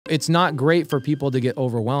it's not great for people to get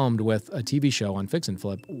overwhelmed with a TV show on Fix and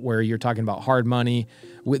Flip where you're talking about hard money.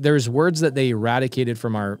 There's words that they eradicated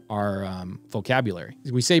from our vocabulary.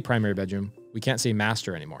 We say primary bedroom. We can't say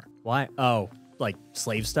master anymore. Why? Oh, like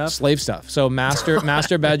slave stuff? Slave stuff. So master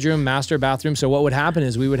bedroom, master bathroom. So what would happen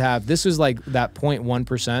is we would have, this was like that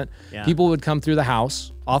 0.1%. Yeah. People would come through the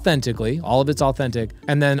house authentically. All of it's authentic.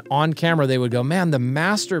 And then on camera, they would go, man, the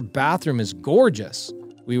master bathroom is gorgeous.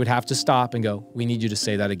 We would have to stop and go, we need you to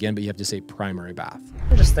say that again, but you have to say primary bath.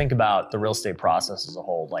 Just think about the real estate process as a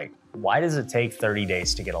whole. Like, why does it take 30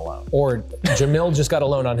 days to get a loan? Or Jamil just got a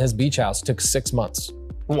loan on his beach house, took 6 months.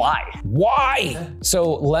 Why? Why?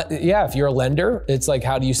 So yeah, if you're a lender, it's like,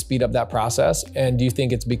 how do you speed up that process? And do you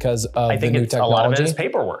think it's because of the new technology? A lot of it is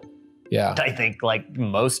paperwork. Yeah. I think like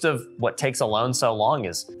most of what takes a loan so long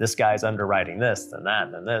is this guy's underwriting this, then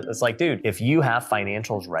that, then this. It's like, dude, if you have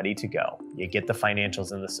financials ready to go, you get the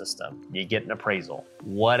financials in the system, you get an appraisal,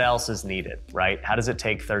 what else is needed, right? How does it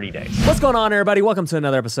take 30 days? What's going on, everybody? Welcome to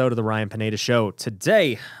another episode of the Ryan Pineda Show.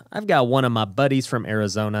 Today, I've got one of my buddies from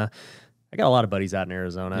Arizona. I got a lot of buddies out in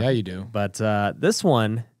Arizona. Yeah, you do. But this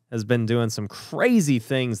one has been doing some crazy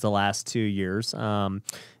things the last 2 years.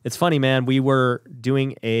 It's funny, man. We were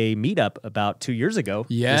doing a meetup about 2 years ago.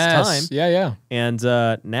 Yes. This time. Yeah. And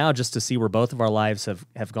now just to see where both of our lives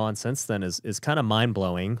have gone since then is kind of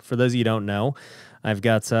mind-blowing. For those of you who don't know, I've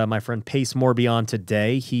got my friend Pace Morby on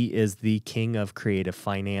today. He is the king of creative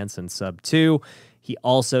finance and Sub 2. He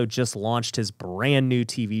also just launched his brand new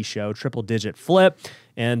TV show, Triple Digit Flip.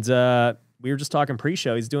 And we were just talking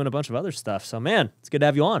pre-show. He's doing a bunch of other stuff. So, man, it's good to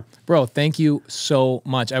have you on. Bro, thank you so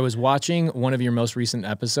much. I was watching one of your most recent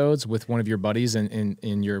episodes with one of your buddies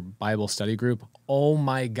in your Bible study group. Oh,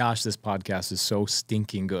 my gosh, this podcast is so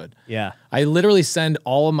stinking good. Yeah. I literally send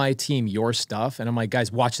all of my team your stuff, and I'm like,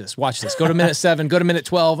 guys, watch this. Go to minute 7, go to minute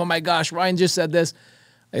 12. Oh, my gosh, Ryan just said this.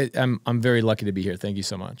 I'm very lucky to be here. Thank you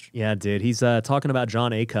so much. Yeah, dude. He's talking about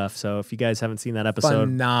John Acuff. So if you guys haven't seen that episode,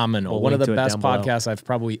 phenomenal. One of the best podcasts I've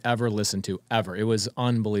probably ever listened to ever. It was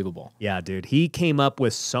unbelievable. Yeah, dude. He came up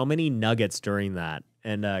with so many nuggets during that.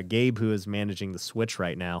 And Gabe, who is managing the Switch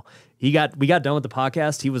right now, we got done with the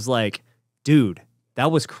podcast. He was like, dude, that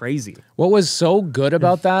was crazy. What was so good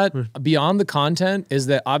about that, beyond the content, is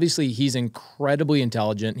that obviously he's incredibly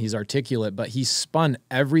intelligent, he's articulate, but he spun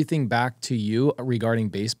everything back to you regarding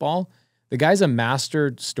baseball. The guy's a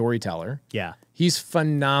master storyteller. Yeah. He's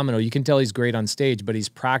phenomenal. You can tell he's great on stage, but he's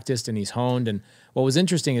practiced and he's honed. And what was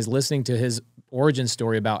interesting is listening to his origin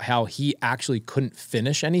story about how he actually couldn't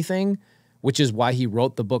finish anything, which is why he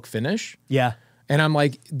wrote the book Finish. Yeah. And I'm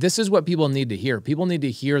like, this is what people need to hear. People need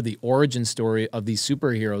to hear the origin story of these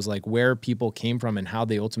superheroes, like where people came from and how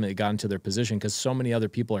they ultimately got into their position. Because so many other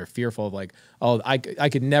people are fearful of like, oh, I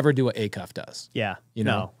could never do what Acuff does. Yeah, you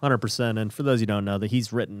know, 100%. And for those who don't know, that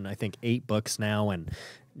he's written, I think, 8 books now and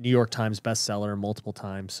New York Times bestseller multiple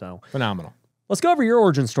times. So phenomenal. Let's go over your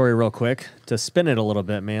origin story real quick to spin it a little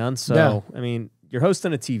bit, man. So, yeah. I mean, you're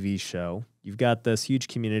hosting a TV show. You've got this huge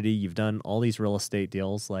community. You've done all these real estate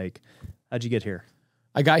deals. Like, how'd you get here?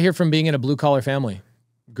 I got here from being in a blue-collar family.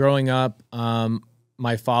 Growing up,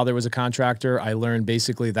 my father was a contractor. I learned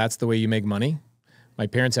basically that's the way you make money. My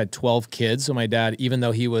parents had 12 kids, so my dad, even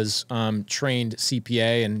though he was trained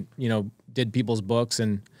CPA and did people's books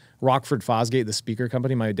and Rockford Fosgate, the speaker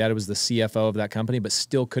company, my dad was the CFO of that company, but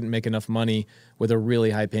still couldn't make enough money with a really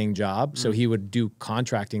high-paying job, so he would do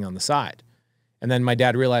contracting on the side. And then my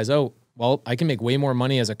dad realized, oh, well, I can make way more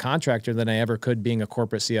money as a contractor than I ever could being a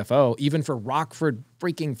corporate CFO, even for Rockford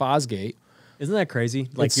freaking Fosgate. Isn't that crazy?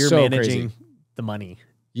 Like It's you're so managing crazy. The money.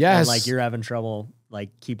 Yes. And like you're having trouble like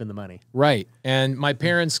keeping the money. Right. And my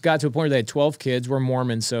parents got to a point where they had 12 kids. We're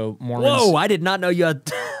Mormons, so Mormons. Whoa, I did not know you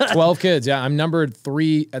had 12 kids. Yeah, I'm numbered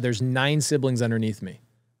 3. There's 9 siblings underneath me.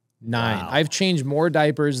 9. Wow. I've changed more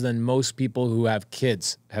diapers than most people who have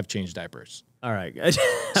kids have changed diapers. All right.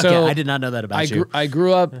 So okay, I did not know that about you. I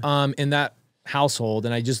grew up in that household,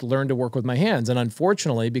 and I just learned to work with my hands. And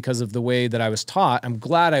unfortunately, because of the way that I was taught, I'm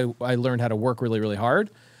glad I learned how to work really, really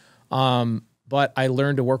hard. But I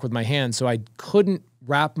learned to work with my hands, so I couldn't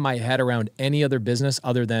wrap my head around any other business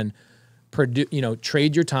other than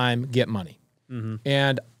trade your time, get money. Mm-hmm.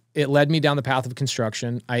 And it led me down the path of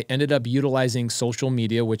construction. I ended up utilizing social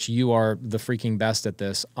media, which you are the freaking best at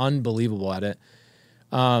this, unbelievable at it.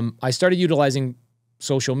 I started utilizing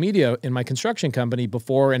social media in my construction company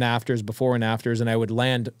before and afters, and I would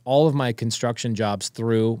land all of my construction jobs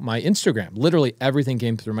through my Instagram. Literally everything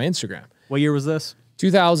came through my Instagram. What year was this?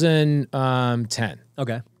 2010.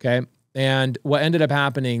 Okay. Okay. And what ended up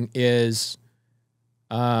happening is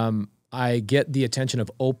I get the attention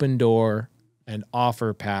of Open Door and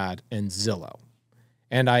OfferPad and Zillow.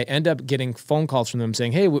 And I end up getting phone calls from them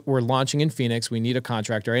saying, hey, we're launching in Phoenix. We need a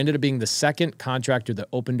contractor. I ended up being the second contractor that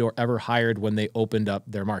Open Door ever hired when they opened up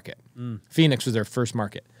their market. Phoenix was their first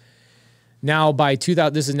market. Now by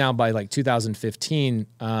 2000, this is now by like 2015,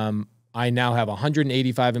 I now have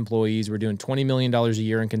 185 employees. We're doing $20 million a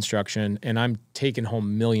year in construction, and I'm taking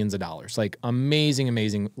home millions of dollars. Like amazing,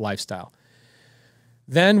 amazing lifestyle.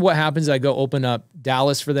 Then what happens, I go open up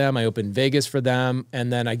Dallas for them. I open Vegas for them.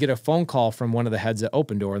 And then I get a phone call from one of the heads at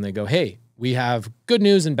Open Door, and they go, hey, we have good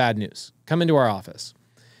news and bad news. Come into our office.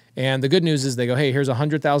 And the good news is they go, hey, here's a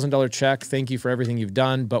 $100,000 check. Thank you for everything you've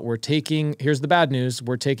done. But here's the bad news.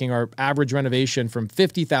 We're taking our average renovation from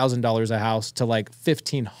 $50,000 a house to like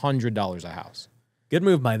 $1,500 a house. Good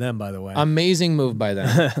move by them, by the way. Amazing move by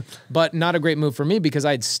them, but not a great move for me because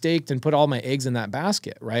I'd staked and put all my eggs in that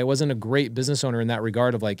basket, right? I wasn't a great business owner in that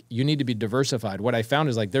regard of like, you need to be diversified. What I found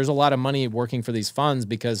is like, there's a lot of money working for these funds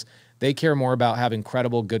because they care more about having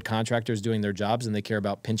credible, good contractors doing their jobs and they care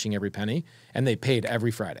about pinching every penny, and they paid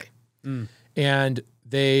every Friday. And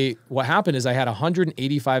what happened is I had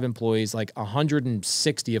 185 employees, like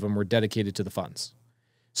 160 of them were dedicated to the funds.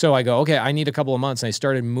 So I go, okay, I need a couple of months. And I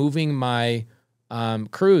started moving my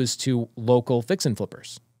crews to local fix and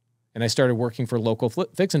flippers. And I started working for local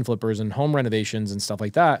fix and flippers and home renovations and stuff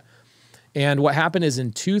like that. And what happened is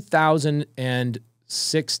in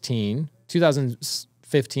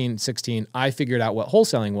 2015, 16, I figured out what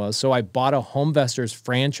wholesaling was. So I bought a HomeVestors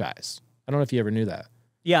franchise. I don't know if you ever knew that.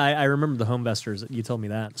 Yeah, I remember the HomeVestors. You told me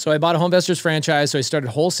that. So I bought a HomeVestors franchise. So I started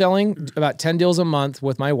wholesaling about 10 deals a month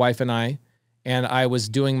with my wife and I. And I was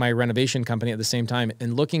doing my renovation company at the same time.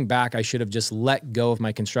 And looking back, I should have just let go of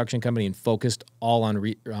my construction company and focused all on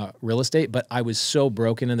real estate. But I was so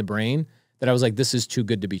broken in the brain that I was like, this is too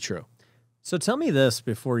good to be true. So tell me this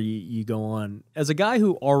before you go on. As a guy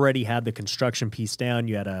who already had the construction piece down,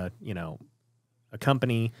 you had a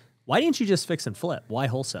company. Why didn't you just fix and flip? Why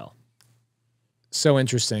wholesale? So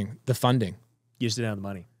interesting. The funding. You just didn't have the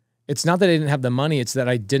money. It's not that I didn't have the money. It's that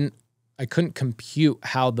I couldn't compute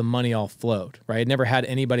how the money all flowed, right? I never had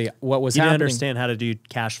anybody, what was happening. You didn't understand how to do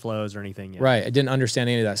cash flows or anything yet. Right. I didn't understand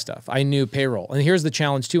any of that stuff. I knew payroll. And here's the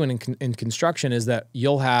challenge too in construction is that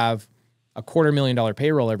you'll have a $250,000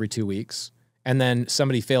 payroll every 2 weeks, and then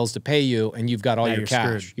somebody fails to pay you and you've got all your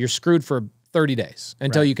cash. Screwed. You're screwed for 30 days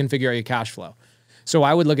until you can figure out your cash flow. So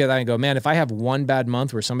I would look at that and go, man, if I have one bad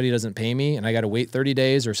month where somebody doesn't pay me and I got to wait 30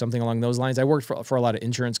 days or something along those lines. I worked for a lot of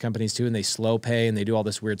insurance companies too, and they slow pay and they do all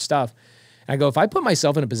this weird stuff. And I go, if I put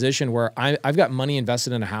myself in a position where I've got money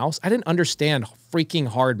invested in a house, I didn't understand freaking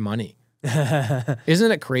hard money.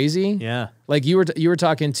 Isn't it crazy? Yeah. Like you were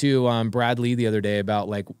talking to Brad Lee the other day about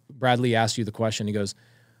like, Brad Lee asked you the question. He goes,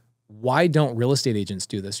 why don't real estate agents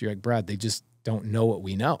do this? You're like, Brad, they just don't know what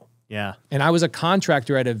we know. Yeah. And I was a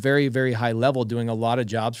contractor at a very, very high level doing a lot of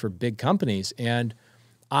jobs for big companies. And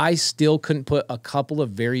I still couldn't put a couple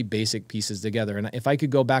of very basic pieces together. And if I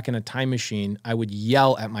could go back in a time machine, I would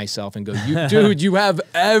yell at myself and go, dude, you have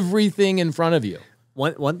everything in front of you.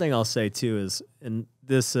 One thing I'll say too is, and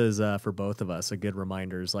this is for both of us, a good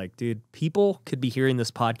reminder is like, dude, people could be hearing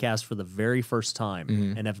this podcast for the very first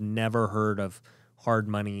time and have never heard of hard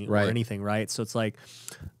money or anything, right? So it's like,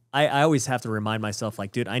 I always have to remind myself,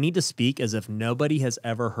 like, dude, I need to speak as if nobody has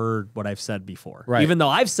ever heard what I've said before. Right. Even though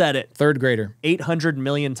I've said it third grader 800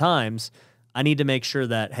 million times, I need to make sure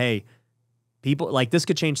that, hey, people, like, this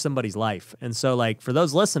could change somebody's life. And so, like, for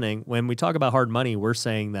those listening, when we talk about hard money, we're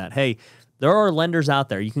saying that, hey, there are lenders out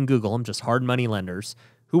there, you can Google them, just hard money lenders,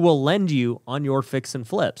 who will lend you on your fix and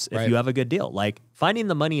flips if you have a good deal. Like, finding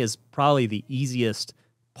the money is probably the easiest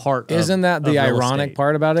part. Isn't that the ironic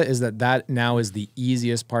part about it, is that now is the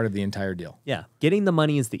easiest part of the entire deal? Yeah. Getting the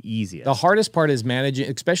money is the easiest. The hardest part is managing,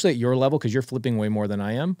 especially at your level, because you're flipping way more than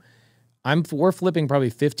I am. We're flipping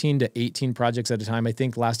probably 15 to 18 projects at a time. I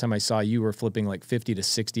think last time I saw you were flipping like 50 to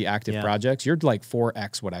 60 active projects. You're like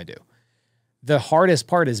 4X what I do. The hardest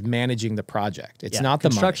part is managing the project. It's not the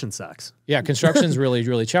money. Construction sucks. Yeah, construction's really,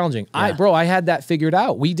 really challenging. I had that figured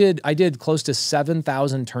out. I did close to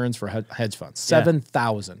 7,000 turns for hedge funds.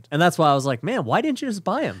 7,000. And that's why I was like, man, why didn't you just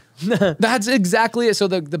buy them? That's exactly it. So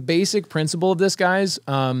the basic principle of this, guys,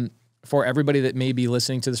 for everybody that may be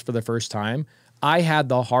listening to this for the first time, I had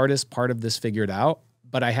the hardest part of this figured out,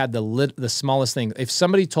 but I had the smallest thing. If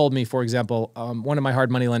somebody told me, for example, one of my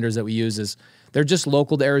hard money lenders that we use is, they're just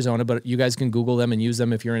local to Arizona, but you guys can Google them and use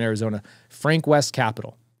them if you're in Arizona. Frank West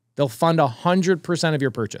Capital. They'll fund 100% of your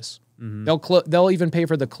purchase. They'll even pay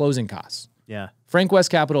for the closing costs. Yeah. Frank West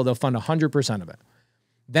Capital, they'll fund 100% of it.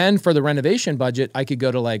 Then for the renovation budget, I could go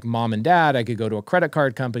to like mom and dad. I could go to a credit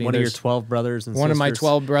card company. One of your 12 brothers and sisters. One of my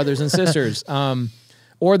 12 brothers and sisters.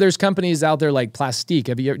 Or there's companies out there like Plastique.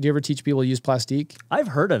 Do you ever teach people to use Plastique? I've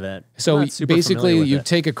heard of it. So basically you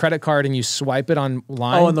take a credit card and you swipe it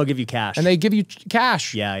online. Oh, and they'll give you cash. And they give you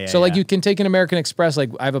cash. Yeah. So like you can take an American Express,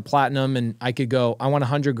 like I have a Platinum and I could go, I want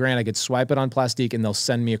 100 grand. I could swipe it on Plastique and they'll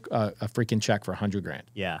send me a freaking check for 100 grand.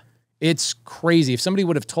 Yeah. It's crazy. If somebody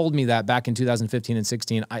would have told me that back in 2015 and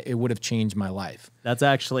 16, it would have changed my life. That's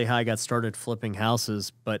actually how I got started flipping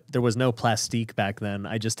houses, but there was no Plastique back then.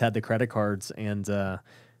 I just had the credit cards and...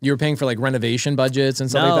 You were paying for like renovation budgets and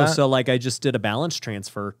stuff like that? So like I just did a balance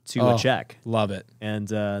transfer to a check. Love it. And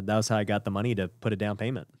that was how I got the money to put a down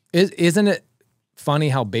payment. Isn't it funny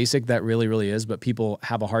how basic that really, really is, but people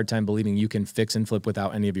have a hard time believing you can fix and flip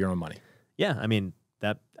without any of your own money? Yeah, I mean,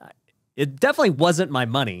 it definitely wasn't my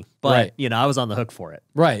money, but you know, I was on the hook for it.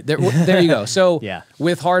 Right. There you go. So yeah.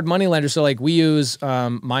 With hard money lenders, so like we use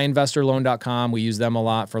myinvestorloan.com. We use them a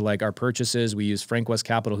lot for like our purchases. We use Frank West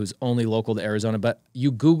Capital, who's only local to Arizona. But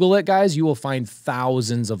you Google it, guys, you will find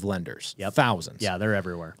thousands of lenders. Yep. Thousands. Yeah, they're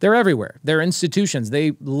everywhere. They're everywhere. They're institutions.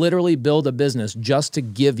 They literally build a business just to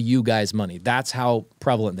give you guys money. That's how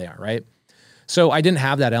prevalent they are, right? So I didn't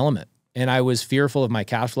have that element. And I was fearful of my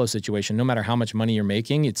cash flow situation. No matter how much money you're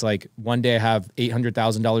making, it's like one day I have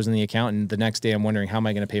 $800,000 in the account, and the next day I'm wondering how am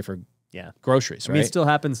I going to pay for groceries. Right? I mean, it still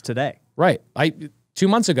happens today. Right. 2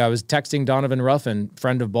 months ago I was texting Donovan Ruffin,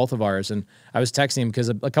 friend of both of ours, and I was texting him because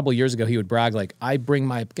a couple of years ago he would brag like, I bring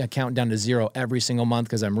my account down to zero every single month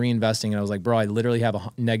because I'm reinvesting. And I was like, bro, I literally have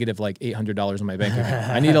a negative like $800 in my bank account.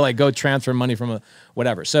 I need to like go transfer money from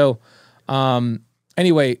whatever. So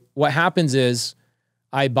anyway, what happens is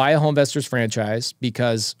I buy a Home Investors franchise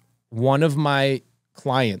because one of my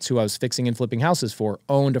clients who I was fixing and flipping houses for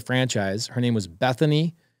owned a franchise. Her name was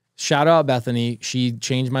Bethany. Shout out Bethany. She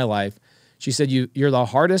changed my life. She said, you're the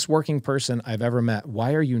hardest working person I've ever met.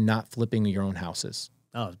 Why are you not flipping your own houses?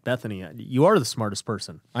 Oh, Bethany, you are the smartest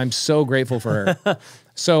person. I'm so grateful for her.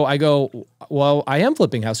 So I go, well, I am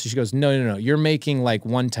flipping houses. She goes, no. You're making like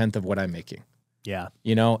 1/10 of what I'm making. Yeah.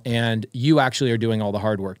 You know, and you actually are doing all the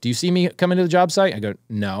hard work. Do you see me coming to the job site? I go,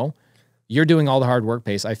 no, you're doing all the hard work,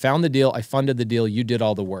 Pace. I found the deal. I funded the deal. You did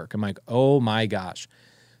all the work. I'm like, oh my gosh.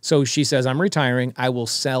 So she says, I'm retiring. I will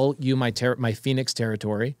sell you my Phoenix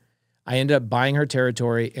territory. I end up buying her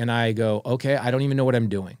territory and I go, okay, I don't even know what I'm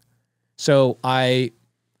doing. So Home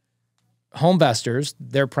Investors,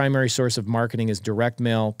 their primary source of marketing is direct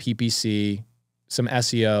mail, PPC, some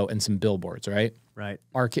SEO, and some billboards, right? Right.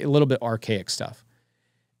 A little bit archaic stuff.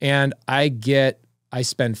 And I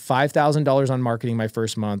spend $5,000 on marketing my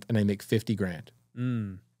first month and I make 50 grand.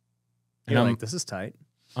 And I'm like, this is tight.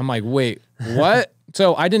 I'm like, wait, what?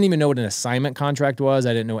 So I didn't even know what an assignment contract was.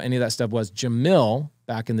 I didn't know what any of that stuff was. Jamil,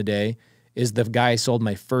 back in the day, is the guy I sold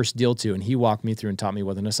my first deal to, and he walked me through and taught me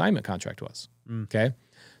what an assignment contract was. Okay.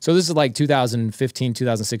 So this is like 2015,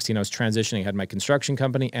 2016. I was transitioning. I had my construction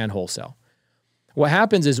company and wholesale. What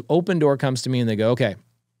happens is Open Door comes to me and they go, okay,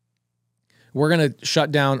 we're going to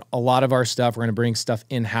shut down a lot of our stuff. We're going to bring stuff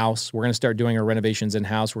in-house. We're going to start doing our renovations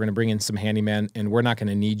in-house. We're going to bring in some handyman, and we're not going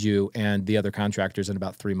to need you and the other contractors in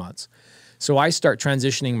about 3 months. So I start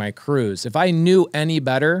transitioning my crews. If I knew any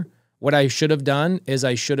better, what I should have done is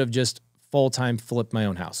I should have just full-time flipped my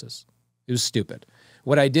own houses. It was stupid.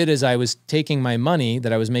 What I did is I was taking my money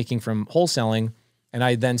that I was making from wholesaling, and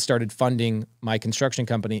I then started funding my construction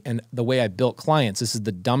company. And the way I built clients, this is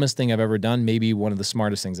the dumbest thing I've ever done, maybe one of the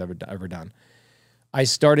smartest things I've ever done. I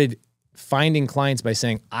started finding clients by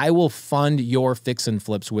saying, I will fund your fix and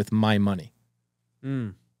flips with my money.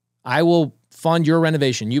 I will fund your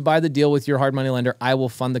renovation. You buy the deal with your hard money lender. I will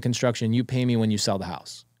fund the construction. You pay me when you sell the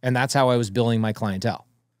house. And that's how I was billing my clientele.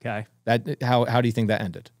 Okay. How do you think that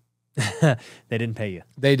ended? They didn't pay you.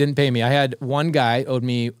 They didn't pay me. I had one guy owed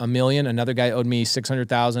me $1 million. Another guy owed me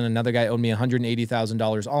 $600,000. Another guy owed me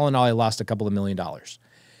 $180,000. All in all, I lost a couple of $1 million.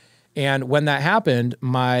 And when that happened,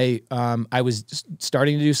 I was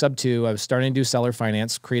starting to do sub 2. I was starting to do seller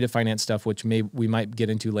finance, creative finance stuff, which we might get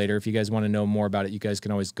into later. If you guys want to know more about it, you guys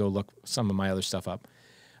can always go look some of my other stuff up.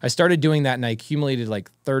 I started doing that and I accumulated like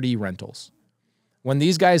 30 rentals. When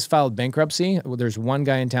these guys filed bankruptcy, there's one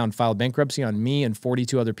guy in town filed bankruptcy on me and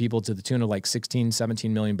 42 other people to the tune of like 16,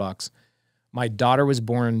 17 million bucks. My daughter was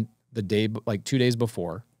born the day, like 2 days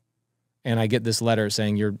before. And I get this letter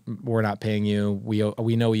saying, we're not paying you. We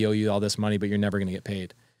know we owe you all this money, but you're never going to get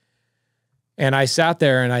paid. And I sat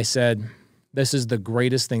there and I said, this is the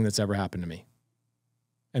greatest thing that's ever happened to me.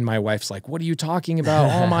 And my wife's like, what are you talking about?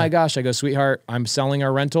 Oh my gosh. I go, sweetheart, I'm selling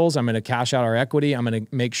our rentals. I'm going to cash out our equity. I'm going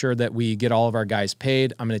to make sure that we get all of our guys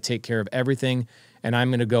paid. I'm going to take care of everything. And I'm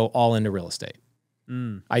going to go all into real estate.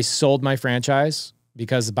 I sold my franchise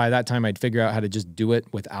because by that time I'd figure out how to just do it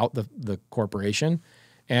without the corporation.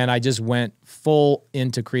 And I just went full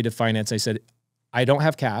into creative finance. I said, I don't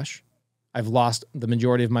have cash. I've lost the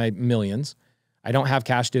majority of my millions. I don't have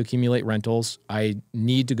cash to accumulate rentals. I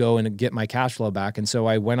need to go and get my cash flow back. And so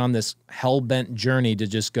I went on this hell-bent journey to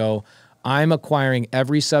just go, I'm acquiring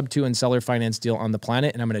every sub-2 and seller finance deal on the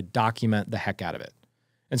planet, and I'm going to document the heck out of it.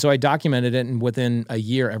 And so I documented it, and within a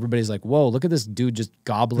year, everybody's like, whoa, look at this dude just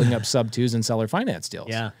gobbling up sub-2s and seller finance deals.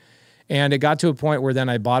 Yeah. And it got to a point where then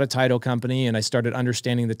I bought a title company and I started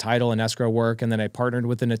understanding the title and escrow work. And then I partnered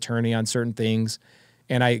with an attorney on certain things.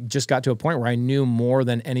 And I just got to a point where I knew more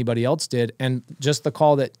than anybody else did. And just the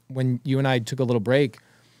call that when you and I took a little break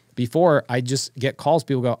before, I just get calls.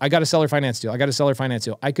 People go, I got a seller finance deal. I got a seller finance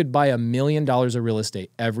deal. I could buy $1 million of real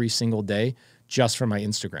estate every single day just from my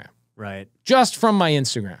Instagram. Right. Just from my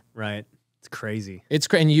Instagram. Right. It's crazy. It's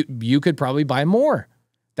crazy. And you could probably buy more.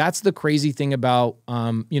 That's the crazy thing about,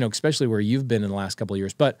 especially where you've been in the last couple of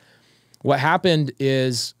years. But what happened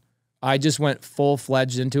is I just went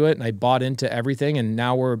full-fledged into it, and I bought into everything. And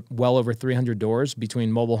now we're well over 300 doors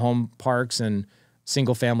between mobile home parks and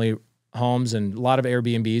single-family homes and a lot of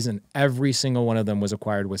Airbnbs. And every single one of them was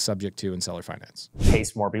acquired with subject to and seller finance.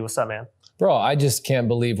 Pace Morby, what's up, man? Bro, I just can't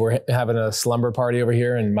believe we're having a slumber party over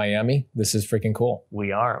here in Miami. This is freaking cool.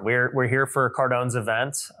 We are. We're here for Cardone's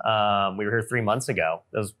event. We were here 3 months ago.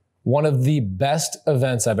 It was one of the best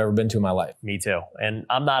events I've ever been to in my life. Me too. And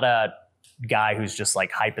I'm not a guy who's just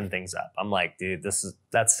like hyping things up. I'm like, dude,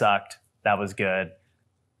 that sucked. That was good.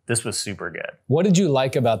 This was super good. What did you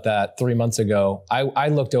like about that 3 months ago? I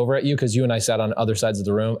looked over at you because you and I sat on other sides of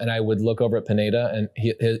the room, and I would look over at Pineda, and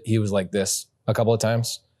he was like this a couple of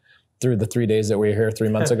times through the 3 days that we were here 3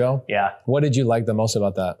 months ago. Yeah. What did you like the most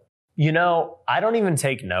about that? You know, I don't even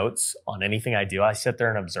take notes on anything I do. I sit there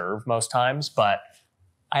and observe most times, but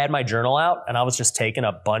I had my journal out and I was just taking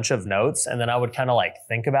a bunch of notes, and then I would kind of like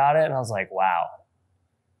think about it, and I was like, wow,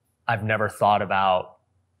 I've never thought about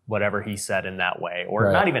whatever he said in that way, or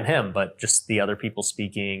Right. not even him, but just the other people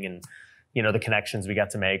speaking and, the connections we got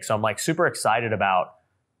to make. So I'm like super excited about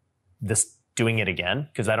this, doing it again,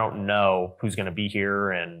 because I don't know who's going to be here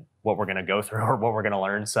and what we're going to go through or what we're going to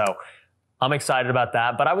learn. So I'm excited about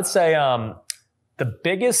that. But I would say the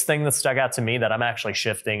biggest thing that stuck out to me that I'm actually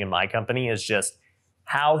shifting in my company is just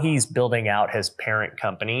how he's building out his parent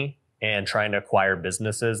company and trying to acquire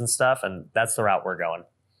businesses and stuff. And that's the route we're going.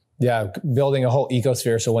 Yeah, building a whole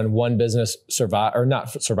ecosphere so when one business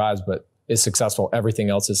survives, but is successful,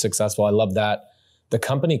 everything else is successful. I love that. The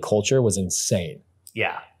company culture was insane.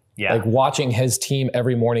 Yeah. Yeah. Like watching his team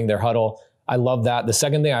every morning, their huddle. I love that. The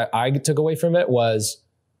second thing I took away from it was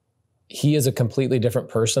he is a completely different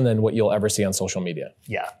person than what you'll ever see on social media.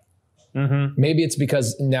 Yeah. Mm-hmm. Maybe it's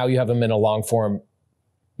because now you have him in a long form,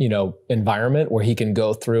 environment where he can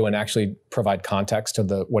go through and actually provide context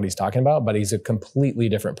to what he's talking about, but he's a completely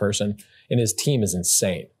different person and his team is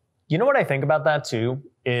insane. You know what I think about that too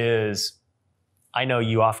is I know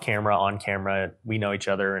you off camera, on camera, we know each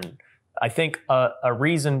other. And I think a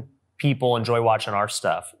reason people enjoy watching our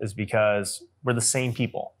stuff is because we're the same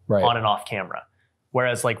people Right. on and off camera.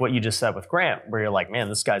 Whereas like what you just said with Grant, where you're like, man,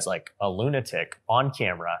 this guy's like a lunatic on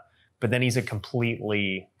camera, but then he's a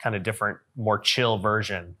completely kind of different, more chill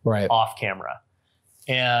version Right. off camera.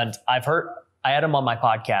 And I had him on my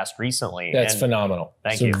podcast recently. That's and phenomenal.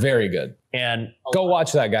 Thank So you. very good. And Go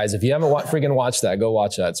watch that, guys. If you haven't freaking watched that, go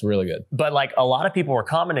watch that. It's really good. But like a lot of people were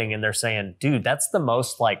commenting and they're saying, dude, that's the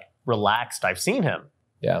most like relaxed I've seen him.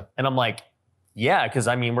 Yeah. And I'm like, yeah, because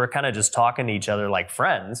I mean, we're kind of just talking to each other like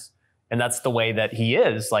friends. And that's the way that he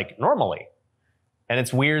is like normally. And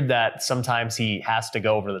it's weird that sometimes he has to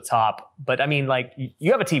go over the top. But I mean, like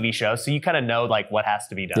you have a TV show, so you kind of know like what has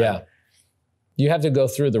to be done. Yeah. You have to go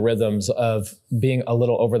through the rhythms of being a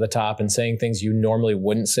little over the top and saying things you normally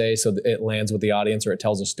wouldn't say so that it lands with the audience or it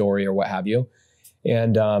tells a story or what have you.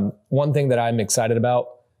 And one thing that I'm excited about,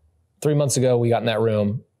 3 months ago, we got in that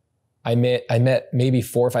room. I met maybe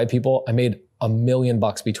 4 or 5 people. I made $1 million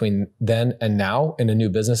between then and now in a new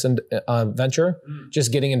business venture,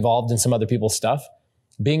 just getting involved in some other people's stuff.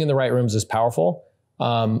 Being in the right rooms is powerful.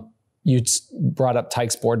 You brought up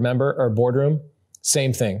Tyke's boardroom.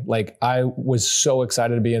 Same thing. Like I was so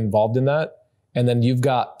excited to be involved in that. And then you've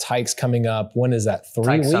got Tyke's coming up. When is that? 3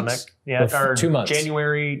 Tyke weeks? Summit. Yeah, or 2 months.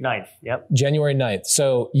 January 9th. Yep. January 9th.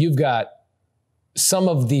 So you've got some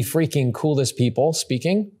of the freaking coolest people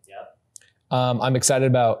speaking. Yep. I'm excited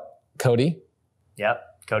about Cody. Yep.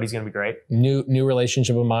 Cody's going to be great. New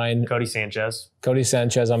relationship of mine. Cody Sanchez. Cody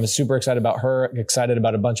Sanchez. I'm super excited about her. Excited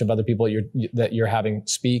about a bunch of other people that you're having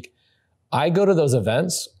speak. I go to those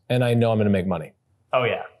events and I know I'm going to make money. Oh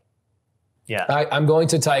yeah. Yeah. I'm going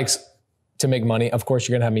to Tyke's to make money. Of course,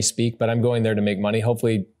 you're going to have me speak, but I'm going there to make money.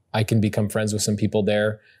 Hopefully I can become friends with some people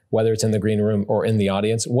there, whether it's in the green room or in the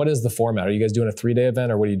audience. What is the format? Are you guys doing a 3-day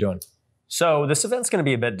event or what are you doing? So this event's going to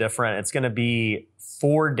be a bit different. It's going to be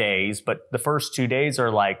 4 days, but the first 2 days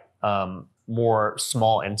are like more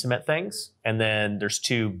small, intimate things. And then there's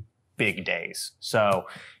 2 big days. So,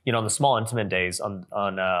 on the small, intimate days on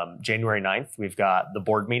January 9th, we've got the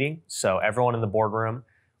board meeting. So everyone in the boardroom,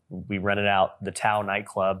 we rented out the Tao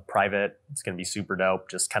nightclub, private. It's going to be super dope.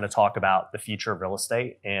 Just kind of talk about the future of real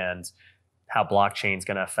estate and how blockchain is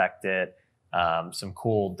going to affect it. Some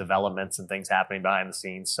cool developments and things happening behind the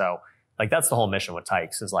scenes. So like that's the whole mission with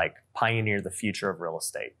Tykes is like pioneer the future of real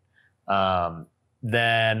estate.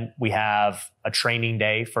 Then we have a training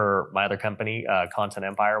day for my other company, Content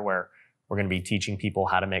Empire, where we're going to be teaching people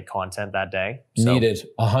how to make content that day. So, needed,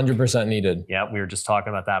 100% needed. Yeah, we were just talking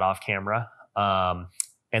about that off camera.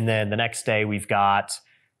 And then the next day we've got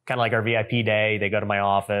kind of like our VIP day. They go to my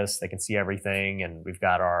office, they can see everything. And we've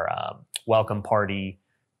got our welcome party.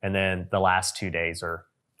 And then the last 2 days are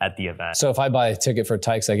at the event. So if I buy a ticket for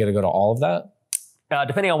Tykes, I get to go to all of that?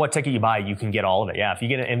 Depending on what ticket you buy, you can get all of it. Yeah, if you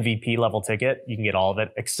get an MVP level ticket, you can get all of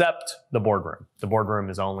it except the boardroom. The boardroom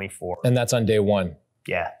is only for... And that's on day 1?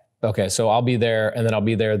 Yeah. Okay, so I'll be there and then I'll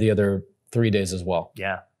be there the other 3 days as well.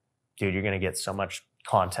 Yeah. Dude, you're going to get so much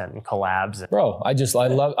content and collabs. Bro, I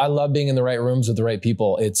love being in the right rooms with the right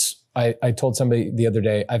people. I told somebody the other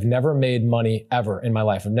day, I've never made money ever in my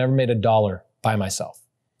life. I've never made $1 by myself.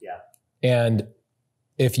 Yeah. And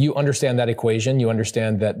if you understand that equation, you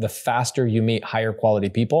understand that the faster you meet higher quality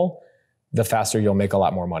people, the faster you'll make a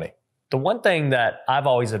lot more money. The one thing that I've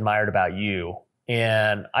always admired about you,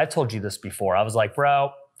 and I told you this before, I was like,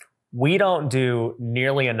 bro, we don't do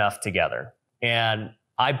nearly enough together. And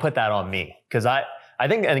I put that on me because I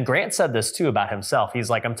think, and Grant said this too about himself. He's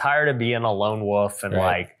like, I'm tired of being a lone wolf and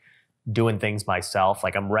like doing things myself.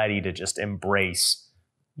 Like I'm ready to just embrace,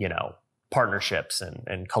 partnerships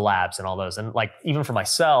and collabs and all those. And like, even for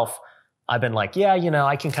myself, I've been like, yeah,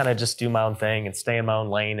 I can kind of just do my own thing and stay in my own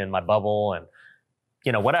lane in my bubble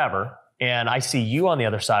and, whatever. And I see you on the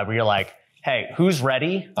other side where you're like, hey, who's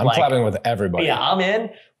ready? I'm clapping with everybody. Yeah, I'm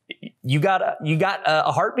in. You got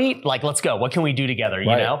a heartbeat? Like, let's go. What can we do together?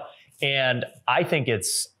 And I think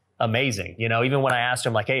it's amazing. Even when I asked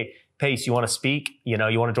him like, hey, Pace, you want to speak? You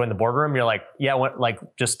want to join the boardroom? You're like, yeah,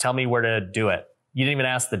 just tell me where to do it. You didn't even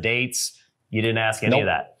ask the dates. You didn't ask any of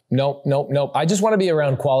that. Nope. I just want to be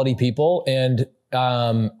around quality people and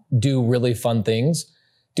do really fun things.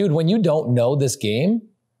 Dude, when you don't know this game,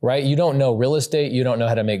 right? You don't know real estate. You don't know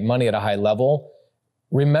how to make money at a high level.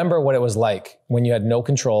 Remember what it was like when you had no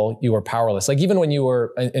control, you were powerless. Like even when you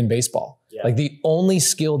were in baseball, like the only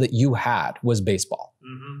skill that you had was baseball.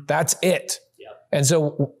 Mm-hmm. That's it. Yep. And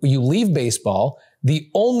so you leave baseball, the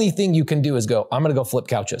only thing you can do is go, I'm going to go flip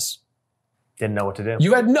couches. Didn't know what to do.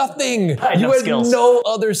 You had nothing. You had no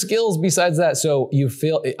other skills besides that. So you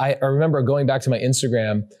feel, I remember going back to my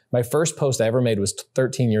Instagram, my first post I ever made was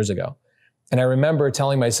 13 years ago. And I remember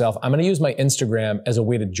telling myself, I'm going to use my Instagram as a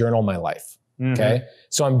way to journal my life. Mm-hmm. Okay.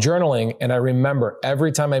 So I'm journaling and I remember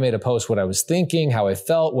every time I made a post, what I was thinking, how I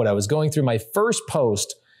felt, what I was going through. My first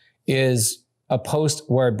post is a post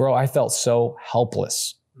where, bro, I felt so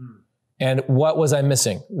helpless. Mm. And what was I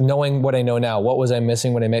missing? Knowing what I know now, what was I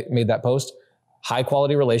missing when I made that post? High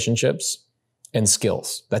quality relationships and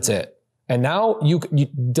skills. That's it. And now you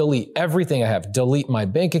delete everything I have. Delete my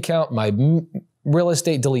bank account, my real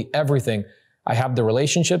estate, delete everything. I have the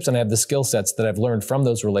relationships and I have the skill sets that I've learned from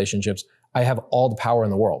those relationships. I have all the power in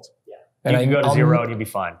the world. Yeah. And you can go to zero and you'll be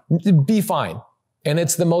fine. Be fine. And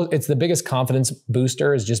it's the biggest confidence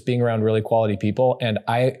booster is just being around really quality people. And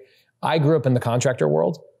I grew up in the contractor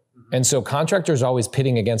world. Mm-hmm. And so contractors are always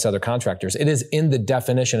pitting against other contractors. It is in the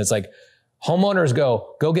definition. It's like homeowners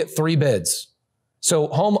go get 3 bids. So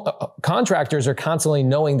contractors are constantly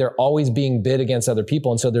knowing they're always being bid against other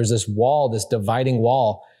people. And so there's this wall, this dividing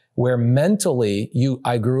wall where mentally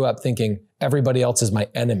I grew up thinking everybody else is my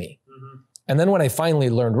enemy. And then when I finally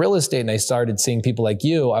learned real estate and I started seeing people like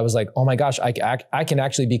you, I was like, oh my gosh, I can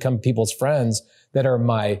actually become people's friends that are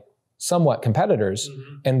my somewhat competitors.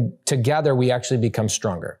 Mm-hmm. And together we actually become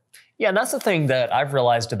stronger. Yeah, and that's the thing that I've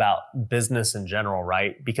realized about business in general,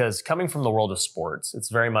 right? Because coming from the world of sports, it's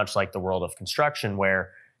very much like the world of construction where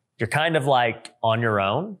you're kind of like on your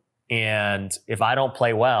own. And if I don't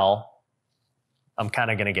play well, I'm kind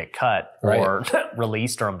of going to get cut or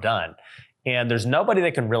released or I'm done. And there's nobody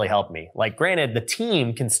that can really help me. Like granted, the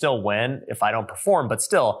team can still win if I don't perform, but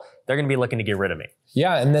still they're going to be looking to get rid of me.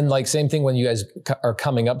 Yeah. And then like same thing when you guys are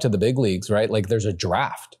coming up to the big leagues, right? Like there's a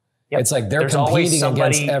draft. It's like There's competing always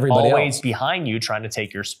somebody against everybody always else. behind you trying to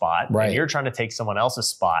take your spot, Right. and you're trying to take someone else's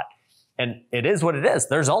spot. And it is what it is.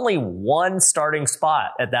 There's only one starting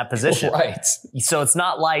spot at that position. Right. So it's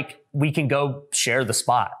not like we can go share the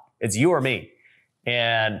spot. It's you or me.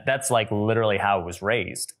 And that's like literally how I was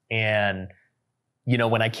raised. And, you know,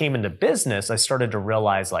 when I came into business, I started to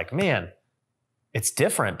realize like, man, it's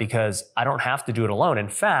different because I don't have to do it alone. In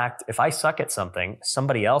fact, if I suck at something,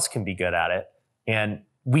 somebody else can be good at it and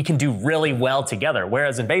we can do really well together.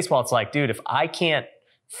 Whereas in baseball, it's like, dude, if I can't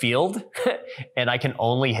field and I can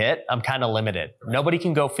only hit, I'm kind of limited. Nobody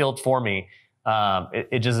can go field for me.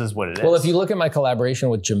 It just is what it is. Well, if you look at my collaboration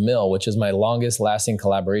with Jamil, which is my longest lasting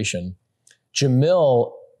collaboration,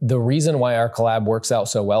 Jamil, the reason why our collab works out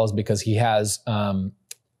so well is because he has a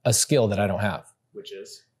skill that I don't have. Which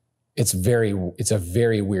is? It's a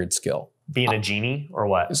very weird skill. Being a genie or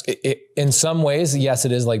what? In some ways, yes,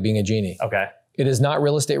 it is like being a genie. Okay. It is not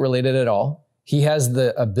real estate related at all. He has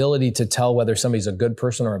the ability to tell whether somebody's a good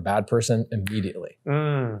person or a bad person immediately.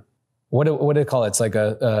 What do they call it? It's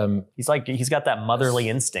like he's got that motherly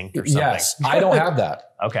instinct or something. Yes, I don't have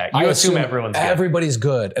that. Okay. I You assume everyone's good. everybody's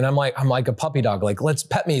good. And I'm like a puppy dog. Like, let's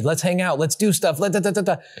pet me. Let's hang out. Let's do stuff. And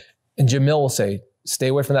Jamil will say, stay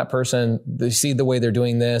away from that person. They see the way they're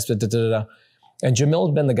doing this. And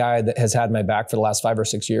Jamil's been the guy that has had my back for the last 5 or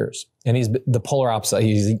 6 years. And he's the polar opposite.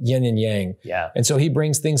 He's yin and yang. Yeah. And so he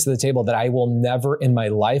brings things to the table that I will never in my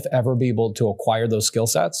life ever be able to acquire those skill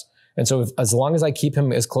sets. And so as long as I keep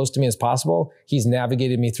him as close to me as possible, he's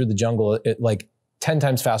navigated me through the jungle like 10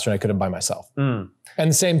 times faster than I could have by myself. And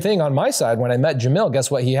the same thing on my side, when I met Jamil, guess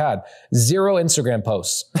what he had? 0 Instagram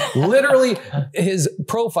posts. Literally, his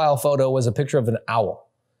profile photo was a picture of an owl.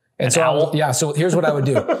 And so here's what I would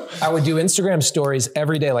do. I would do Instagram stories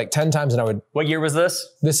every day, like 10 times. And I would. What year was this?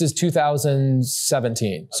 This is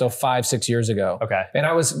 2017. So 5-6 years ago. Okay. And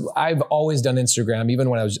I've always done Instagram,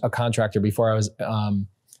 even when I was a contractor, before I was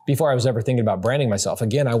ever thinking about branding myself.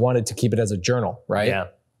 Again, I wanted to keep it as a journal, right? Yeah.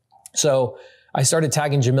 So I started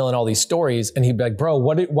tagging Jamil in all these stories and he'd be like, bro,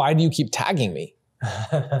 why do you keep tagging me?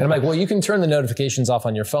 And I'm like, well, you can turn the notifications off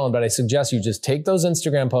on your phone, but I suggest you just take those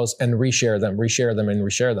Instagram posts and reshare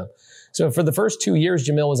them. So for the first 2 years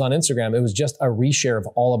Jamil was on Instagram, it was just a reshare of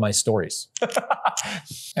all of my stories.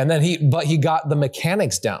 And then he got the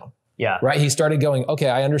mechanics down. Yeah. Right. He started going, okay,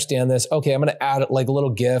 I understand this. Okay, I'm going to add like a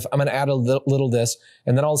little GIF. I'm going to add a little this.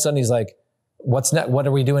 And then all of a sudden he's like, what's next? What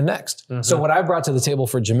are we doing next? So what I brought to the table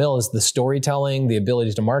for Jamil is the storytelling, the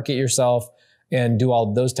ability to market yourself and do all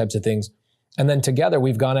of those types of things. And then together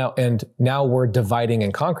we've gone out and now we're dividing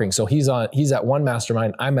and conquering. So he's at one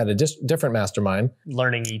mastermind. I'm at a different mastermind.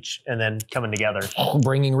 Learning each and then coming together.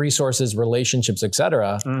 Bringing resources, relationships,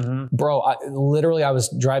 etc. Bro, I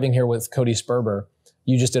was driving here with Cody Sperber.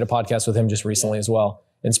 You just did a podcast with him just recently as well.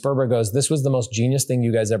 And Sperber goes, this was the most genius thing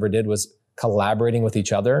you guys ever did, was collaborating with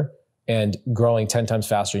each other and growing 10 times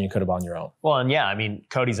faster than you could have on your own. Well, and yeah, I mean,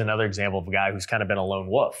 Cody's another example of a guy who's kind of been a lone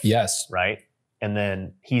wolf. Yes. Right. And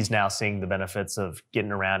then he's now seeing the benefits of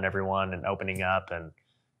getting around everyone and opening up, and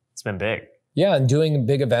it's been big. Yeah. And doing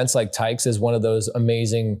big events like Tykes is one of those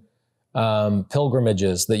amazing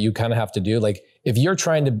pilgrimages that you kind of have to do. Like if you're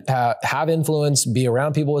trying to have influence, be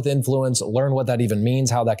around people with influence, learn what that even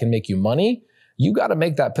means, how that can make you money, you got to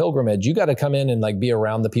make that pilgrimage. You got to come in and like be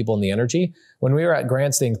around the people and the energy. When we were at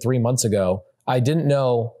Grandstang 3 months ago, I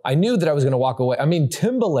knew that I was going to walk away. I mean,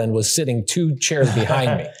 Timbaland was sitting 2 chairs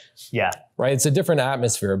behind me. Yeah. Right. It's a different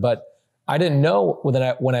atmosphere, but I didn't know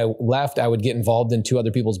when I left, I would get involved in 2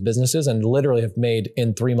 other people's businesses and literally have made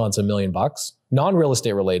in 3 months $1 million, non-real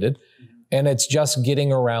estate related. And it's just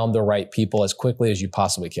getting around the right people as quickly as you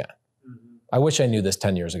possibly can. I wish I knew this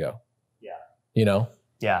 10 years ago. Yeah. You know?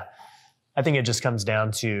 Yeah. I think it just comes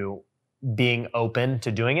down to being open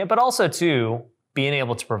to doing it, but also to being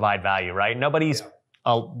able to provide value, right? Nobody's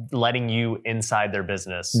letting you inside their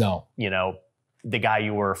business. No. You know, the guy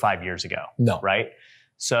you were 5 years ago. No. Right?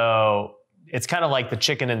 So it's kind of like the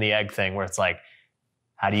chicken and the egg thing where it's like,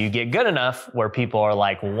 how do you get good enough where people are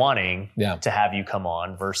like wanting to have you come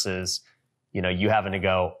on versus, you know, you having to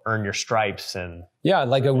go earn your stripes and. Yeah.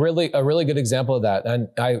 Like a really good example of that. And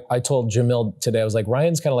I told Jamil today, I was like,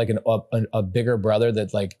 Ryan's kind of like a bigger brother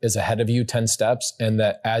that like is ahead of you 10 steps. And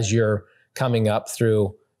that as you're coming up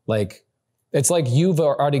through, like, it's like you've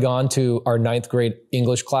already gone to our 9th grade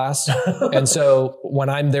English class. And so when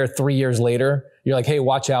I'm there 3 years later, you're like, hey,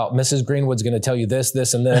 watch out. Mrs. Greenwood's going to tell you this,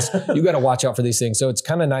 this, and this. You got to watch out for these things. So it's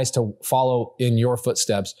kind of nice to follow in your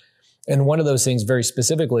footsteps. And one of those things very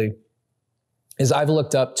specifically is I've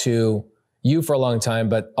looked up to you for a long time,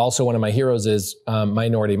 but also one of my heroes is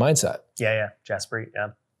Minority Mindset. Yeah. Jasper. Yeah.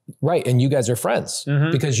 Right. And you guys are friends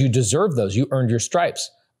because you deserve those. You earned your stripes.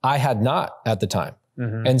 I had not at the time.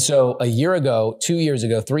 And so a year ago, 2 years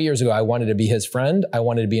ago, 3 years ago, I wanted to be his friend. I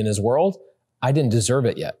wanted to be in his world. I didn't deserve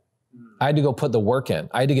it yet. I had to go put the work in.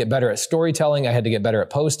 I had to get better at storytelling. I had to get better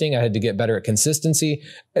at posting. I had to get better at consistency.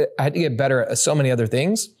 I had to get better at so many other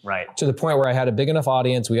things. Right. To the point where I had a big enough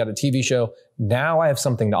audience. We got a TV show. Now I have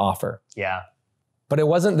something to offer. Yeah. But it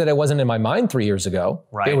wasn't that it wasn't in my mind 3 years ago.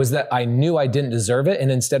 Right. It was that I knew I didn't deserve it.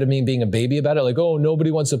 And instead of me being a baby about it, like, oh,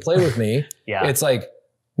 nobody wants to play with me. It's like,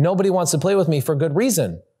 nobody wants to play with me for good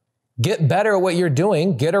reason. Get better at what you're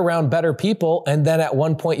doing, get around better people, and then at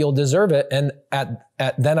one point you'll deserve it. And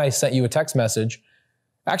then I sent you a text message.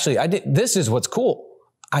 Actually, this is what's cool.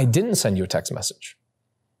 I didn't send you a text message.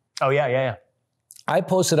 Oh, yeah. I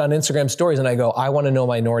posted on Instagram stories and I go, I want to know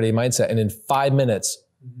minority mindset. And in 5 minutes,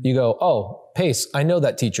 you go, oh, Pace, I know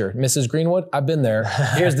that teacher, Mrs. Greenwood. I've been there.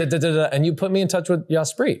 Here's and you put me in touch with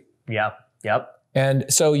Jaspreet. Yeah. Yep. And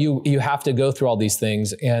so you have to go through all these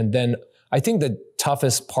things. And then I think the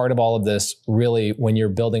toughest part of all of this, really, when you're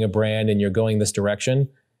building a brand and you're going this direction,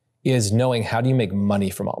 is knowing how do you make money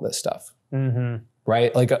from all this stuff,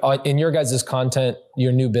 right? Like in your guys' content,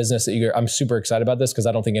 your new business that I'm super excited about this because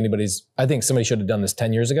I don't think I think somebody should have done this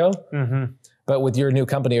 10 years ago. But with your new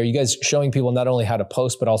company, are you guys showing people not only how to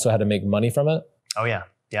post, but also how to make money from it? Oh, yeah.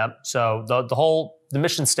 Yep. So the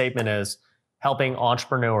mission statement is helping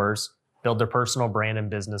entrepreneurs build their personal brand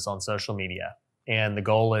and business on social media. And the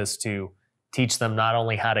goal is to teach them not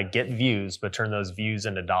only how to get views, but turn those views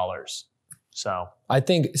into dollars. So I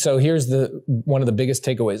think, here's one of the biggest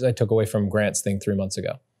takeaways I took away from Grant's thing 3 months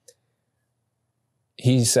ago.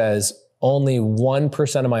 He says, only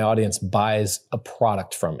 1% of my audience buys a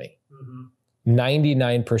product from me.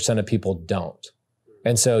 99% of people don't.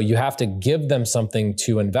 And so you have to give them something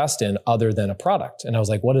to invest in other than a product. And I was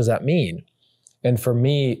like, what does that mean? And for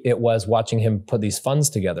me, it was watching him put these funds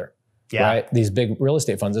together, right? These big real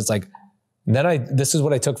estate funds. It's like, this is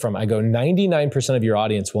what I took from it. I go, 99% of your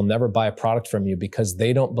audience will never buy a product from you because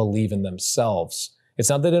they don't believe in themselves. It's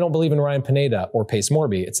not that they don't believe in Ryan Pineda or Pace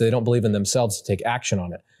Morby. It's that they don't believe in themselves to take action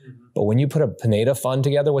on it. But when you put a Pineda fund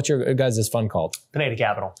together, what's your guys' fund called? Pineda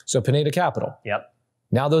Capital. So Pineda Capital. Yep.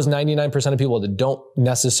 Now those 99% of people that don't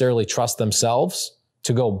necessarily trust themselves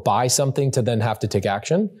to go buy something to then have to take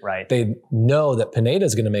action, right? They know that Pineda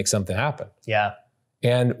is going to make something happen. Yeah.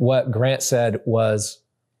 And what Grant said was,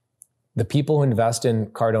 the people who invest in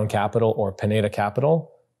Cardone Capital or Pineda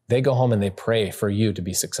Capital, they go home and they pray for you to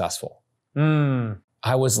be successful.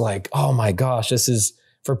 I was like, oh my gosh, this is,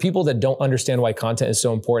 for people that don't understand why content is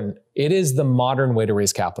so important, it is the modern way to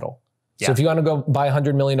raise capital. So if you want to go buy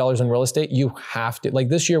 $100 million in real estate, you have to, like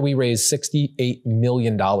this year we raised $68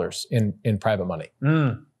 million in private money.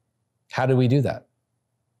 How do we do that?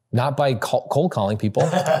 Not by cold calling people.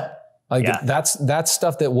 That's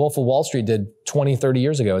stuff that Wolf of Wall Street did 20, 30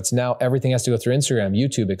 years ago. It's now everything has to go through Instagram,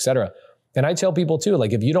 YouTube, etc. And I tell people too,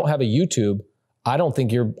 like if you don't have a YouTube, I don't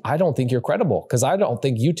think you're credible because I don't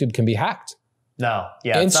think YouTube can be hacked. No,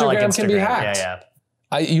 yeah, Instagram, it's not like Instagram can be hacked.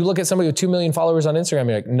 You look at somebody with 2 million followers on Instagram,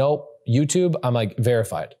 you're like, nope. YouTube, I'm like,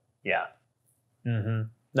 verified. Yeah.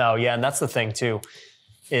 No, yeah, and that's the thing too,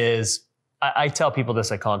 is I tell people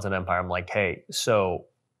this at Content Empire. I'm like, hey, so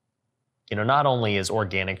not only is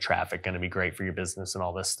organic traffic going to be great for your business and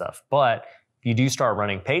all this stuff, but if you do start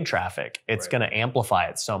running paid traffic, it's going to amplify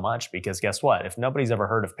it so much because guess what? If nobody's ever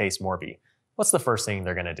heard of Pace Morby, what's the first thing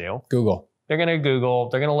they're going to do? Google. They're going to Google.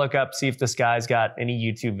 They're going to look up, see if this guy's got any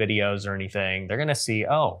YouTube videos or anything. They're going to see,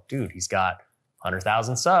 oh, dude, he's got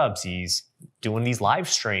 100,000 subs. He's doing these live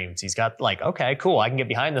streams. He's got like, okay, cool. I can get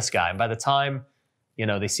behind this guy. And by the time,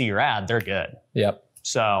 they see your ad, they're good. Yep.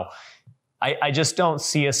 So I just don't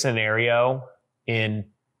see a scenario in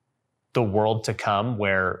the world to come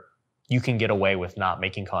where you can get away with not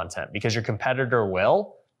making content because your competitor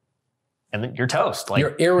will, and then you're toast. Like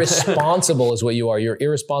you're irresponsible is what you are. You're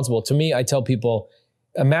irresponsible. To me, I tell people,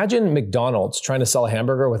 imagine McDonald's trying to sell a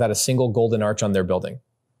hamburger without a single golden arch on their building.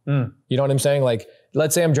 You know what I'm saying? Like,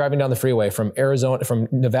 let's say I'm driving down the freeway from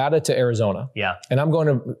Nevada to Arizona. Yeah. And I'm going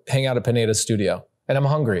to hang out at Pineda's studio and I'm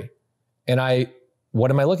hungry. And what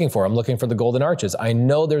am I looking for? I'm looking for the golden arches. I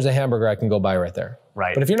know there's a hamburger I can go buy right there.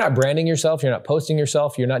 Right. But if you're not branding yourself, you're not posting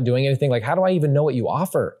yourself, you're not doing anything, like how do I even know what you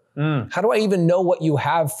offer? How do I even know what you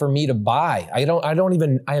have for me to buy? I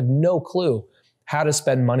have no clue how to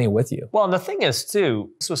spend money with you. Well, and the thing is too,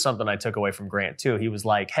 this was something I took away from Grant too. He was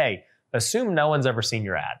like, hey, assume no one's ever seen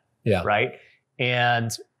your ad. Yeah. Right.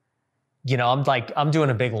 And, I'm doing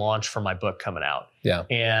a big launch for my book coming out. Yeah.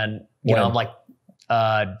 And, I'm like,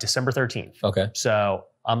 December 13th. Okay. So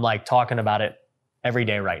I'm like talking about it every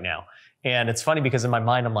day right now. And it's funny because in my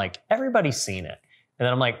mind, I'm like, everybody's seen it. And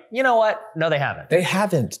then I'm like, you know what? No, they haven't. They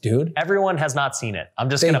haven't, dude. Everyone has not seen it. I'm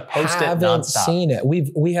just going to post it nonstop. They haven't seen it.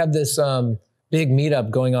 We have this big meetup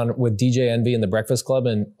going on with DJ Envy and the Breakfast Club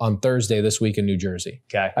on Thursday this week in New Jersey.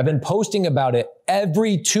 Okay. I've been posting about it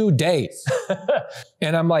every 2 days.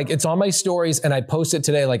 And I'm like, it's on my stories, and I post it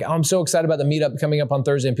today. Like, oh, I'm so excited about the meetup coming up on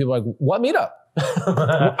Thursday. And people are like, what meetup?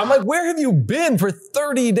 I'm like, where have you been for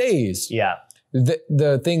 30 days? Yeah.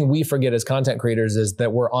 The thing we forget as content creators is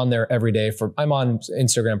that we're on there every day I'm on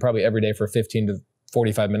Instagram probably every day for 15 to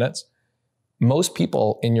 45 minutes. Most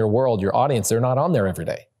people in your world, your audience, they're not on there every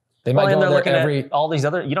day. They might go on there every... all these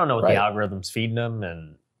other, you don't know what the algorithm's feeding them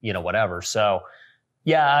and, whatever. So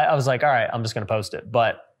yeah, I was like, all right, I'm just going to post it.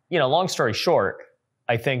 But, long story short,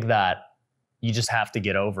 I think that you just have to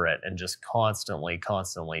get over it and just constantly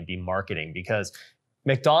be marketing, because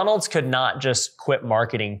McDonald's could not just quit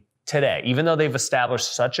marketing today, even though they've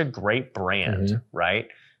established such a great brand, right?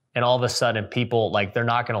 And all of a sudden people, like, they're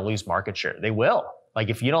not going to lose market share. They will. Like,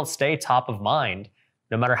 if you don't stay top of mind,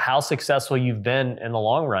 no matter how successful you've been in the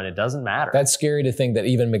long run, it doesn't matter. That's scary to think that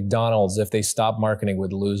even McDonald's, if they stop marketing,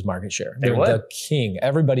 would lose market share. They're the king.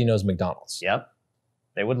 Everybody knows McDonald's. Yep.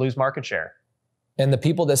 They would lose market share. And the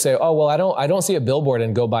people that say, oh, well, I don't see a billboard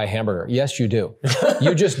and go buy a hamburger. Yes, you do.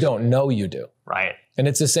 You just don't know you do. Right. And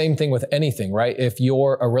it's the same thing with anything, right? If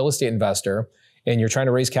you're a real estate investor and you're trying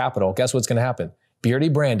to raise capital, guess what's going to happen? Beardy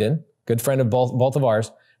Brandon, good friend of both of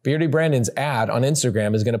ours, Beardy Brandon's ad on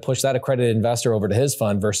Instagram is going to push that accredited investor over to his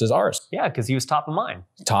fund versus ours. Yeah, because he was top of mind.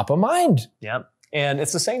 Top of mind. Yep. And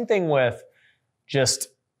it's the same thing with just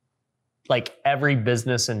like every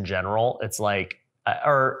business in general. It's like,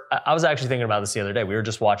 I was actually thinking about this the other day. We were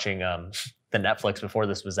just watching the Netflix before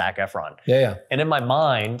this with Zac Efron. Yeah. And in my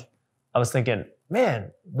mind, I was thinking,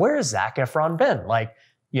 man, where has Zac Efron been? Like,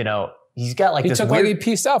 he's got like he this took weird... like he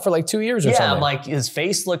pieced out for like 2 years or something. Yeah, I'm like, his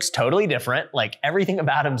face looks totally different. Like everything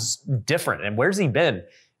about him's different. And where's he been?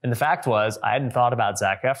 And the fact was, I hadn't thought about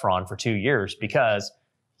Zac Efron for 2 years because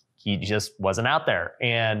he just wasn't out there.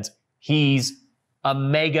 And he's a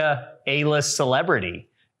mega A-list celebrity.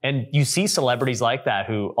 And you see celebrities like that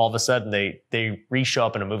who all of a sudden they re-show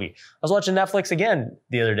up in a movie. I was watching Netflix again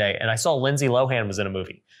the other day and I saw Lindsay Lohan was in a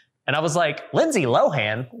movie. And I was like, Lindsay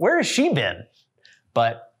Lohan, where has she been?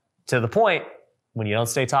 But to the point, when you don't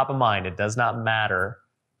stay top of mind, it does not matter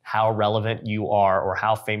how relevant you are or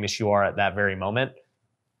how famous you are at that very moment.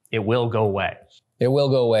 It will go away. It will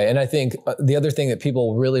go away. And I think the other thing that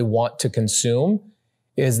people really want to consume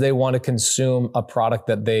is they want to consume a product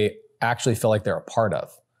that they actually feel like they're a part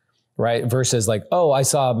of, right? Versus like, oh, I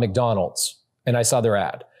saw McDonald's and I saw their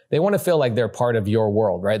ad. They want to feel like they're part of your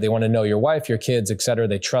world, right? They want to know your wife, your kids, et cetera.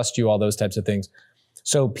 They trust you, all those types of things.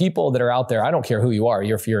 So people that are out there, I don't care who you are.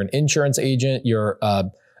 If you're an insurance agent, you're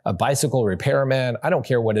a bicycle repairman, I don't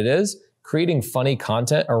care what it is, creating funny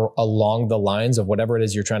content or along the lines of whatever it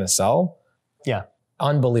is you're trying to sell. Yeah.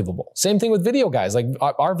 Unbelievable. Same thing with video guys. Like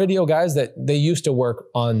our video guys that they used to work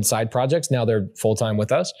on side projects. Now they're full-time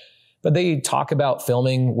with us, but they talk about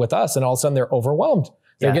filming with us and all of a sudden they're overwhelmed.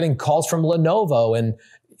 They're getting calls from Lenovo and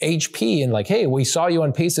HP and like, hey, we saw you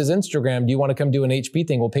on Pace's Instagram. Do you want to come do an HP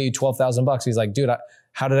thing? We'll pay you $12,000. He's like, dude,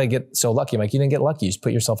 how did I get so lucky? I'm like, you didn't get lucky. You just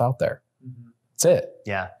put yourself out there. That's it.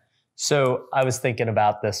 Yeah. So I was thinking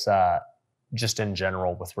about this just in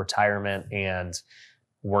general with retirement and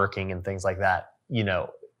working and things like that.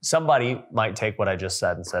 Somebody might take what I just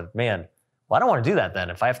said and said, man, well, I don't want to do that then.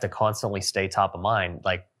 If I have to constantly stay top of mind,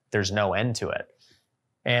 like there's no end to it.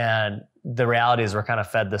 And the reality is we're kind of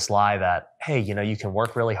fed this lie that, hey, you can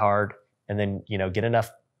work really hard and then, get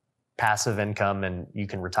enough passive income and you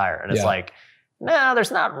can retire. And it's like, nah,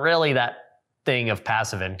 there's not really that thing of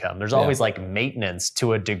passive income. There's always like maintenance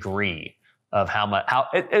to a degree of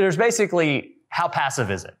there's basically how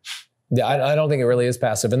passive is it? Yeah, I don't think it really is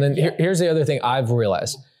passive. And then here's the other thing I've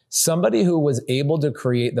realized. Somebody who was able to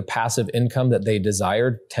create the passive income that they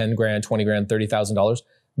desired, 10 grand, 20 grand, $30,000,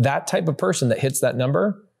 that type of person that hits that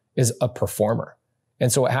number is a performer.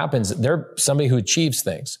 And so what happens, they're somebody who achieves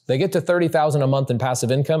things. They get to 30,000 a month in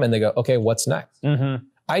passive income and they go, okay, what's next? Mm-hmm.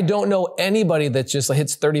 I don't know anybody that just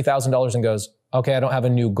hits $30,000 and goes, okay, I don't have a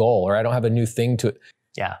new goal or I don't have a new thing to it.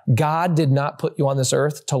 Yeah. God did not put you on this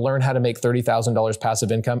earth to learn how to make $30,000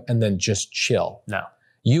 passive income and then just chill. No.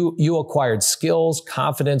 You acquired skills,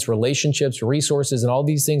 confidence, relationships, resources, and all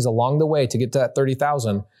these things along the way to get to that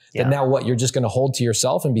 30,000. That now what, you're just going to hold to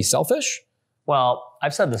yourself and be selfish? Well,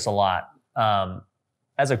 I've said this a lot.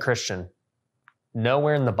 As a Christian,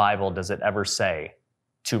 nowhere in the Bible does it ever say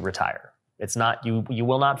to retire. It's not, you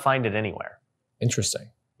will not find it anywhere. Interesting.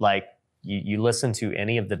 Like you listen to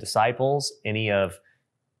any of the disciples, any of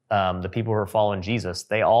the people who are following Jesus,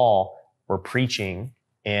 they all were preaching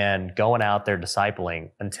and going out there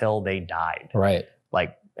discipling until they died. Right.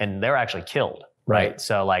 Like, and they're actually killed. Right.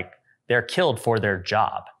 So like they're killed for their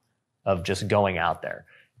job of just going out there.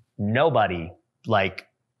 Nobody like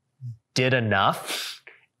did enough,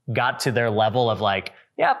 got to their level of like,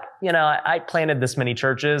 yep, you know, I planted this many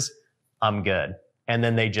churches, I'm good. And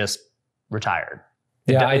then they just retired.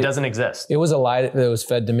 It doesn't exist. It was a lie that was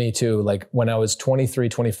fed to me too. Like when I was 23,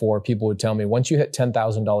 24, people would tell me, once you hit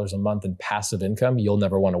 $10,000 a month in passive income, you'll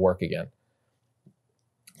never want to work again.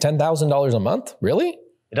 $10,000 a month? Really?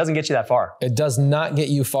 It doesn't get you that far. It does not get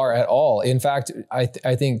you far at all. In fact, I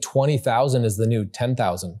think 20,000 is the new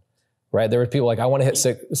 10,000, right? There were people like, I want to hit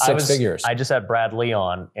six figures. I just had Brad Lee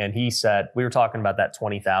on, and he said, we were talking about that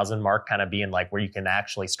 20,000 mark kind of being like where you can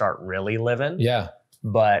actually start really living. Yeah.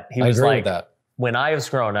 But he was agree like, with that. When I was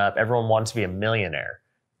growing up, everyone wanted to be a millionaire.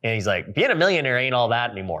 And he's like, being a millionaire ain't all that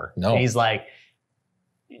anymore. No. And he's like,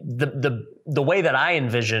 the way that I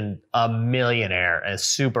envision a millionaire, a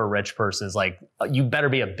super rich person, is like, you better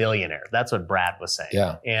be a billionaire. That's what Brad was saying.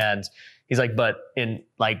 Yeah. And he's like, but in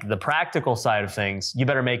like the practical side of things, you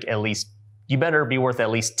better be worth at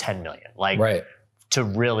least 10 million, like right. to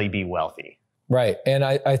really be wealthy. Right. And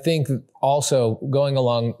I think also going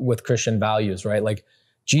along with Christian values, right? Like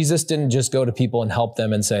Jesus didn't just go to people and help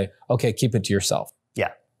them and say, okay, keep it to yourself.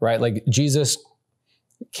 Yeah. Right. Like Jesus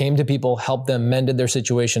came to people, helped them, mended their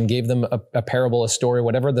situation, gave them a parable, a story,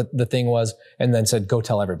 whatever the thing was, and then said, go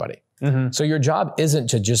tell everybody. Mm-hmm. So your job isn't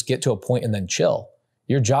to just get to a point and then chill.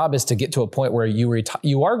 Your job is to get to a point where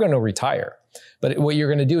you are going to retire. But what you're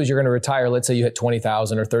going to do is you're going to retire. Let's say you hit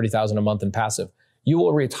 20,000 or 30,000 a month in passive. You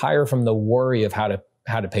will retire from the worry of how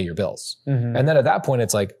to pay your bills. Mm-hmm. And then at that point,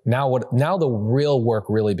 it's like, now the real work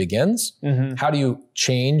really begins. Mm-hmm. How do you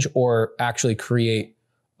change or actually create,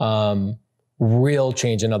 real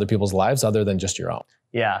change in other people's lives other than just your own?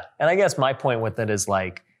 Yeah. And I guess my point with it is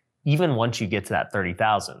like, even once you get to that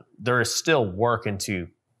 30,000, there is still work into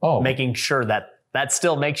making sure that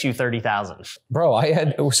still makes you 30,000. Bro,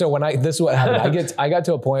 this is what happened. I got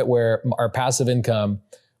to a point where our passive income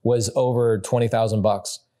was over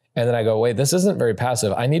 $20,000. And then I go, wait, this isn't very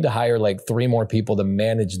passive. I need to hire like 3 more people to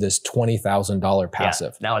manage this $20,000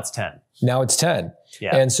 passive. Yeah, now it's 10. Now it's 10.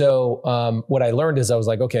 Yeah. And so what I learned is I was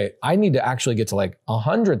like, okay, I need to actually get to like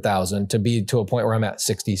 100,000 to be to a point where I'm at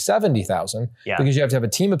 60, 70,000 because you have to have a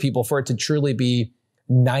team of people for it to truly be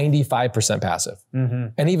 95% passive. Mm-hmm.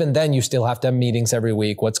 And even then you still have to have meetings every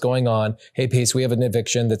week. What's going on? Hey, Pace, we have an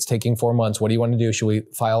eviction that's taking 4 months. What do you want to do? Should we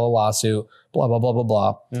file a lawsuit? Blah, blah, blah, blah,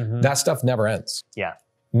 blah. Mm-hmm. That stuff never ends. Yeah.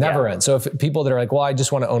 Never ends. So if people that are like, well, I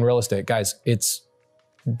just want to own real estate, guys,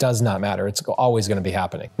 does not matter. It's always going to be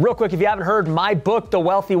happening. Real quick, if you haven't heard, my book, The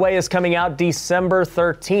Wealthy Way, is coming out December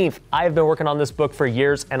 13th. I have been working on this book for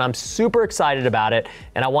years and I'm super excited about it.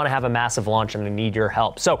 And I want to have a massive launch and I need your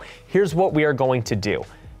help. So here's what we are going to do.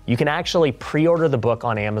 You can actually pre-order the book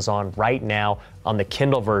on Amazon right now on the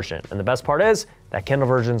Kindle version. And the best part is that Kindle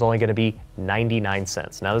version is only going to be 99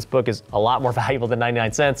 cents. Now this book is a lot more valuable than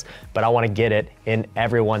 99 cents, but I want to get it in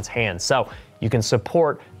everyone's hands. So you can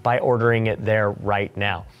support by ordering it there right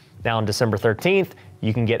now. Now on December 13th,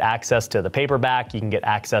 you can get access to the paperback, you can get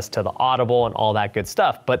access to the Audible and all that good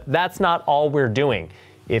stuff. But that's not all we're doing.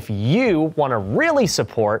 If you want to really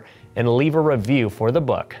support and leave a review for the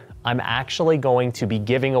book, I'm actually going to be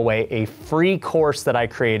giving away a free course that I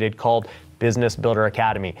created called Business Builder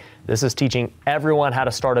Academy. This is teaching everyone how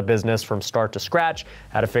to start a business from start to scratch,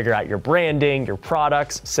 how to figure out your branding, your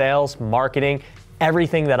products, sales, marketing,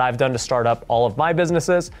 everything that I've done to start up all of my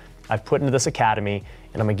businesses. I've put into this academy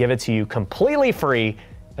and I'm gonna give it to you completely free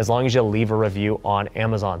as long as you leave a review on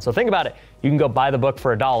Amazon. So think about it. You can go buy the book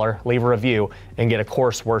for $1, leave a review, and get a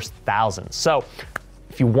course worth thousands. So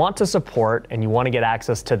if you want to support and you want to get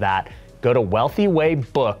access to that, go to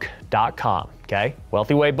wealthywaybook.com, okay?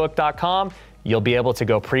 wealthywaybook.com. You'll be able to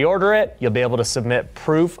go pre-order it. You'll be able to submit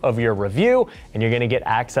proof of your review, and you're going to get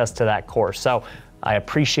access to that course. So I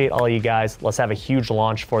appreciate all you guys. Let's have a huge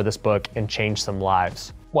launch for this book and change some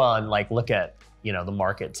lives. Well, and like look at, the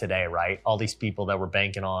market today, right? All these people that were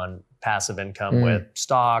banking on passive income with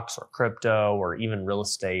stocks or crypto or even real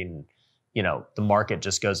estate, and the market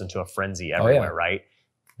just goes into a frenzy everywhere, right?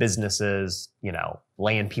 Businesses,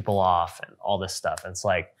 laying people off and all this stuff. And it's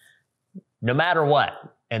like, no matter what,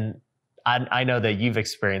 and I know that you've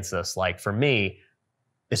experienced this, like for me,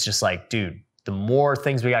 it's just like, dude, the more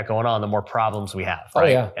things we got going on, the more problems we have,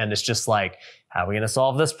 right? And it's just like, how are we going to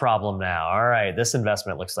solve this problem now? All right, this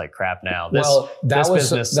investment looks like crap now. That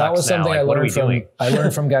was something I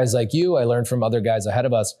learned from guys like you. I learned from other guys ahead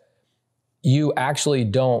of us. you actually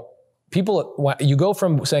don't, you go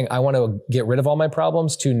from saying, I want to get rid of all my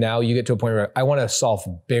problems to now you get to a point where I want to solve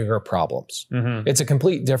bigger problems. It's a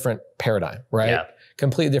complete different paradigm, right? Yeah.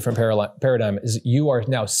 Completely different paradigm is you are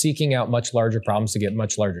now seeking out much larger problems to get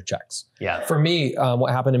much larger checks. Yeah. For me,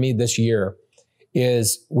 what happened to me this year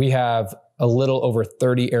is we have a little over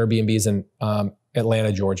 30 Airbnbs in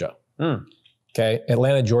Atlanta, Georgia. Okay.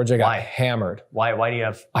 Atlanta, Georgia got hammered. Why do you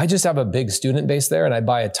have? I just have a big student base there, and I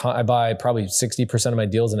buy probably 60% of my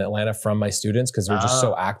deals in Atlanta from my students because they're just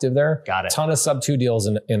so active there. Got it. Ton of sub 2 deals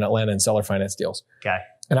in Atlanta and seller finance deals. Okay.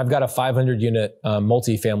 And I've got a 500 unit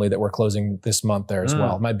multifamily that we're closing this month there as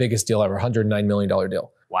well. My biggest deal ever, $109 million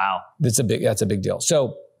deal. Wow. That's a big deal.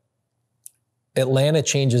 So Atlanta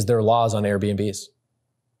changes their laws on Airbnbs.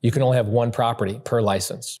 You can only have one property per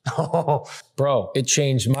license. Bro, it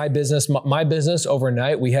changed my business. My business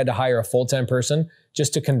overnight, we had to hire a full-time person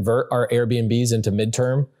just to convert our Airbnbs into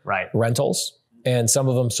midterm rentals, and some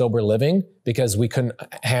of them sober living because we couldn't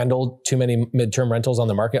handle too many midterm rentals on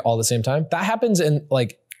the market all at the same time. That happens in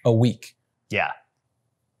like a week. Yeah.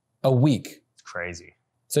 A week. Crazy.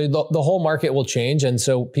 So the whole market will change. And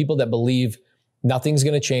so people that believe nothing's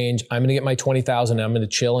going to change, I'm going to get my 20,000 and I'm going to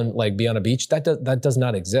chill and like be on a beach, that does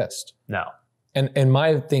not exist. No. And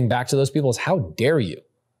my thing back to those people is, how dare you?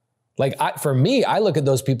 Like for me, I look at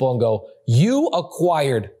those people and go, you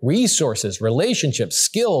acquired resources, relationships,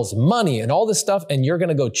 skills, money, and all this stuff, and you're going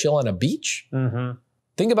to go chill on a beach?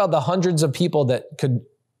 Think about the hundreds of people that could,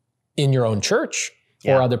 in your own church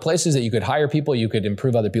or other places, that you could hire people, you could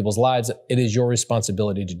improve other people's lives. It is your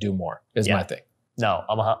responsibility to do more, is my thing. No,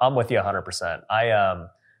 I'm with you 100%. I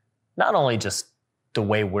not only just the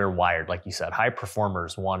way we're wired, like you said, high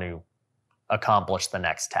performers want to accomplish the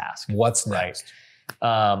next task. What's next?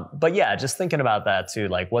 But yeah, just thinking about that too,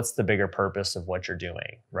 like what's the bigger purpose of what you're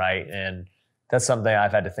doing, right? And that's something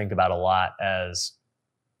I've had to think about a lot as,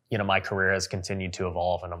 you know, my career has continued to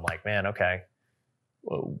evolve, and I'm like, man, okay,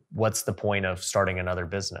 what's the point of starting another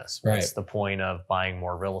business? What's the point of buying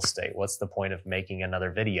more real estate? What's the point of making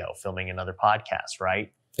another video, filming another podcast,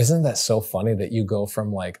 right? Isn't that so funny that you go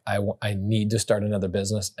from like, I need to start another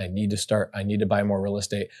business. I need to buy more real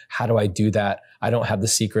estate. How do I do that? I don't have the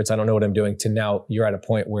secrets. I don't know what I'm doing, to now you're at a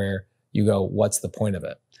point where you go, what's the point of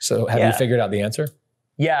it? So have you figured out the answer?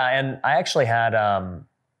 Yeah. And I actually had,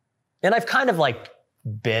 and I've kind of like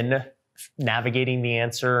been navigating the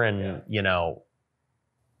answer and, you know,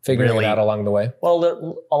 figuring it out along the way.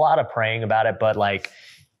 Well, a lot of praying about it, but like,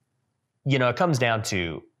 you know, it comes down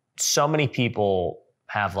to so many people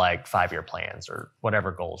have like 5-year plans or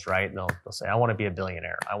whatever goals, right? And they'll say, I want to be a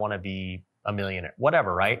billionaire. I want to be a millionaire,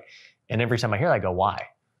 whatever, right? And every time I hear that, I go, why?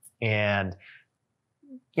 And,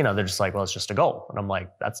 you know, they're just like, well, it's just a goal. And I'm like,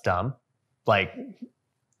 that's dumb. Like,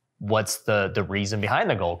 what's the reason behind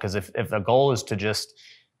the goal? Because if the goal is to just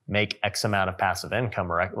make X amount of passive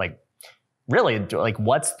income, or like, really, like,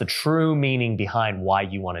 what's the true meaning behind why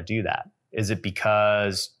you want to do that? Is it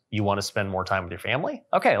because you want to spend more time with your family?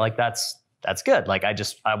 Okay, like that's good. Like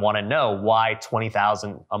I want to know why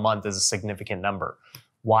 20,000 a month is a significant number.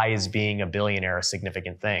 Why is being a billionaire a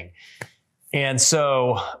significant thing? And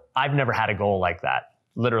so I've never had a goal like that,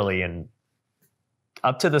 literally. And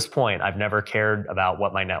up to this point, I've never cared about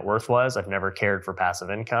what my net worth was. I've never cared for passive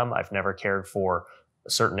income. I've never cared for a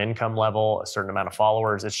certain income level, a certain amount of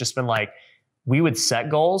followers. It's just been like, we would set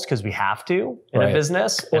goals because we have to in a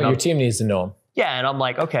business. Well, your team needs to know them. Yeah. And I'm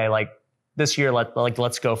like, okay, like this year,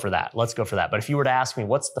 let's go for that. Let's go for that. But if you were to ask me,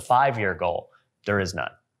 what's the 5-year goal? There is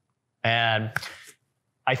none. And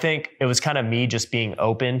I think it was kind of me just being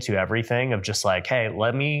open to everything, of just like, hey,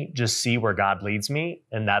 let me just see where God leads me.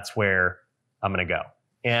 And that's where I'm going to go.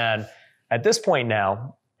 And at this point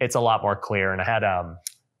now, it's a lot more clear. And I had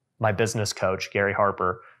my business coach, Gary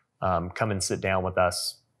Harper, come and sit down with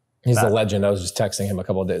us. He's a legend. I was just texting him a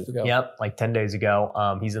couple of days ago. Yep, like 10 days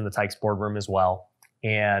ago. He's in the Tykes boardroom as well.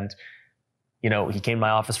 And, you know, he came to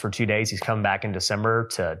my office for 2 days. He's coming back in December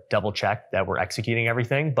to double check that we're executing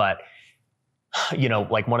everything. But, you know,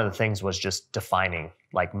 like one of the things was just defining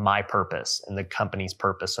like my purpose and the company's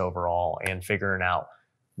purpose overall, and figuring out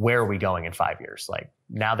where are we going in 5 years? Like,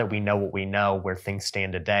 now that we know what we know, where things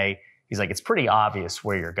stand today, he's like, it's pretty obvious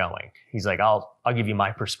where you're going. He's like, I'll give you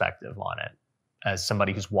my perspective on it as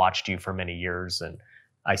somebody who's watched you for many years, and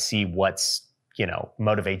I see what's, you know,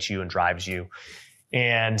 motivates you and drives you.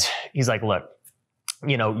 And he's like, look,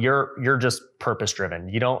 you know, you're just purpose driven.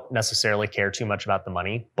 You don't necessarily care too much about the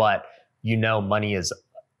money, but you know, money is,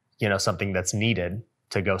 you know, something that's needed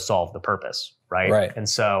to go solve the purpose. Right. Right. And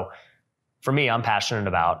so for me, I'm passionate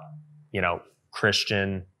about, you know,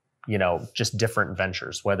 Christian just different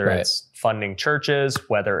ventures, whether Right. it's funding churches,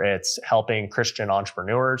 whether it's helping Christian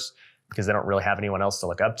entrepreneurs because they don't really have anyone else to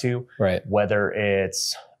look up to, Right. whether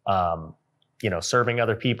it's, serving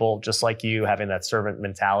other people just like you, having that servant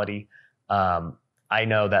mentality. I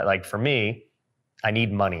know that like for me, I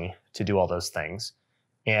need money to do all those things.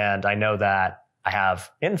 And I know that I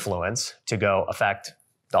have influence to go affect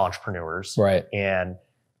the entrepreneurs Right. and,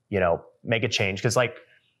 make a change. Cause like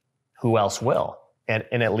who else will? And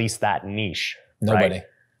in at least that niche, Nobody. right?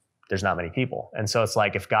 There's not many people. And so it's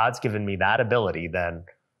like, if God's given me that ability, then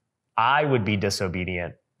I would be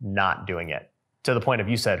disobedient not doing it. To the point of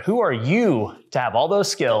you said, who are you to have all those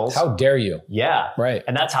skills? How dare you? Yeah. Right.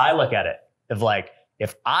 And that's how I look at it. Of like,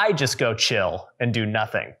 if I just go chill and do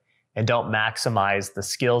nothing and don't maximize the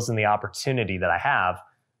skills and the opportunity that I have,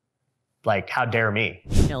 like, how dare me?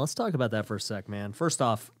 Yeah, let's talk about that for a sec, man. First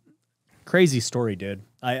off, crazy story, dude.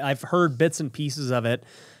 I've heard bits and pieces of it,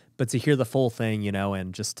 but to hear the full thing,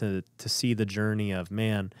 and just to see the journey of,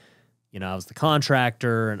 man, I was the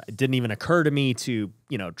contractor and it didn't even occur to me to,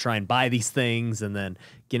 try and buy these things, and then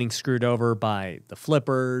getting screwed over by the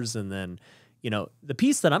flippers. And then, the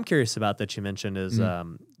piece that I'm curious about that you mentioned is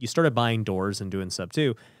you started buying doors and doing sub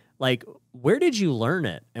too. Like, where did you learn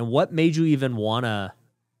it and what made you even want to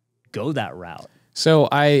go that route? So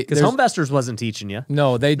Because Homevestors wasn't teaching you.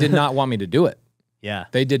 no, they did not want me to do it. Yeah.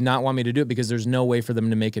 They did not want me to do it because there's no way for them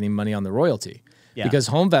to make any money on the royalty. Yeah. Because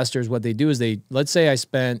Homevestors, what they do is let's say I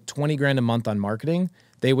spent 20 grand a month on marketing,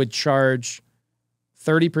 they would charge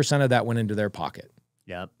 30% of that went into their pocket.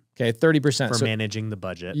 Yep. Okay, 30%. For So- managing the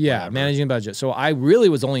budget. Yeah, whatever. managing budget. So I really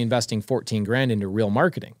was only investing 14 grand into real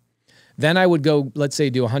marketing. Then I would go, let's say,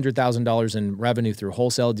 do $100,000 in revenue through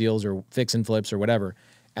wholesale deals or fix and flips or whatever.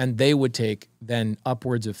 And they would take then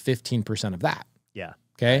upwards of 15% of that. Yeah.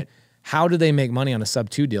 Okay. Right. How do they make money on a sub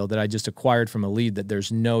 2 deal that I just acquired from a lead that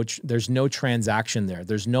there's no transaction there?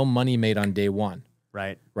 There's no money made on day one,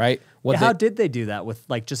 Right. right? Yeah, how did they do that with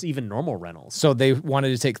like just even normal rentals? So they wanted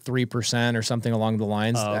to take 3% or something along the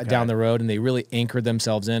lines okay. down the road, and they really anchored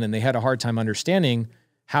themselves in, and they had a hard time understanding,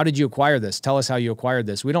 how did you acquire this? Tell us how you acquired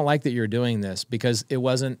this. We don't like that you're doing this, because it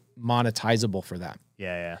wasn't monetizable for them.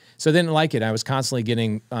 Yeah. So they didn't like it. I was constantly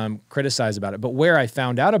getting criticized about it. But where I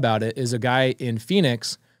found out about it is a guy in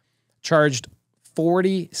Phoenix charged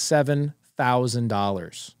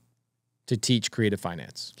 $47,000 to teach creative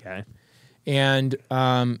finance. Okay. And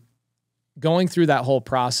going through that whole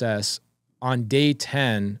process, on day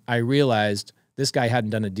 10, I realized this guy hadn't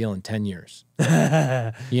done a deal in 10 years.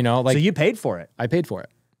 So you paid for it. I paid for it.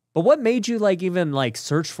 But what made you like even like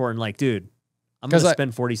search for it and like, dude, I'm going to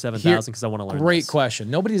spend $47,000 because I want to learn Great this. question.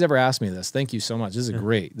 Nobody's ever asked me this. Thank you so much. This is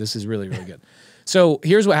great. This is really, really good. So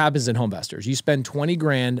here's what happens in Homevestors. You spend 20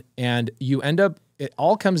 grand and you end up, it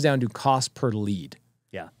all comes down to cost per lead.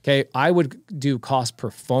 Yeah. Okay. I would do cost per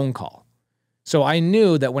phone call. So I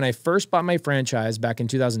knew that when I first bought my franchise back in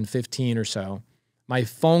 2015 or so, my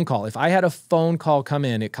phone call, if I had a phone call come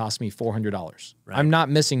in, it cost me $400. Right. I'm not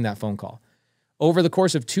missing that phone call. Over the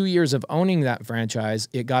course of 2 years of owning that franchise,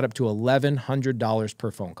 it got up to $1,100 per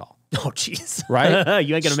phone call. Oh, jeez. Right?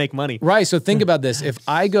 You ain't going to make money. Right. So think about this. If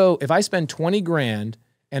I spend 20 grand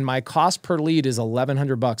and my cost per lead is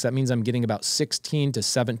 $1,100, that means I'm getting about 16 to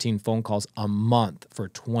 17 phone calls a month for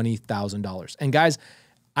 $20,000. And guys,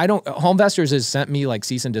 Homevestors has sent me like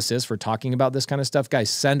cease and desist for talking about this kind of stuff. Guys,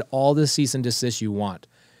 send all the cease and desist you want.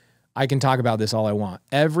 I can talk about this all I want.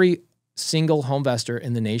 Every single homevestor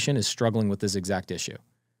in the nation is struggling with this exact issue.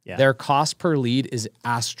 Yeah. Their cost per lead is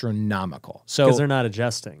astronomical. So Because they're not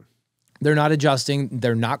adjusting. they're not adjusting.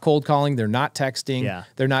 They're not cold calling. They're not texting. Yeah.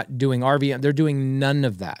 They're not doing RVM. They're doing none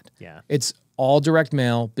of that. Yeah. It's all direct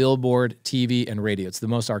mail, billboard, TV, and radio. It's the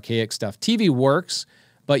most archaic stuff. TV works,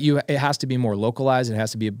 but it has to be more localized. It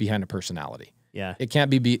has to be behind a personality. Yeah. It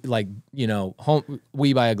can't be like,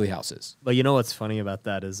 We Buy Ugly Houses. But you know what's funny about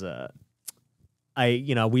that is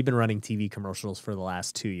we've been running TV commercials for the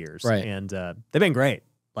last 2 years. Right. And they've been great.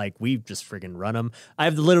 Like, we've just freaking run them. I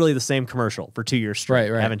have literally the same commercial for 2 years straight.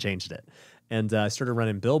 Right. I haven't changed it. And I started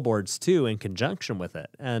running billboards, too, in conjunction with it.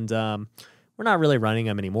 And we're not really running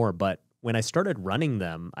them anymore. But when I started running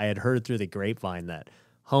them, I had heard through the grapevine that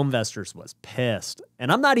Homevestors was pissed. And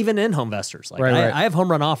I'm not even in Homevestors. Like, Right. I have Home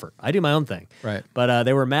Run Offer. I do my own thing. Right. But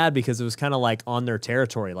they were mad because it was kind of like on their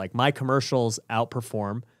territory. Like, my commercials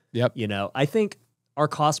outperform. Yep. I think our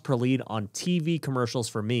cost per lead on TV commercials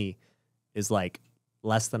for me is like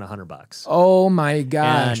less than $100. Oh my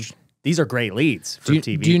gosh. And these are great leads for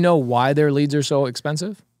TV. Do you know why their leads are so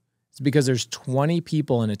expensive? It's because there's 20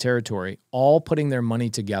 people in a territory all putting their money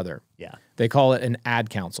together. Yeah. They call it an ad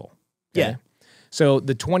council. Yeah. So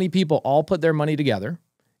the 20 people all put their money together,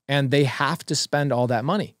 and they have to spend all that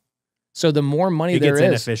money. So the more money It there gets is,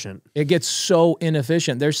 inefficient. it gets so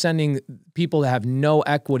inefficient. They're sending people that have no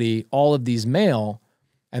equity all of these mail,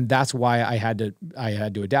 and that's why I had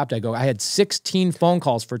to adapt. I had 16 phone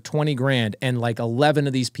calls for 20 grand, and like 11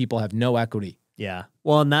 of these people have no equity. Yeah.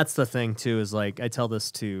 Well, and that's the thing too, is like, I tell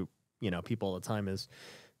this to, people all the time, is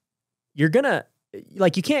you're gonna,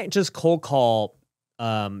 like, you can't just cold call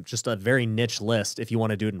just a very niche list if you want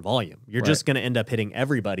to do it in volume. You're just going to end up hitting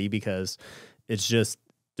everybody, because it's just,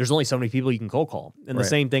 there's only so many people you can cold call. And the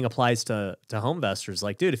same thing applies to home investors.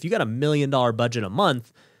 Like, dude, if you got $1 million budget a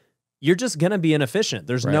month, you're just going to be inefficient.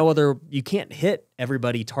 There's no other, you can't hit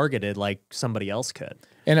everybody targeted like somebody else could.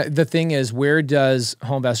 And the thing is, where does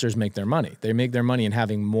home investors make their money? They make their money in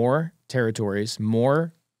having more territories,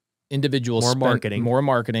 more individuals, more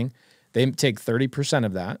marketing. They take 30%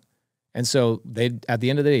 of that. And so they, at the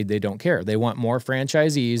end of the day, they don't care. They want more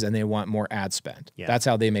franchisees and they want more ad spend. Yeah. That's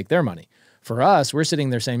how they make their money. For us, we're sitting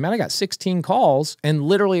there saying, man, I got 16 calls and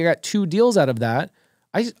literally I got 2 deals out of that.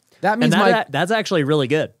 That means that's actually really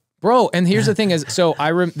good. Bro, and here's the thing is, so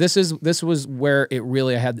this was where it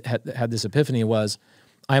really, I had this epiphany was,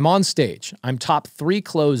 I'm on stage. I'm top 3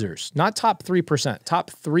 closers, not top 3%,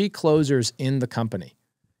 top 3 closers in the company.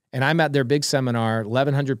 And I'm at their big seminar,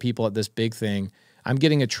 1,100 people at this big thing. I'm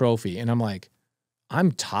getting a trophy. And I'm like,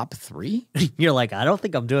 I'm top 3? You're like, I don't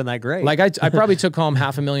think I'm doing that great. Like I probably took home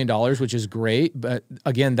 $500,000, which is great. But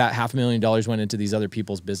again, that $500,000 went into these other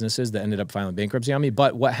people's businesses that ended up filing bankruptcy on me.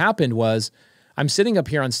 But what happened was, I'm sitting up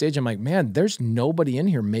here on stage. I'm like, man, there's nobody in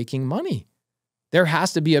here making money. There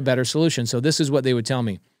has to be a better solution. So this is what they would tell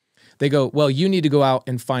me. They go, well, you need to go out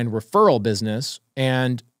and find referral business.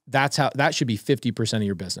 And that should be 50% of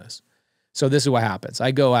your business. So this is what happens.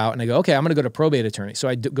 I go out and I go, okay, I'm going to go to probate attorney. So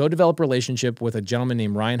I go develop a relationship with a gentleman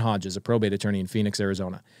named Ryan Hodges, a probate attorney in Phoenix,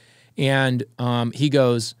 Arizona. And he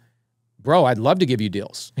goes, bro, I'd love to give you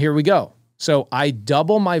deals. Here we go. So I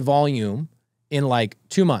double my volume in like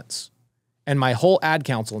 2 months. And my whole ad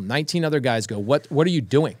council, 19 other guys go, what are you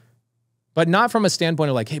doing? But not from a standpoint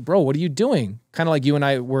of like, hey, bro, what are you doing? Kind of like you and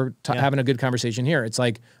I were having a good conversation here. It's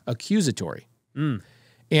like accusatory.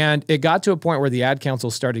 And it got to a point where the ad council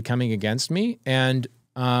started coming against me. And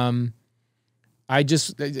it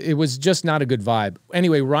was just not a good vibe.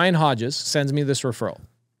 Anyway, Ryan Hodges sends me this referral.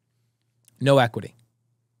 No equity.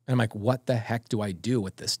 And I'm like, what the heck do I do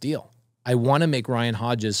with this deal? I want to make Ryan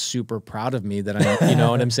Hodges super proud of me that I'm, you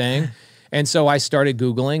know what I'm saying? And so I started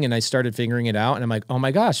Googling and I started figuring it out. And I'm like, oh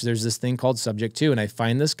my gosh, there's this thing called Subject to. And I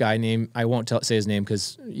find this guy named, I won't say his name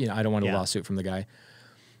because I don't want a lawsuit from the guy.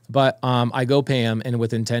 But I go pay him, and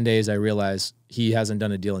within 10 days, I realize he hasn't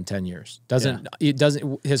done a deal in 10 years.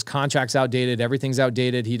 His contract's outdated. Everything's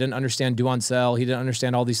outdated. He didn't understand due on sell. He didn't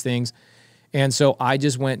understand all these things. And so I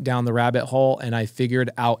just went down the rabbit hole and I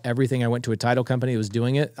figured out everything. I went to a title company that was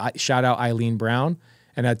doing it. Shout out Eileen Brown.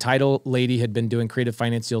 And a title lady had been doing creative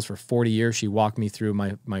finance deals for 40 years. She walked me through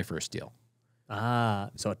my first deal.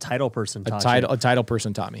 So a title person taught you. A title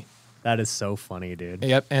person taught me. That is so funny, dude.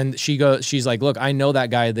 Yep. And she's like, look, I know that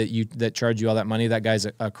guy that charged you all that money. That guy's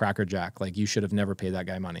a crackerjack. Like, you should have never paid that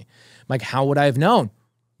guy money. I'm like, how would I have known?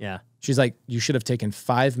 Yeah. She's like, you should have taken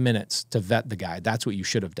 5 minutes to vet the guy. That's what you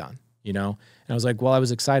should have done. And I was like, well, I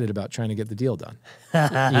was excited about trying to get the deal done.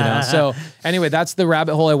 So anyway, that's the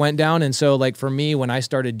rabbit hole I went down. And so like for me, when I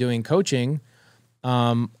started doing coaching,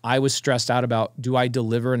 I was stressed out about, do I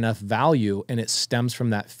deliver enough value? And it stems from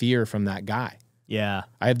that fear from that guy. Yeah.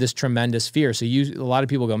 I have this tremendous fear. So a lot of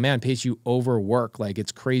people go, man, Pace, you overwork. Like,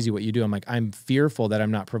 it's crazy what you do. I'm like, I'm fearful that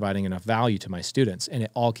I'm not providing enough value to my students. And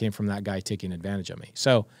it all came from that guy taking advantage of me.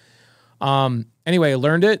 So anyway, I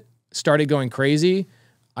learned it, started going crazy.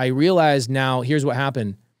 I realized now, here's what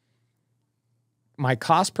happened. My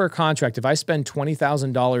cost per contract, if I spend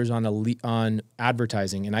 $20,000 on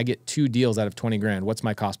advertising and I get 2 deals out of 20 grand, what's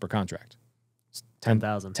my cost per contract?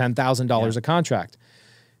 $10,000. $10,000 a contract.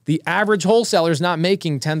 The average wholesaler is not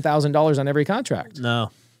making $10,000 on every contract. No.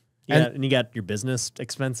 And you got your business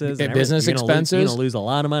expenses. You're going to lose a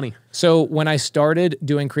lot of money. So when I started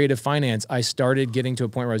doing creative finance, I started getting to a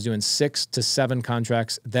point where I was doing 6 to 7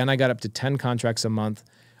 contracts. Then I got up to 10 contracts a month.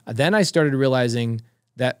 Then I started realizing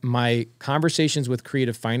that my conversations with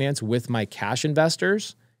creative finance with my cash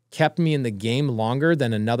investors kept me in the game longer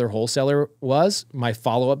than another wholesaler was. My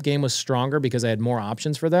follow-up game was stronger because I had more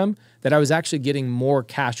options for them, that I was actually getting more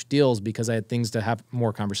cash deals because I had things to have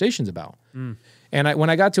more conversations about. And when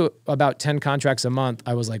I got to about 10 contracts a month,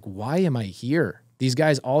 I was like, why am I here? These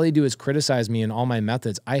guys, all they do is criticize me and all my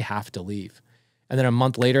methods. I have to leave. And then a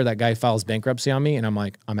month later, that guy files bankruptcy on me and I'm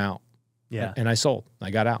like, I'm out. Yeah. And I sold. I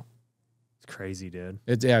got out. It's crazy, dude.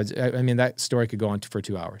 I mean, that story could go on for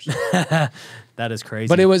 2 hours. That is crazy.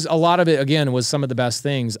 But it was a lot of it, again, was some of the best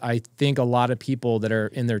things. I think a lot of people that are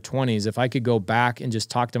in their 20s, if I could go back and just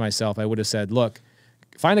talk to myself, I would have said, look,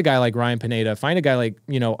 find a guy like Ryan Pineda, find a guy like,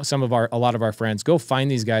 you know, a lot of our friends, go find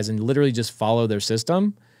these guys and literally just follow their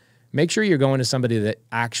system. Make sure you're going to somebody that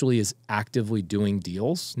actually is actively doing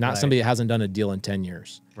deals, not somebody that hasn't done a deal in 10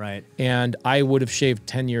 years. Right. And I would have shaved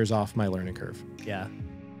 10 years off my learning curve. Yeah.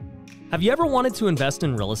 Have you ever wanted to invest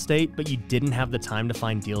in real estate, but you didn't have the time to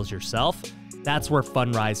find deals yourself? That's where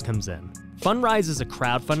Fundrise comes in. Fundrise is a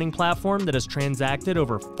crowdfunding platform that has transacted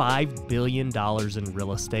over $5 billion in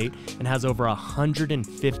real estate and has over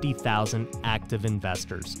 150,000 active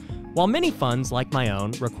investors. While many funds, like my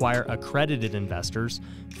own, require accredited investors,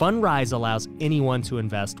 Fundrise allows anyone to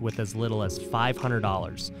invest with as little as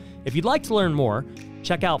 $500. If you'd like to learn more,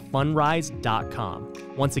 check out fundrise.com.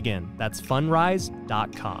 Once again, that's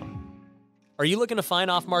fundrise.com. Are you looking to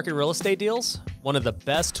find off-market real estate deals? One of the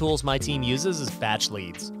best tools my team uses is Batch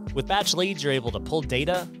Leads. With Batch Leads, you're able to pull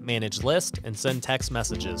data, manage lists, and send text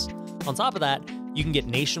messages. On top of that, you can get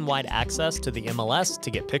nationwide access to the MLS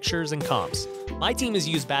to get pictures and comps. My team has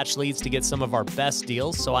used Batch Leads to get some of our best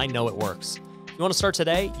deals, so I know it works. If you want to start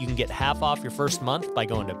today, you can get half off your first month by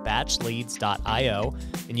going to batchleads.io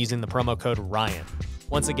and using the promo code Ryan.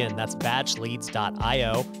 Once again, that's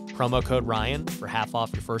batchleads.io, promo code Ryan for half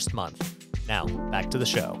off your first month. Now, back to the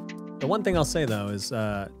show. The one thing I'll say, though, is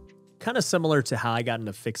kind of similar to how I got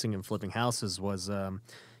into fixing and flipping houses was,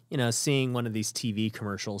 you know, seeing one of these TV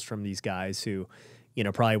commercials from these guys who, you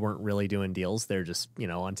know, probably weren't really doing deals. They're just, you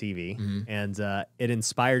know, on TV. Mm-hmm. And it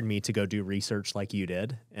inspired me to go do research like you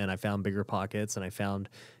did. And I found Bigger Pockets and I found,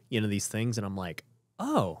 you know, these things. And I'm like,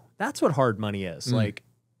 oh, that's what hard money is. Like,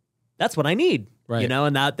 that's what I need. Right. You know,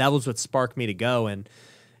 and that was what sparked me to go. And,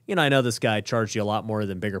 you know, I know this guy charged you a lot more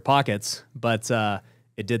than Bigger Pockets, but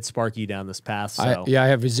it did spark you down this path. So. I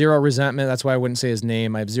have zero resentment. That's why I wouldn't say his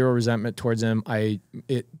name. I have zero resentment towards him.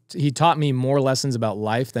 He taught me more lessons about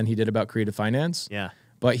life than he did about creative finance. Yeah.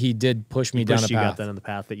 But he did push me down a path. You got that on the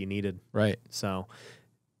path that you needed. Right. So,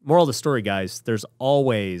 moral of the story, guys, there's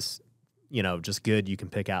always, you know, just good you can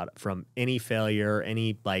pick out from any failure,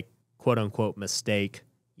 any like quote unquote mistake.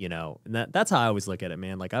 You know, and that's how I always look at it,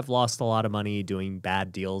 man. Like, I've lost a lot of money doing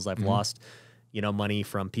bad deals. I've lost, you know, money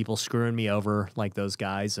from people screwing me over like those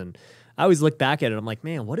guys. And I always look back at it. I'm like,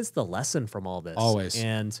 man, what is the lesson from all this? Always.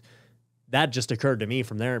 And that just occurred to me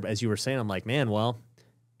from there. As you were saying, I'm like, man, well,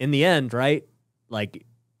 in the end, right? Like,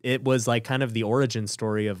 it was like kind of the origin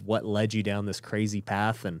story of what led you down this crazy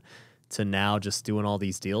path and to now just doing all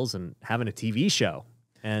these deals and having a TV show.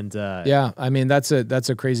 And yeah, I mean, that's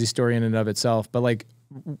a crazy story in and of itself. But like,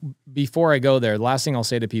 before I go there, the last thing I'll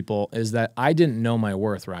say to people is that I didn't know my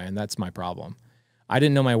worth, Ryan. That's my problem. I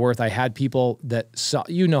didn't know my worth. I had people that saw,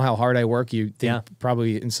 you know how hard I work. You think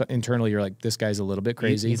probably internally you're like, this guy's a little bit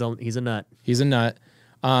crazy. He's a nut. He's a nut.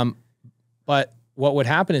 But what would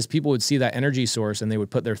happen is people would see that energy source and they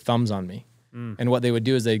would put their thumbs on me. And what they would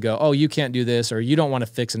do is they'd go, oh, you can't do this, or you don't want to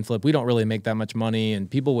fix and flip. We don't really make that much money.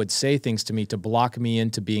 And people would say things to me to block me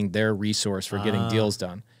into being their resource for getting deals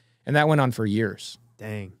done. And that went on for years.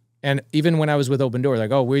 Dang. And even when I was with Open Door,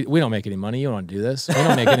 like, oh, we don't make any money. You don't want to do this. We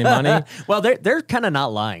don't make any money. Well, they're kind of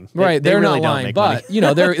not lying. Right. They're really not lying, but you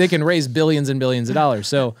know, they can raise billions and billions of dollars.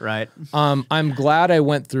 So right. I'm glad I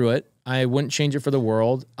went through it. I wouldn't change it for the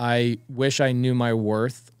world. I wish I knew my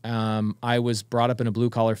worth. I was brought up in a blue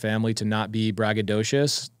collar family to not be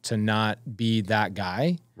braggadocious, to not be that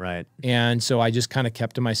guy. Right. And so I just kind of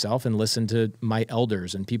kept to myself and listened to my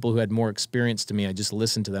elders and people who had more experience to me. I just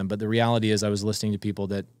listened to them. But the reality is I was listening to people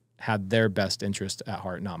that had their best interest at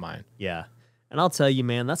heart, not mine. Yeah. And I'll tell you,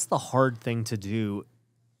 man, that's the hard thing to do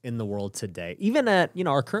in the world today, even at, you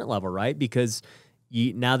know, our current level, right? Because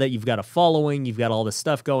now that you've got a following, you've got all this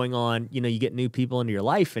stuff going on, you know, you get new people into your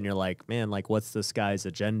life and you're like, man, like, what's this guy's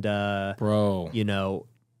agenda? Bro. You know,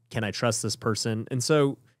 can I trust this person? And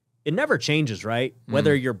so it never changes, right?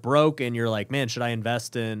 Whether you're broke and you're like, man, should I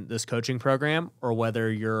invest in this coaching program? Or whether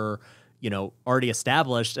you're, you know, already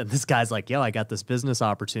established and this guy's like, yo, I got this business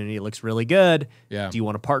opportunity. It looks really good. Yeah. Do you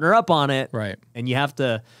want to partner up on it? Right. And you have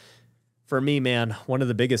to, for me, man, one of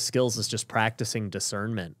the biggest skills is just practicing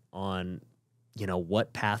discernment on, you know,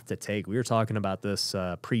 what path to take. We were talking about this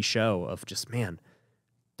pre-show of just, man,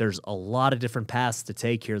 there's a lot of different paths to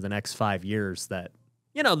take here the next 5 years that,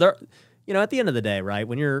 you know, they're, you know, at the end of the day, right,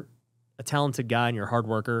 when you're a talented guy and you're a hard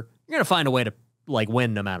worker, you're going to find a way to, like,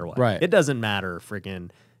 win no matter what. Right. It doesn't matter,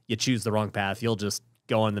 freaking, you choose the wrong path, you'll just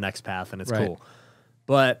go on the next path and it's cool.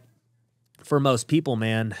 But for most people,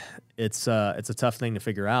 man, it's a tough thing to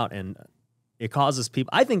figure out. And It causes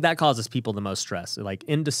people, I think that causes people the most stress, like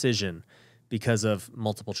indecision because of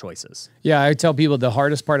multiple choices. Yeah, I tell people the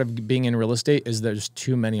hardest part of being in real estate is there's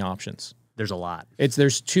too many options. There's a lot.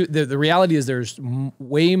 The reality is there's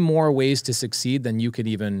way more ways to succeed than you could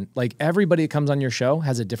even, like everybody that comes on your show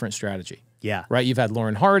has a different strategy. Yeah. Right? You've had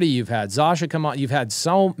Lauren Hardy, you've had Zasha come on, you've had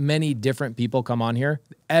so many different people come on here.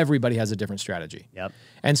 Everybody has a different strategy. Yep.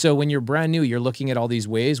 And so when you're brand new, you're looking at all these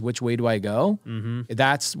ways, which way do I go?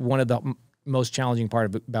 That's one of the most challenging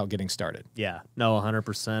part about getting started. Yeah, no,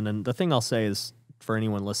 100%. And the thing I'll say is for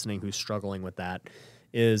anyone listening who's struggling with that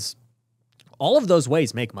is all of those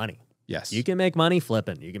ways make money. Yes. You can make money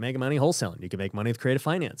flipping. You can make money wholesaling. You can make money with creative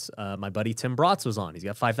finance. My buddy Tim Bratz was on. He's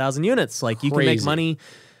got 5,000 units. Like you can make money.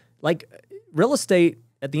 Like real estate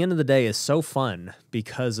at the end of the day is so fun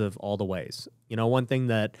because of all the ways. You know, one thing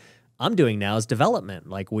that I'm doing now is development.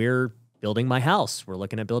 Like we're building my house. We're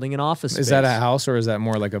looking at building an office space. Is that a house or is that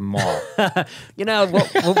more like a mall? You know,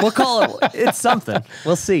 we'll call it, it's something.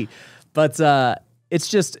 We'll see. But it's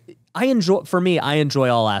just, I enjoy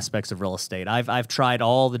all aspects of real estate. I've tried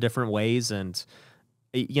all the different ways and,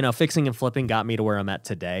 you know, fixing and flipping got me to where I'm at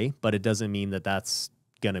today, but it doesn't mean that that's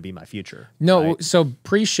going to be my future. No. Right? So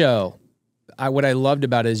pre-show, what I loved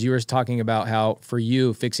about it is you were talking about how for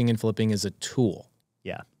you, fixing and flipping is a tool.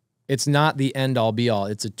 Yeah. It's not the end all be all.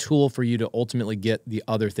 It's a tool for you to ultimately get the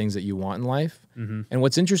other things that you want in life. And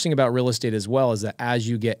what's interesting about real estate as well is that as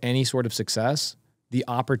you get any sort of success, the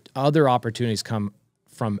other opportunities come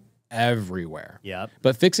from everywhere. Yep.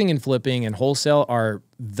 But fixing and flipping and wholesale are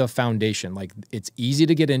the foundation. Like it's easy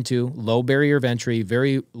to get into, low barrier of entry,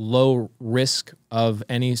 very low risk of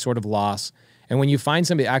any sort of loss. And when you find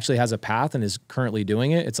somebody that actually has a path and is currently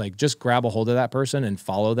doing it, it's like just grab a hold of that person and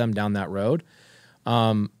follow them down that road.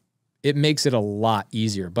 It makes it a lot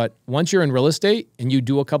easier. But once you're in real estate and you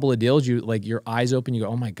do a couple of deals, you like your eyes open, you go,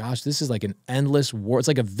 oh my gosh, this is like an endless war. It's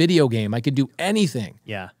like a video game. I could do anything.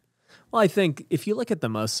 Yeah. Well, I think if you look at the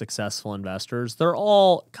most successful investors, they're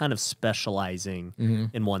all kind of specializing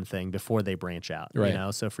in one thing before they branch out. Right. You know,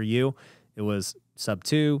 so for you, it was sub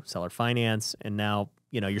 2, seller finance, and now,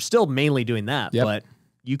 you know, you're still mainly doing that, but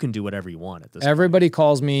you can do whatever you want at this point. Everybody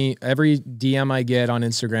calls me, every DM I get on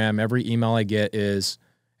Instagram, every email I get is,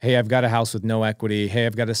 hey, I've got a house with no equity. Hey,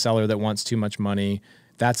 I've got a seller that wants too much money.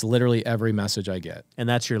 That's literally every message I get. And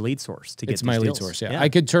that's your lead source to get It's my lead deals. source, yeah. I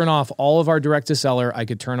could turn off all of our direct to seller. I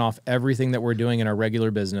could turn off everything that we're doing in our regular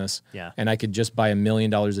business. Yeah. And I could just buy $1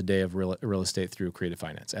 million a day of real estate through creative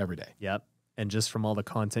finance every day. Yep. And just from all the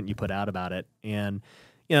content you put out about it. And,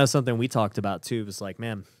 you know, something we talked about too was like,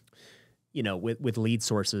 man, you know, with lead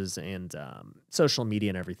sources and social media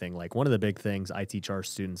and everything, like one of the big things I teach our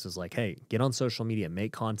students is like, hey, get on social media,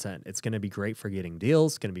 make content. It's going to be great for getting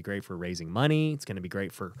deals. It's going to be great for raising money. It's going to be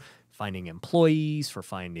great for finding employees, for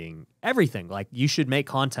finding everything. Like you should make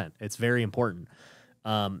content. It's very important.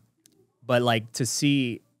 But like to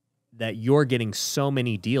see that you're getting so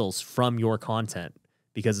many deals from your content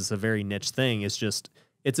because it's a very niche thing is just,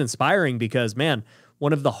 it's inspiring because, man,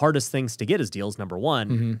 one of the hardest things to get is deals, number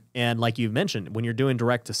one. And like you mentioned, when you're doing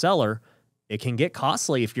direct to seller, it can get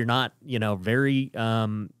costly if you're not, you know, very,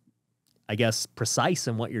 I guess, precise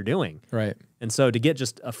in what you're doing. Right. And so to get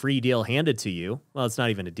just a free deal handed to you, well, it's not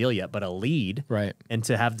even a deal yet, but a lead. Right. And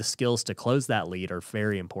to have the skills to close that lead are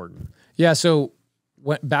very important. Yeah. So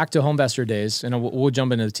went back to Homevestor days, and we'll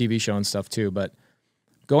jump into the TV show and stuff too, but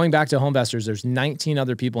going back to Homevestors, there's 19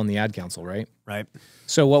 other people in the ad council, right? Right.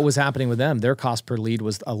 So what was happening with them? Their cost per lead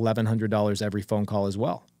was $1,100 every phone call as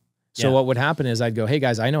well. So Yeah. what would happen is I'd go, hey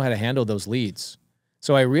guys, I know how to handle those leads.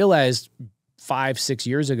 So I realized 5-6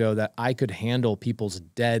 years ago that I could handle people's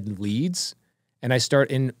dead leads. And I start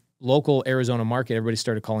in local Arizona market, everybody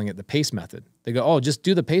started calling it the PACE method. They go, oh, just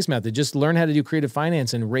do the PACE method. Just learn how to do creative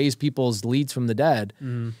finance and raise people's leads from the dead.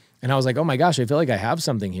 And I was like, oh my gosh, I feel like I have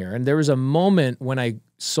something here. And there was a moment when I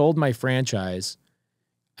sold my franchise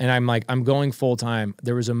and I'm like, I'm going full time.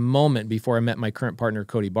 There was a moment before I met my current partner,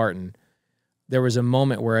 Cody Barton. There was a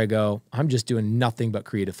moment where I go, I'm just doing nothing but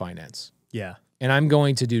creative finance. Yeah. And I'm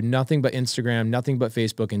going to do nothing but Instagram, nothing but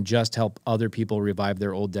Facebook, and just help other people revive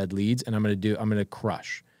their old dead leads. And I'm going to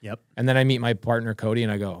crush. Yep. And then I meet my partner, Cody,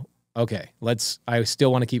 and I go, okay, I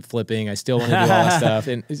still want to keep flipping. I still want to do all that stuff.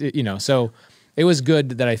 And, you know, so it was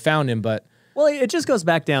good that I found him, but. Well, it just goes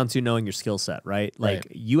back down to knowing your skill set, right? Like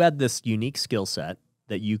you had this unique skill set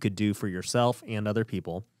that you could do for yourself and other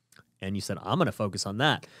people. And you said, I'm going to focus on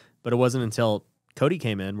that. But it wasn't until Cody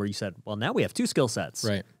came in where you said, well, now we have two skill sets.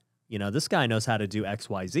 Right. You know, this guy knows how to do X,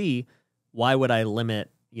 Y, Z. Why would I limit,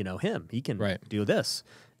 you know, him? He can do this.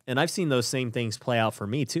 And I've seen those same things play out for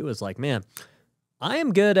me too. Is like, man, I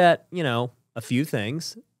am good at, you know, a few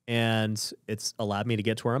things and it's allowed me to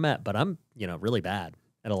get to where I'm at. But I'm, really bad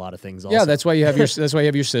at a lot of things. Also. Yeah, that's why you have your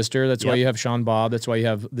sister. That's why Yep. you have Sean Bob. That's why you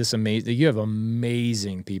have you have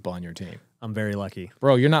amazing people on your team. I'm very lucky.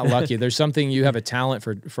 Bro, you're not lucky. There's something, you have a talent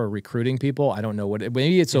for recruiting people. I don't know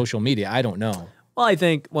maybe it's social media. I don't know. Well, I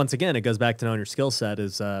think once again, it goes back to knowing your skill set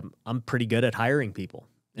is I'm pretty good at hiring people.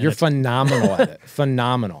 And You're phenomenal at it.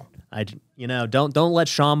 Phenomenal. Don't let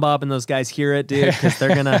Sean Bob and those guys hear it, dude, because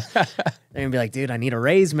they're gonna be like, dude, I need a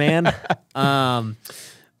raise, man.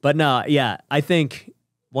 But no, yeah, I think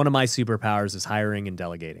one of my superpowers is hiring and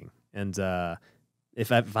delegating. And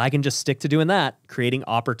if I can just stick to doing that, creating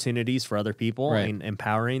opportunities for other people Right. and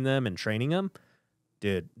empowering them and training them,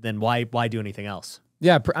 dude, then why do anything else?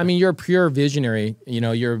 Yeah, I mean, you're a pure visionary.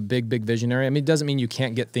 You're a big visionary. I mean, it doesn't mean you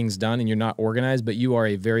can't get things done and you're not organized, but you are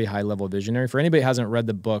a very high-level visionary. For anybody who hasn't read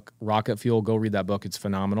the book, Rocket Fuel, go read that book. It's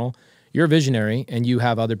phenomenal. You're a visionary, and you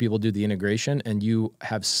have other people do the integration, and you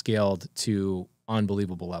have scaled to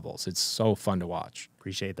unbelievable levels. It's so fun to watch.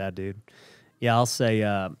 Appreciate that, dude. Yeah, I'll say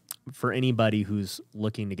for anybody who's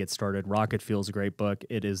looking to get started, Rocket Fuel is a great book.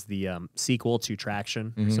 It is the sequel to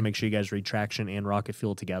Traction, so make sure you guys read Traction and Rocket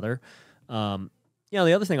Fuel together.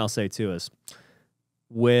 The other thing I'll say too is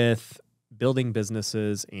with building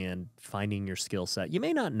businesses and finding your skill set, you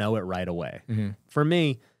may not know it right away. For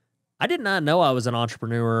me, I did not know I was an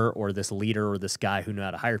entrepreneur or this leader or this guy who knew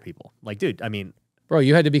how to hire people. Like, dude, I mean, Bro,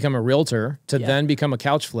 you had to become a realtor to then become a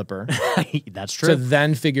couch flipper that's to true.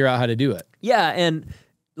 then figure out how to do it. Yeah, and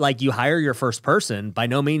like you hire your first person, by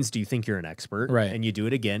no means do you think you're an expert. Right. And you do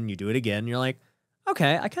it again, and you're like,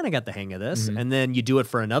 okay, I kind of got the hang of this. And then you do it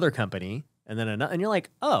for another company, and then another, and you're like,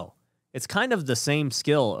 oh, it's kind of the same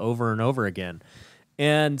skill over and over again.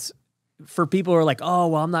 And for people who are like, oh,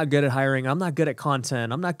 well, I'm not good at hiring, I'm not good at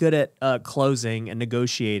content, I'm not good at closing and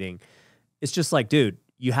negotiating. It's just like, dude,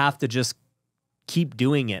 you have to just keep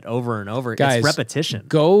doing it over and over. Guys, it's repetition.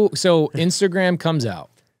 So Instagram comes out.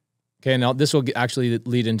 Okay, now this will actually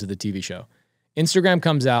lead into the TV show. Instagram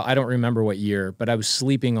comes out, I don't remember what year, but I was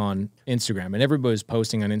sleeping on Instagram, and everybody was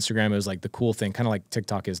posting on Instagram. It was like the cool thing, kind of like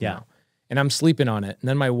TikTok is now. And I'm sleeping on it. And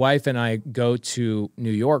then my wife and I go to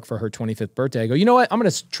New York for her 25th birthday. I go, you know what? I'm going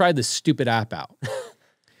to try this stupid app out.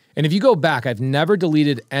 And if you go back, I've never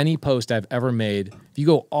deleted any post I've ever made. If you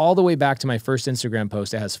go all the way back to my first Instagram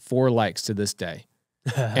post, it has 4 likes to this day.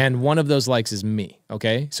 And one of those likes is me,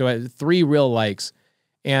 okay? So I had 3 real likes.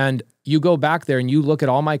 And you go back there and you look at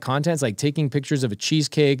all my content, it's like taking pictures of a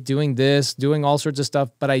cheesecake, doing this, doing all sorts of stuff.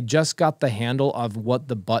 But I just got the handle of what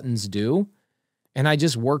the buttons do, and I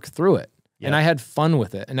just worked through it. Yep. And I had fun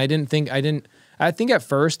with it. And I think at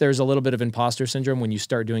first there's a little bit of imposter syndrome when you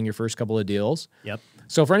start doing your first couple of deals. Yep.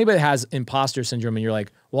 So for anybody that has imposter syndrome and you're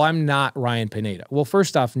like, well, I'm not Ryan Pineda. Well,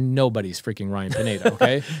 first off, nobody's freaking Ryan Pineda,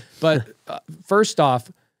 okay? But first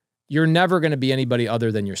off, you're never going to be anybody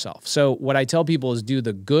other than yourself. So what I tell people is do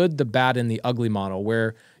the good, the bad, and the ugly model,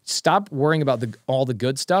 where stop worrying about all the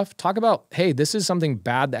good stuff. Talk about, hey, this is something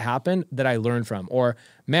bad that happened that I learned from. Or,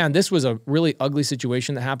 man, this was a really ugly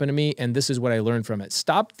situation that happened to me, and this is what I learned from it.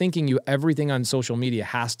 Stop thinking everything on social media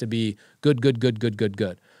has to be good.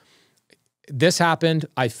 This happened.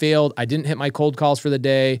 I failed. I didn't hit my cold calls for the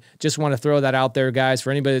day. Just want to throw that out there, guys.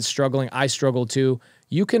 For anybody that's struggling, I struggle too.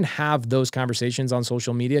 You can have those conversations on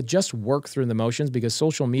social media. Just work through the motions, because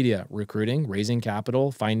social media, recruiting, raising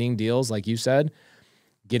capital, finding deals, like you said,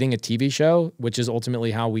 getting a TV show, which is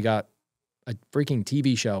ultimately how we got a freaking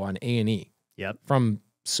TV show on A&E. Yep. From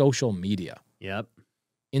social media. Yep.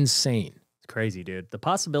 Insane. It's crazy, dude. The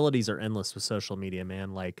possibilities are endless with social media,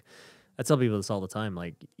 man. Like, I tell people this all the time.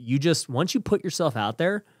 Like, once you put yourself out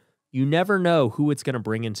there, you never know who it's going to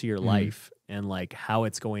bring into your life and like how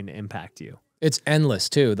it's going to impact you. It's endless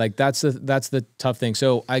too. Like that's the tough thing.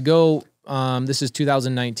 So I go, this is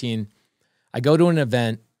 2019. I go to an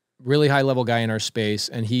event, really high level guy in our space,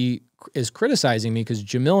 and he is criticizing me because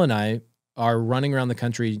Jamil and I are running around the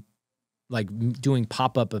country, like doing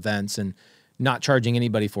pop-up events and not charging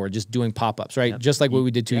anybody for it, just doing pop-ups, right? Yep. Just like what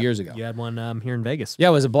we did 2 years ago. You had one here in Vegas. Yeah,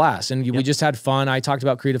 it was a blast. And we just had fun. I talked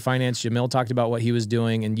about creative finance. Jamil talked about what he was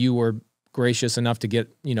doing, and you were gracious enough to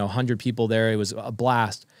get, 100 people there. It was a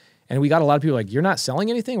blast. And we got a lot of people like, you're not selling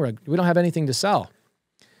anything? We're like, we don't have anything to sell.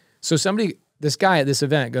 So this guy at this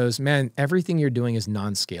event goes, man, everything you're doing is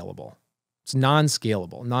non-scalable. It's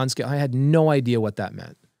non-scalable. I had no idea what that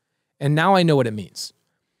meant. And now I know what it means.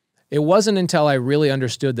 It wasn't until I really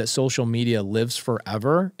understood that social media lives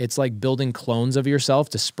forever. It's like building clones of yourself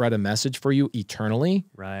to spread a message for you eternally.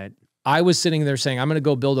 Right. I was sitting there saying, I'm going to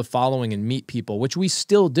go build a following and meet people, which we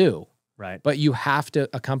still do. Right. But you have to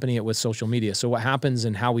accompany it with social media. So what happens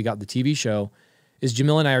and how we got the TV show is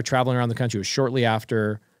Jamil and I are traveling around the country. It was shortly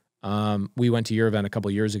after We went to your event a couple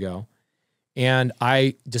of years ago, and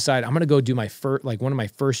I decided I'm going to go do my first, like one of my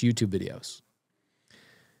first YouTube videos.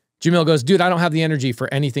 Jamil goes, dude, I don't have the energy for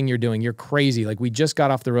anything you're doing. You're crazy. Like, we just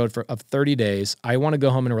got off the road of 30 days. I want to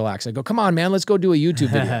go home and relax. I go, come on, man, let's go do a YouTube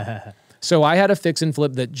video. So I had a fix and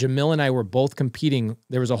flip that Jamil and I were both competing.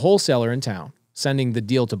 There was a wholesaler in town sending the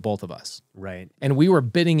deal to both of us. Right. And we were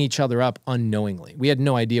bidding each other up unknowingly. We had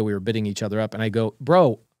no idea we were bidding each other up. And I go,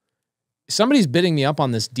 bro, somebody's bidding me up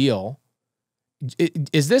on this deal.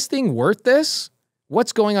 Is this thing worth this?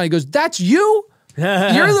 What's going on? He goes, that's you?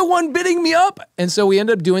 You're the one bidding me up. And so we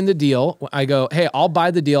ended up doing the deal. I go, hey, I'll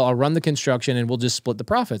buy the deal. I'll run the construction and we'll just split the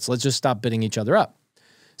profits. Let's just stop bidding each other up.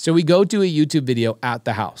 So we go do a YouTube video at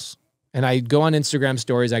the house. And I go on Instagram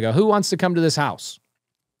stories. I go, who wants to come to this house?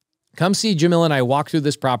 Come see Jamil and I walk through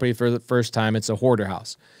this property for the first time. It's a hoarder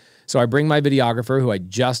house. So I bring my videographer who I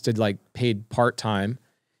just had like paid part-time.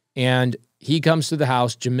 And he comes to the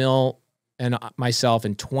house. Jamil and myself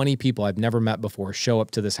and 20 people I've never met before show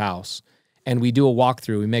up to this house. And we do a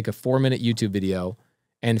walkthrough. We make a 4-minute YouTube video,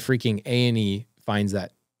 and freaking A&E finds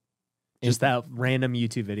that. Just that random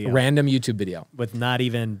YouTube video. Random YouTube video. With not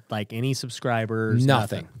even like any subscribers.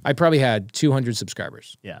 Nothing. I probably had 200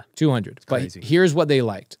 subscribers. Yeah. 200. But here's what they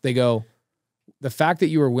liked. They go, the fact that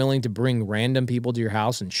you were willing to bring random people to your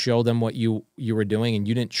house and show them what you were doing, and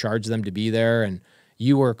you didn't charge them to be there, and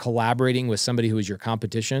you were collaborating with somebody who was your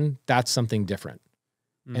competition, that's something different.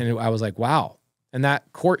 And I was like, wow. And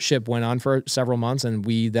that courtship went on for several months, and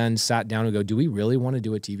we then sat down and go, do we really want to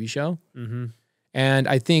do a TV show? And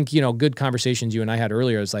I think, you know, good conversations you and I had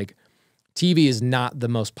earlier is like, TV is not the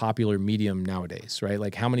most popular medium nowadays, right?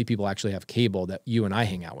 Like, how many people actually have cable that you and I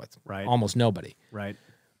hang out with? Right. Almost nobody. Right.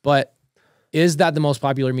 But is that the most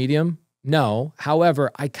popular medium? No.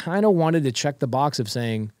 However, I kind of wanted to check the box of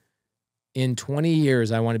saying, in 20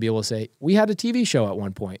 years, I want to be able to say, we had a TV show at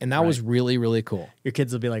one point, and that was really, really cool. Your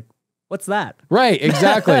kids will be like, what's that? Right,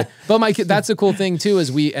 exactly. But my kid, that's a cool thing too,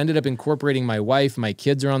 is we ended up incorporating my wife. My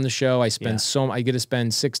kids are on the show. I get to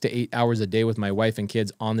spend 6 to 8 hours a day with my wife and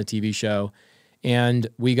kids on the TV show. And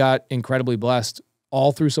we got incredibly blessed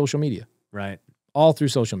all through social media. Right. All through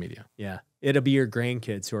social media. Yeah. It'll be your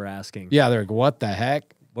grandkids who are asking. Yeah, they're like, what the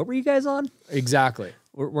heck? What were you guys on? Exactly.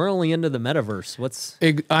 We're only into the metaverse. What's...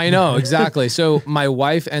 I know, exactly. So my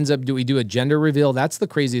wife ends up, we do a gender reveal? That's the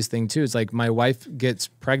craziest thing too. It's like my wife gets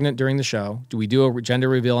pregnant during the show. Do we do a gender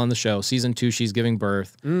reveal on the show? Season 2, she's giving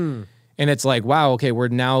birth. And it's like, wow, okay, we're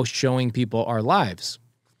now showing people our lives.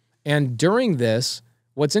 And during this,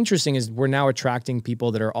 what's interesting is we're now attracting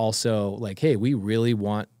people that are also like, hey, I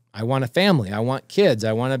want a family. I want kids.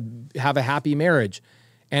 I want to have a happy marriage.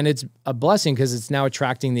 And it's a blessing because it's now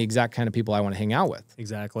attracting the exact kind of people I want to hang out with.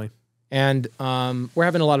 Exactly. And we're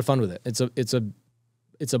having a lot of fun with it.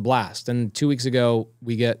 It's a blast. And 2 weeks ago,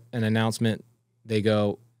 we get an announcement. They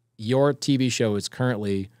go, your TV show is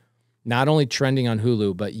currently not only trending on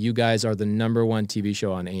Hulu, but you guys are the #1 TV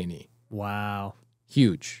show on A&E. Wow.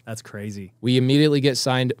 Huge. That's crazy. We immediately get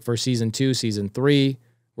signed for season 2, season 3.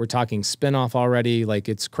 We're talking spinoff already. Like,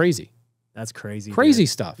 it's crazy. That's crazy. Crazy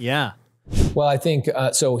stuff. Yeah. Well, I think,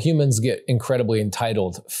 so humans get incredibly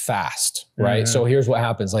entitled fast, right? So here's what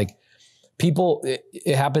happens. Like, people,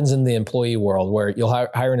 it happens in the employee world where you'll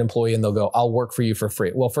hire an employee and they'll go, I'll work for you for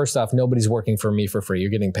free. Well, first off, nobody's working for me for free.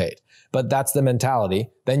 You're getting paid. But that's the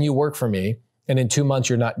mentality. Then you work for me, and in 2 months,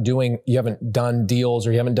 you haven't done deals,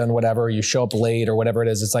 or you haven't done whatever, you show up late or whatever it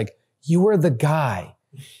is. It's like, you were the guy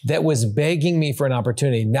that was begging me for an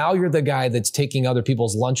opportunity. Now you're the guy that's taking other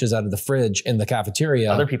people's lunches out of the fridge in the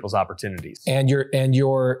cafeteria. Other people's opportunities. And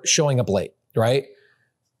you're showing up late, right?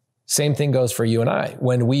 Same thing goes for you and I.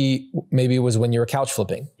 Maybe it was when you were couch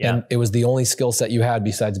flipping, and it was the only skill set you had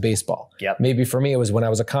besides baseball. Yep. Maybe for me, it was when I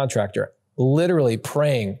was a contractor, literally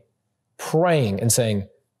praying and saying,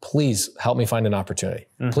 please help me find an opportunity.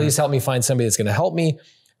 Please help me find somebody that's going to help me.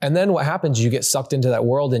 And then what happens, you get sucked into that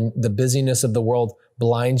world, and the busyness of the world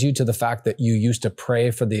blinds you to the fact that you used to pray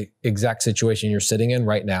for the exact situation you're sitting in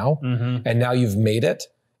right now. And now you've made it,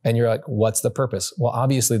 and you're like, what's the purpose? Well,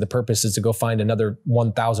 obviously the purpose is to go find another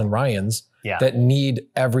 1,000 Ryans that need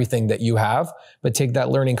everything that you have, but take that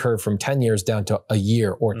learning curve from 10 years down to a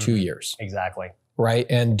year or 2 years. Exactly. Right.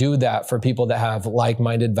 And do that for people that have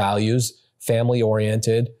like-minded values,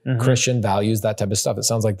 family-oriented, Christian values, that type of stuff. It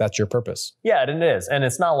sounds like that's your purpose. Yeah, it is. And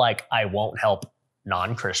it's not like I won't help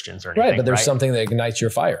non-Christians or anything. Right, but there's something that ignites your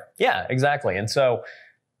fire. Yeah, exactly. And so,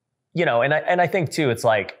 you know, and I think too, it's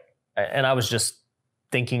like, and I was just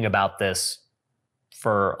thinking about this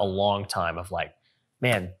for a long time of like,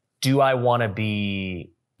 man, do I want to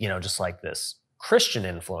be, you know, just like this Christian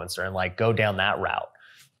influencer and like go down that route?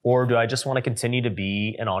 Or do I just want to continue to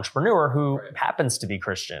be an entrepreneur who happens to be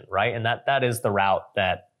Christian, right? And that is the route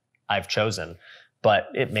that I've chosen, but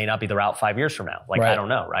it may not be the route 5 years from now. Like, I don't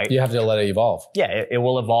know, right? You have to let it evolve. Yeah, it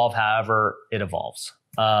will evolve however it evolves.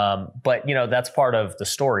 But that's part of the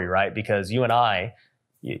story, right? Because you and I,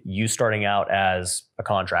 you starting out as a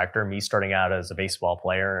contractor, me starting out as a baseball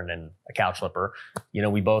player and then a couch flipper,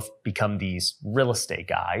 we both become these real estate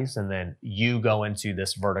guys. And then you go into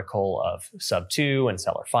this vertical of sub 2 and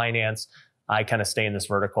seller finance. I kind of stay in this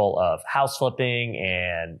vertical of house flipping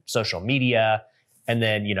and social media. And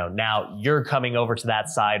then, now you're coming over to that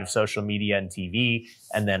side of social media and TV.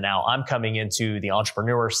 And then now I'm coming into the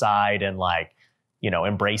entrepreneur side and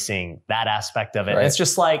embracing that aspect of it. Right. It's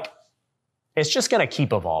just it's just going to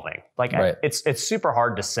keep evolving. It's super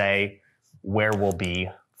hard to say where we'll be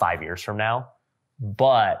 5 years from now.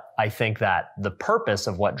 But I think that the purpose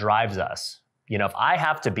of what drives us, if I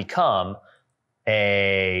have to become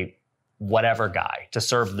a whatever guy to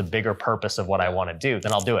serve the bigger purpose of what I want to do,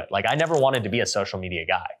 then I'll do it. I never wanted to be a social media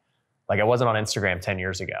guy. I wasn't on Instagram 10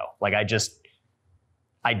 years ago.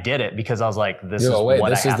 I did it because I was like, this is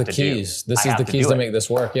what I have to do. This is the keys to make this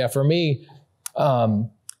work. Yeah. For me,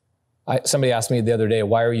 somebody asked me the other day,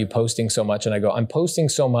 why are you posting so much? And I go, I'm posting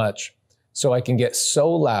so much so I can get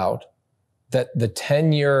so loud that the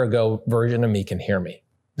 10-year ago version of me can hear me.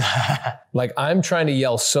 I'm trying to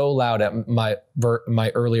yell so loud at my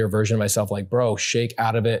earlier version of myself, bro, shake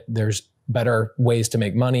out of it. There's better ways to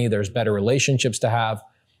make money. There's better relationships to have.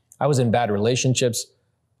 I was in bad relationships.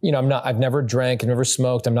 I've never drank, I've never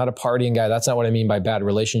smoked. I'm not a partying guy. That's not what I mean by bad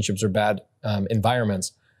relationships or bad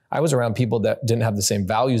environments. I was around people that didn't have the same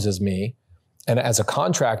values as me. And as a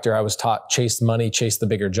contractor, I was taught chase money, chase the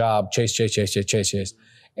bigger job, chase.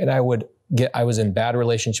 And I was in bad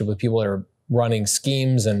relationship with people that are running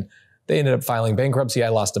schemes and they ended up filing bankruptcy. I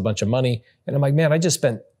lost a bunch of money. And I'm like, man, I just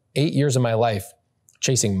spent 8 years of my life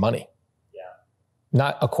chasing money,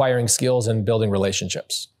 not acquiring skills and building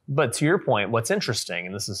relationships. But to your point, what's interesting,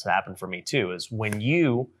 and this has happened for me too, is when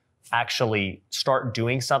you actually start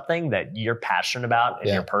doing something that you're passionate about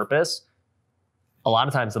and your purpose, a lot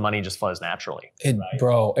of times the money just flows naturally.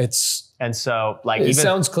 Bro, it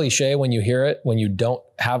sounds cliche when you hear it, when you don't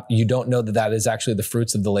know that is actually the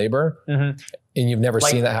fruits of the labor, and you've never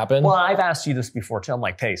seen that happen. Well, I've asked you this before too. I'm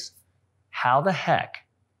like, Pace, how the heck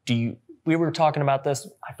we were talking about this.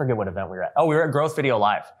 I forget what event we were at. Oh, we were at Growth Video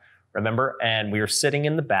Live, remember? And we were sitting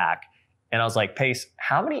in the back and I was like, Pace,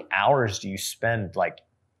 how many hours do you spend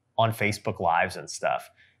on Facebook Lives and stuff?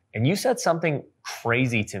 And you said something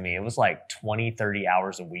crazy to me. It was 20, 30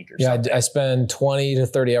 hours a week or something. Yeah, I spend 20 to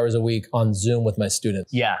 30 hours a week on Zoom with my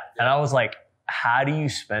students. Yeah. And I was like, how do you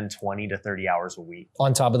spend 20 to 30 hours a week?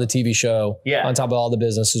 On top of the TV show, on top of all the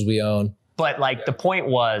businesses we own. But the point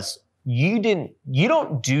was, you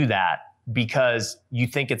don't do that because you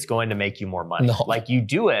think it's going to make you more money. No. You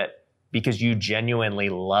do it because you genuinely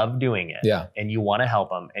love doing it. Yeah. And you want to help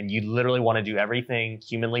them. And you literally want to do everything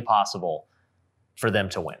humanly possible for them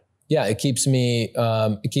to win. Yeah, it keeps me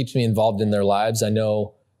involved in their lives. I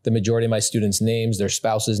know the majority of my students' names, their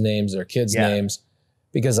spouses' names, their kids' names,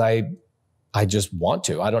 because I just want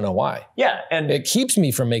to. I don't know why. Yeah, and it keeps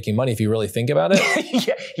me from making money if you really think about it.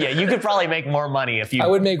 yeah, you could probably make more money if you. I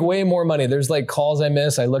would make way more money. There's calls I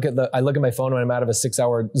miss. I look at my phone when I'm out of a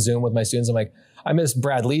 6-hour Zoom with my students. I'm like, I miss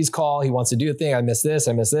Brad Lee's call. He wants to do a thing. I miss this.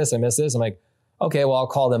 I miss this. I miss this. I'm like, okay, well, I'll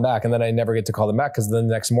call them back. And then I never get to call them back because the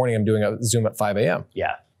next morning I'm doing a Zoom at 5 a.m.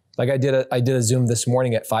 Yeah. I did a Zoom this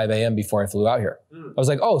morning at 5 a.m. before I flew out here. I was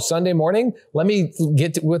like, oh, Sunday morning, let me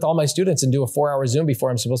get with all my students and do a 4-hour Zoom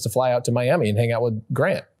before I'm supposed to fly out to Miami and hang out with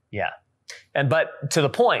Grant. Yeah. But to the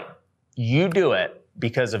point, you do it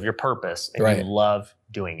because of your purpose and you love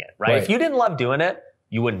doing it, right? If you didn't love doing it,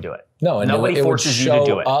 you wouldn't do it. No, and nobody forces you to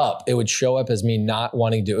do it. It would show up as me not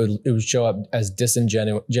wanting to. It would show up as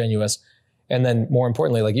disingenuous. And then more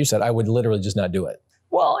importantly, like you said, I would literally just not do it.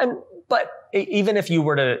 Well, but even if you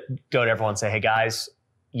were to go to everyone and say, hey guys,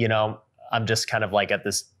 I'm just kind of at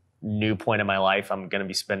this new point in my life, I'm going to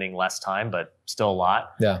be spending less time, but still a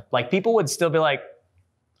lot. Yeah. People would still be like,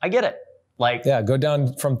 I get it. Go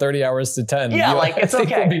down from 30 hours to 10. Yeah. It's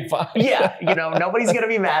okay. We'll be fine. Yeah. Nobody's going to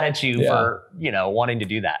be mad at you for, wanting to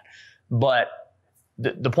do that. But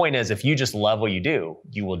the point is, if you just love what you do,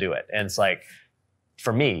 you will do it. And it's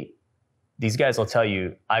for me, these guys will tell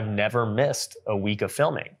you, I've never missed a week of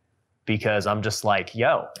filming because I'm just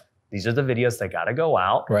yo, these are the videos that got to go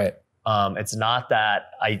out. Right. It's not that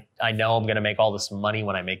I know I'm going to make all this money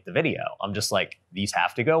when I make the video. I'm just these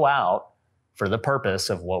have to go out for the purpose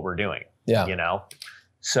of what we're doing. Yeah.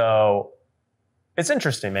 So it's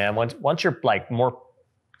interesting, man. Once you're more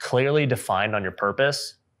clearly defined on your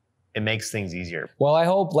purpose, it makes things easier. Well, I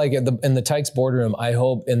hope like in the Tykes boardroom, I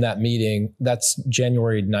hope in that meeting, that's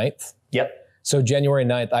January 9th. Yep. So January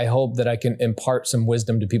 9th, I hope that I can impart some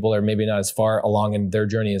wisdom to people that are maybe not as far along in their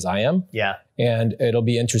journey as I am. Yeah. And it'll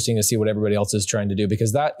be interesting to see what everybody else is trying to do,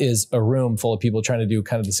 because that is a room full of people trying to do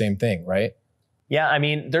kind of the same thing, right? Yeah. I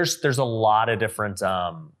mean, there's a lot of different,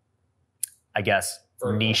 I guess,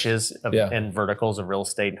 niches and verticals of real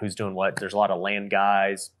estate and who's doing what. There's a lot of land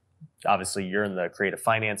guys. Obviously, you're in the creative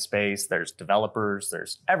finance space. There's developers.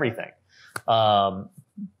 There's everything.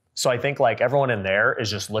 So I think like everyone in there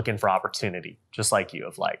is just looking for opportunity, just like you,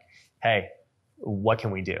 of like, hey, what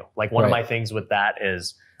can we do? Like one of my things with that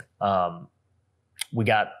is we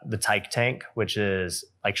got the Tyke Tank, which is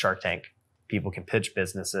like Shark Tank. People can pitch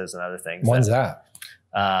businesses and other things. When's that?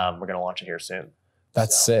 We're going to launch it here soon.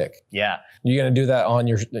 That's sick. Yeah. You going to do that on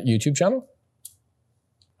your YouTube channel?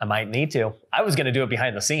 I might need to. I was going to do it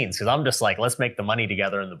behind the scenes because I'm just like, let's make the money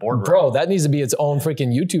together in the boardroom. Bro, that needs to be its own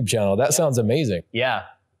freaking YouTube channel. That sounds amazing. Yeah.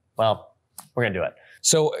 Well, we're going to do it.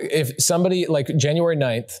 So if somebody like January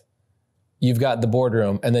 9th, you've got the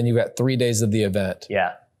boardroom and then you've got 3 days of the event.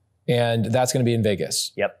 Yeah. And that's going to be in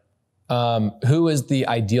Vegas. Yep. Who is the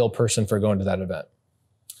ideal person for going to that event?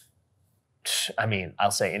 I mean,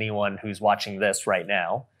 I'll say anyone who's watching this right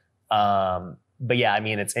now. But yeah, I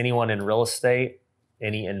mean, it's anyone in real estate,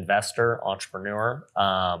 any investor, entrepreneur,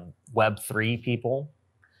 Web3 people.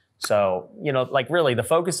 So, you know, like really the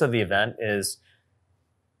focus of the event is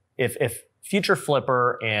if Future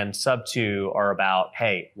Flipper and Sub 2 are about,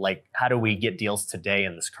 hey, like how do we get deals today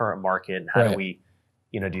in this current market? And how do we,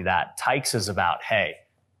 you know, do that? Tykes is about, hey,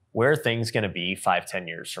 where are things going to be 5-10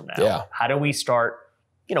 years from now? Yeah. How do we start?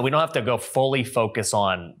 You know, we don't have to go fully focus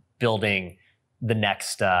on building the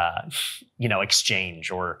next, you know,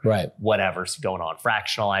 exchange or whatever's going on,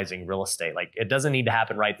 fractionalizing real estate. Like it doesn't need to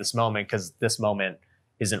happen right this moment because this moment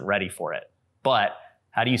isn't ready for it. But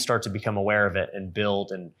how do you start to become aware of it and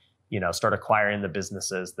build and, you know, start acquiring the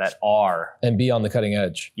businesses that are and be on the cutting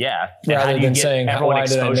edge? Yeah. Rather than saying, why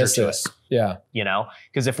did I miss this? Yeah. You know,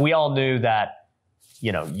 because if we all knew that,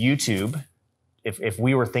 you know, YouTube, if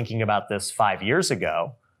we were thinking about this 5 years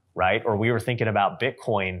ago, right? Or we were thinking about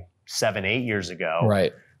Bitcoin 7-8 years ago.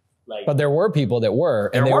 Right. Like, but there were people that were,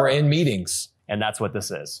 and they were in meetings. And that's what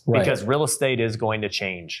this is. Because real estate is going to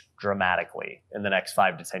change dramatically in the next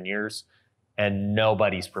 5 to 10 years. And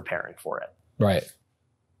nobody's preparing for it. Right.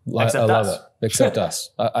 Except I love it. Except us.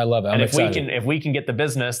 I love it. I'm excited. If we can get the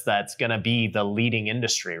business that's going to be the leading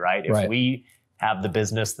industry, right? If we have the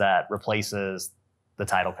business that replaces the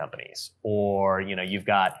title companies, or, you know, you've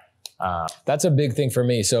got, that's a big thing for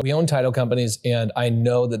me. So we own title companies, and I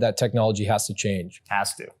know that technology has to change.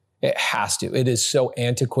 It has to. It is so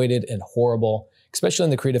antiquated and horrible, especially in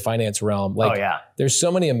the creative finance realm. Like, there's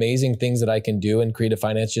so many amazing things that I can do in creative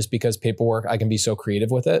finance just because paperwork, I can be so creative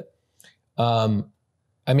with it.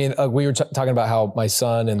 I mean, we were talking about how my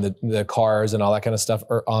son and the cars and all that kind of stuff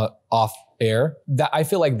are off air. That I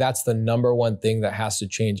feel like that's the number one thing that has to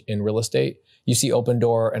change in real estate. You see Open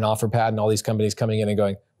Door and OfferPad and all these companies coming in and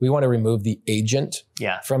going, we want to remove the agent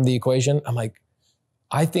from the equation. I'm like,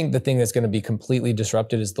 I think the thing that's going to be completely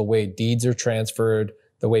disrupted is the way deeds are transferred,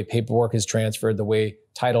 the way paperwork is transferred, the way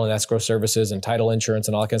title and escrow services and title insurance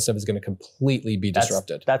and all that kind of stuff is going to completely be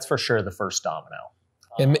disrupted. That's for sure the first domino.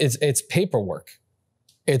 And it's paperwork.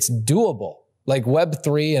 It's doable. Like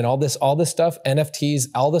Web3 and all this stuff, NFTs,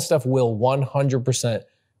 all this stuff will 100%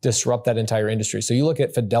 disrupt that entire industry. So you look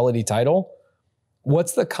at Fidelity Title.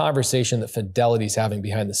 What's the conversation that Fidelity's having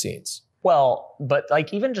behind the scenes? Well, but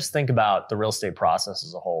like even just think about the real estate process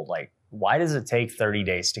as a whole. Like, why does it take 30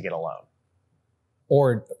 days to get a loan?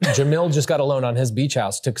 Or Jamil just got a loan on his beach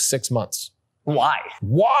house, took 6 months. Why?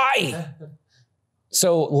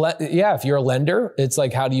 So yeah, if you're a lender, it's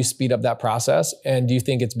like, how do you speed up that process? And do you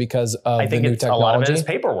think it's because of the new technology? A lot of it is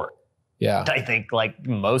paperwork. Yeah. I think like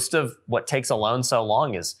most of what takes a loan so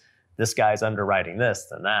long is this guy's underwriting this,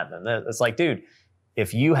 then that, then this. It's like, dude,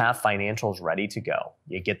 if you have financials ready to go,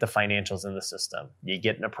 you get the financials in the system, you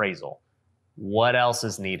get an appraisal, what else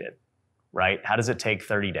is needed, right? How does it take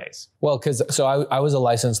 30 days? Well, so I was a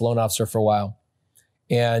licensed loan officer for a while.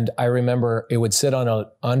 And I remember it would sit on an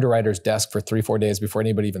underwriter's desk for 3-4 days before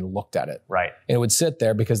anybody even looked at it. Right. And it would sit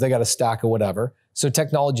there because they got a stack of whatever. So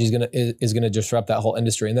technology is gonna disrupt that whole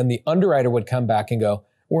industry. And then the underwriter would come back and go,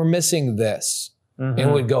 we're missing this. And it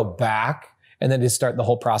would go back and then just start the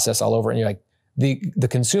whole process all over. And you're like, the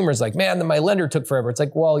consumer's like, man, my lender took forever. It's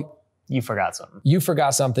like, well, you forgot something. You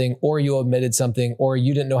forgot something, or you omitted something, or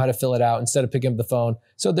you didn't know how to fill it out instead of picking up the phone.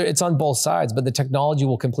 So it's on both sides, but the technology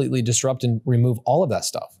will completely disrupt and remove all of that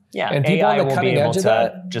stuff. Yeah, and people AI on the will cutting be able edge of to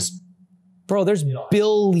that just Bro, there's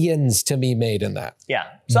billions to be made in that. Yeah.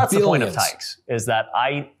 So that's the point of Billions. Tykes, is that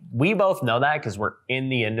we both know that because we're in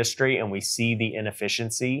the industry and we see the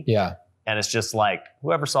inefficiency. Yeah. And it's just like,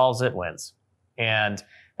 whoever solves it wins. And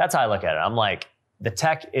that's how I look at it. I'm like, the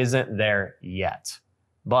tech isn't there yet.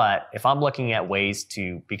 But if I'm looking at ways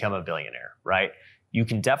to become a billionaire, right? You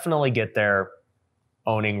can definitely get there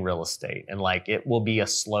owning real estate. And like, it will be a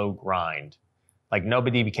slow grind. Like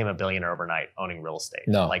nobody became a billionaire overnight owning real estate.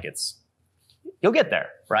 No. Like you'll get there,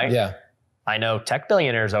 right? Yeah. I know tech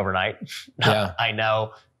billionaires overnight. Yeah. I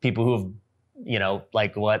know people who've,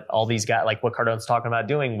 like what all these guys, like what Cardone's talking about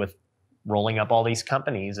doing with rolling up all these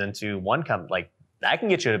companies into one company, like that can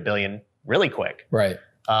get you to $1 billion really quick. Right.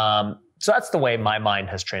 So that's the way my mind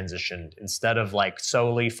has transitioned. Instead of like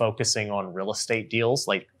solely focusing on real estate deals,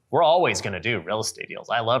 like we're always going to do real estate deals.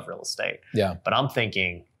 I love real estate. Yeah. But I'm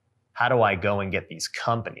thinking, how do I go and get these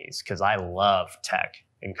companies? Because I love tech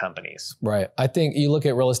and companies. Right. I think you look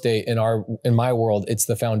at real estate in my world, it's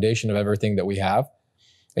the foundation of everything that we have.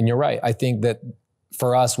 And you're right. I think that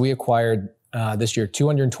for us, we acquired this year,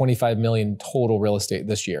 225 million total real estate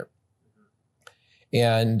this year.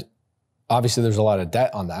 And obviously there's a lot of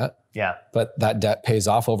debt on that. Yeah. But that debt pays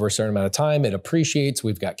off over a certain amount of time. It appreciates.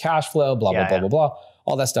 We've got cash flow, blah, blah, blah, blah, blah,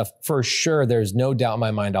 all that stuff. For sure, there's no doubt in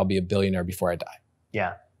my mind I'll be a billionaire before I die.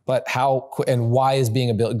 Yeah. But and why is being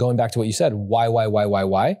a billionaire, going back to what you said, why?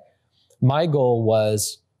 My goal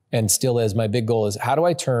was, and still is, my big goal is, how do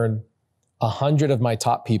I turn 100 of my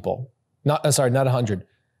top people, not 100.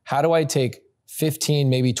 How do I take 15,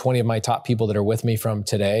 maybe 20 of my top people that are with me from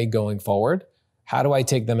today going forward? How do I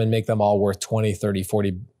take them and make them all worth 20, 30,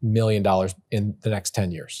 40 million dollars in the next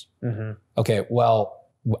 10 years? Mm-hmm. Okay, well,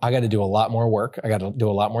 I got to do a lot more work. I got to do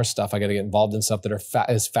a lot more stuff. I got to get involved in stuff that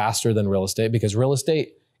is faster than real estate, because real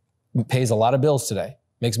estate pays a lot of bills today,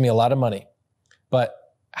 makes me a lot of money. But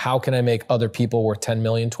how can I make other people worth 10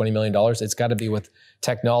 million, 20 million dollars? It's got to be with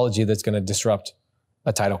technology that's going to disrupt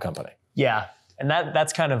a title company. Yeah. And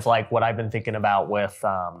that's kind of like what I've been thinking about with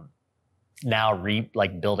now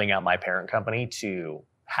building out my parent company to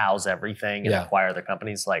house everything and acquire the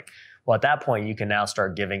companies. Like, well, at that point, you can now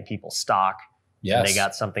start giving people stock. Yes. And they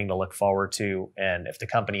got something to look forward to. And if the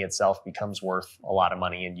company itself becomes worth a lot of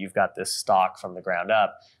money and you've got this stock from the ground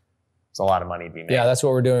up, it's a lot of money to be made. Yeah, that's what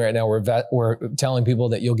we're doing right now. We're telling people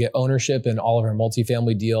that you'll get ownership in all of our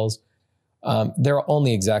multifamily deals. They're on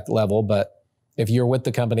the exact level, but if you're with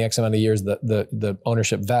the company X amount of years, the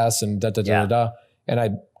ownership vests and da. And I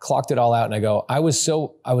clocked it all out and I go, I was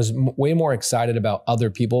way more excited about other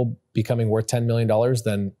people becoming worth $10 million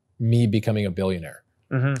than me becoming a billionaire.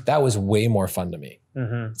 Mm-hmm. That was way more fun to me.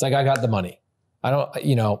 Mm-hmm. It's like, I got the money. I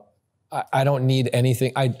don't need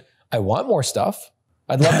anything. I want more stuff.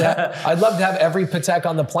 I'd love to have every Patek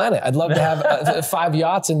on the planet. I'd love to have 5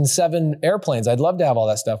 yachts and 7 airplanes. I'd love to have all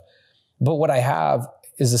that stuff. But what I have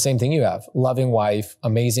is the same thing you have. Loving wife,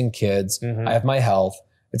 amazing kids. Mm-hmm. I have my health.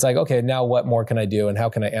 It's like, okay, now what more can I do? And how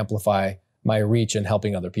can I amplify my reach in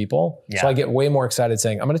helping other people? Yeah. So I get way more excited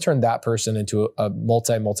saying, I'm going to turn that person into a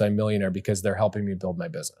multi-millionaire because they're helping me build my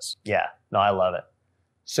business. Yeah, no, I love it.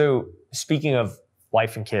 So speaking of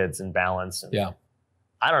wife and kids and balance,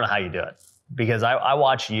 I don't know how you do it, because I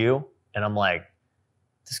watch you and I'm like,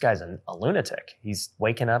 this guy's a lunatic. He's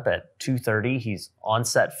waking up at 2:30. He's on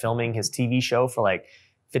set filming his TV show for like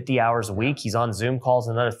 50 hours a week. He's on Zoom calls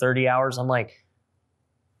another 30 hours. I'm like,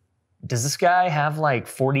 does this guy have like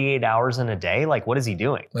 48 hours in a day? Like, what is he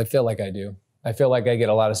doing? I feel like I do. I feel like I get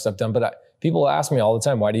a lot of stuff done, but people ask me all the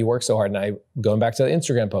time, why do you work so hard? And going back to the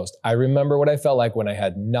Instagram post, I remember what I felt like when I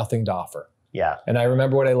had nothing to offer. Yeah. And I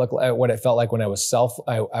remember what it felt like when I was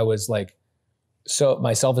I was like, so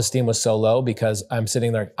my self-esteem was so low because I'm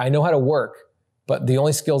sitting there, I know how to work, but the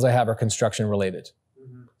only skills I have are construction related.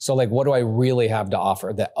 Mm-hmm. So like, what do I really have to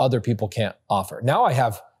offer that other people can't offer? Now I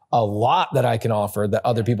have a lot that I can offer that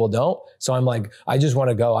other people don't. So I'm like, I just want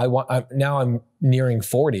to go. Now I'm nearing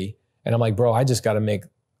 40 and I'm like, bro, I just got to make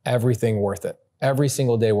everything worth it. Every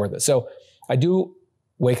single day worth it. So I do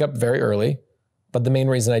wake up very early, but the main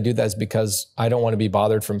reason I do that is because I don't want to be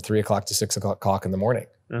bothered from 3 o'clock to 6 o'clock in the morning.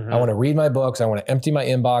 Mm-hmm. I want to read my books. I want to empty my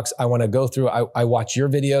inbox. I want to go through, I watch your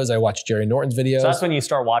videos. I watch Jerry Norton's videos. So that's when you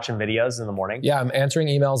start watching videos in the morning? Yeah, I'm answering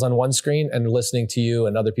emails on one screen and listening to you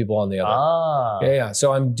and other people on the other. Ah. Yeah.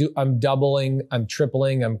 So I'm doubling, I'm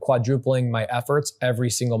tripling, I'm quadrupling my efforts every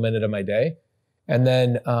single minute of my day. And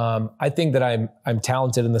then I think that I'm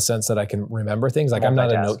talented in the sense that I can remember things. Like I'm not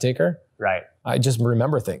a note taker. Right. I just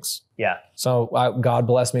remember things. Yeah. So God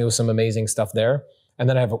bless me with some amazing stuff there. And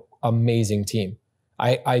then I have an amazing team.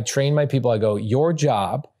 I train my people. I go, your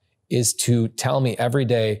job is to tell me every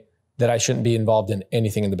day that I shouldn't be involved in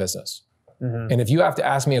anything in the business. And if you have to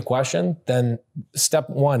ask me a question, then step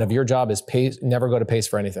one of your job is never go to Pace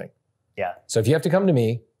for anything. Yeah. So if you have to come to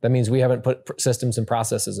me, that means we haven't put systems and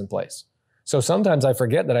processes in place. So sometimes I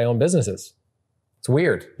forget that I own businesses. It's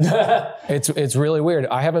weird. It's really weird.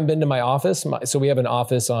 I haven't been to my office. So we have an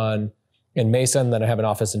office in Mesa, and then I have an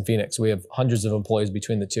office in Phoenix. We have hundreds of employees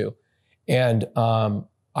between the two. And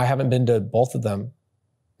I haven't been to both of them,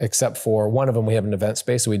 except for one of them. We have an event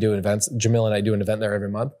space, so we do events. Jamil and I do an event there every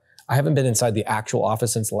month. I haven't been inside the actual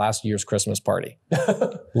office since last year's Christmas party.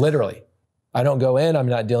 Literally. I don't go in. I'm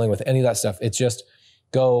not dealing with any of that stuff. It's just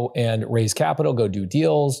go and raise capital, go do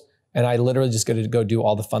deals. And I literally just get to go do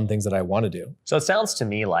all the fun things that I want to do. So it sounds to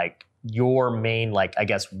me like your main, like, I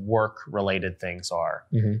guess, work-related things are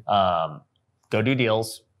go do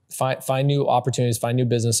deals. Find new opportunities, find new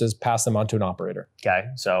businesses, pass them on to an operator. Okay,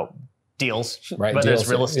 so deals, right? Whether Deals, it's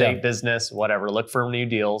real estate, business, whatever. Look for new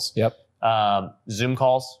deals. Yep. Zoom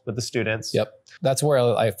calls with the students. Yep. That's where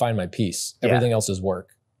I find my peace. Everything else is work.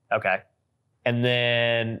 Okay. And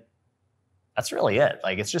then that's really it.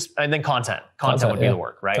 Like, it's just, and then content would be the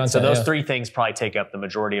work, right? Content, so those three things probably take up the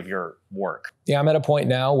majority of your work. Yeah, I'm at a point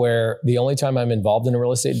now where the only time I'm involved in a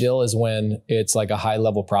real estate deal is when it's like a high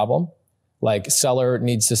level problem. Like, seller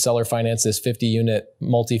needs to seller finance this 50 unit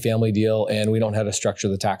multifamily deal, and we don't know how to structure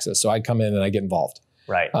the taxes. So I come in and I get involved.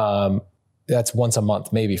 Right. That's once a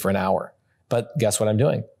month, maybe for an hour. But guess what I'm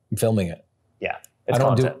doing? I'm filming it. Yeah. I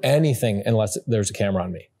don't do anything unless there's a camera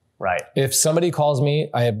on me. Right. If somebody calls me,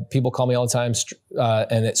 I have people call me all the time,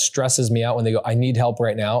 and it stresses me out when they go, I need help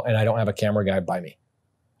right now, and I don't have a camera guy by me.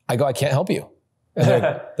 I go, I can't help you.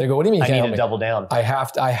 And they go, what do you mean you can't help me? I need to double down. I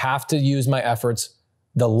have to use my efforts.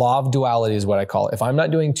 The law of duality is what I call it. If I'm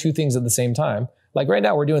not doing two things at the same time, like right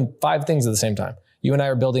now, we're doing 5 things at the same time. You and I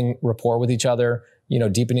are building rapport with each other,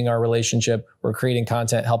 deepening our relationship. We're creating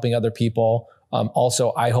content, helping other people.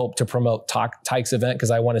 Also, I hope to promote Tyke's event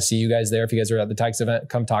because I want to see you guys there. If you guys are at the Tyke's event,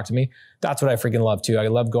 come talk to me. That's what I freaking love too. I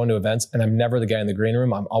love going to events, and I'm never the guy in the green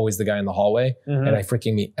room. I'm always the guy in the hallway, and I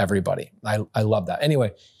freaking meet everybody. I love that.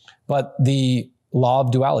 Anyway, but the law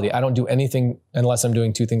of duality, I don't do anything unless I'm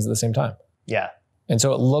doing 2 things at the same time. Yeah. And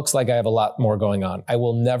so it looks like I have a lot more going on. I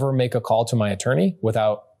will never make a call to my attorney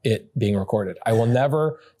without it being recorded. I will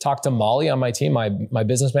never talk to Molly on my team, my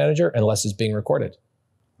business manager, unless it's being recorded.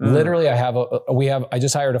 Literally, I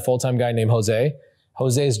just hired a full-time guy named Jose.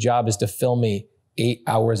 Jose's job is to film me 8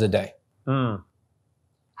 hours a day.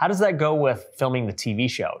 How does that go with filming the TV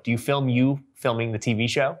show? Do you film filming the TV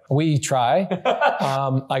show? We try.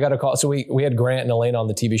 I got a call. So we had Grant and Elaine on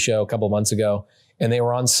the TV show a couple of months ago, and they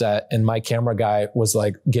were on set, and my camera guy was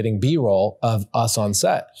like getting B-roll of us on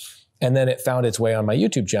set. And then it found its way on my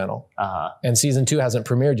YouTube channel. And season 2 hasn't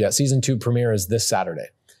premiered yet. Season 2 premiere is this Saturday.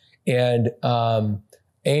 And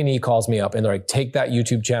A&E calls me up and they're like, take that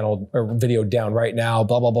YouTube channel or video down right now,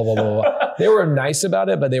 blah, blah, blah, blah, blah, blah. They were nice about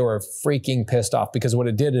it, but they were freaking pissed off because what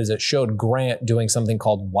it did is it showed Grant doing something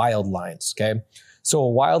called wild lines, okay? So a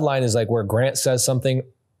wild line is like where Grant says something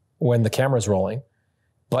when the camera's rolling,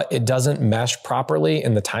 but it doesn't mesh properly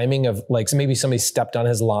in the timing of, like, so maybe somebody stepped on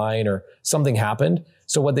his line or something happened.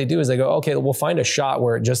 So what they do is they go, okay, we'll find a shot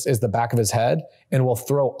where it just is the back of his head and we'll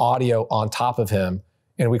throw audio on top of him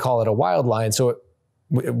and we call it a wild line. So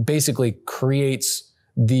it basically creates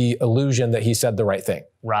the illusion that he said the right thing.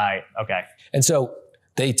 Right. Okay. And so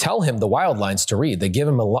they tell him the wild lines to read. They give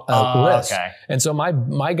him a list. Okay. And so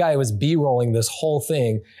my guy was B-rolling this whole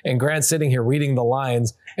thing, and Grant's sitting here reading the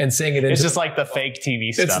lines and saying it. It's just like the fake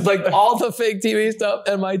TV stuff. It's like all the fake TV stuff,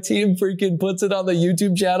 and my team freaking puts it on the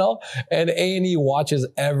YouTube channel, and A&E watches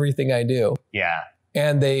everything I do. Yeah.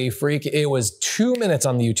 And it was 2 minutes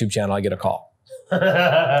on the YouTube channel, I get a call.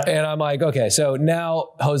 And I'm like, okay, so now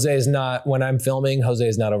when I'm filming, Jose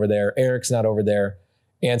is not over there. Eric's not over there.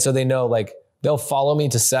 And so they know, like, they'll follow me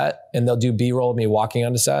to set and they'll do B-roll of me walking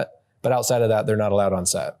onto set. But outside of that, they're not allowed on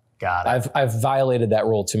set. Got it. I've violated that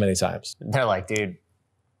rule too many times. They're like, dude,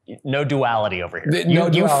 no duality over here. No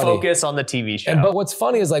duality. You focus on the TV show. But what's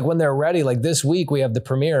funny is, like, when they're ready, like this week we have the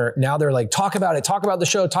premiere. Now they're like, talk about it, talk about the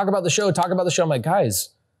show, talk about the show, talk about the show. I'm like, guys,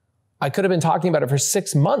 I could have been talking about it for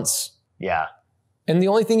 6 months. Yeah. And the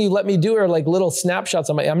only thing you let me do are like little snapshots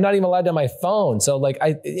on I'm not even allowed to my phone. So like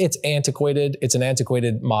it's antiquated. It's an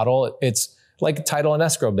antiquated model. It's like a title and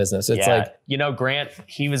escrow business. It's like, Grant,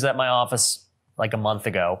 he was at my office like a month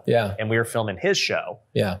ago. Yeah. And we were filming his show.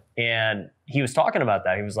 Yeah. And he was talking about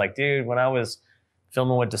that. He was like, dude, when I was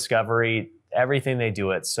filming with Discovery, everything they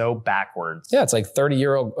do, it's so backwards. Yeah. It's like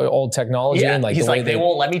 30-year-old technology. Yeah. And like, he's like, they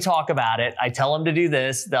won't let me talk about it. I tell them to do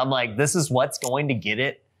this. I'm like, this is what's going to get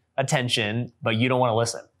it attention, but you don't want to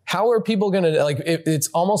listen. How are people going to, like, it's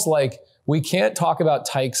almost like we can't talk about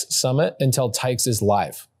Tykes Summit until Tykes is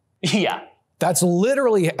live. Yeah. That's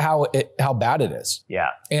literally how bad it is. Yeah.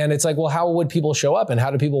 And it's like, well, how would people show up and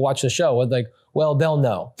how do people watch the show? Like, well, they'll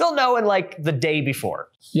know. They'll know in like the day before.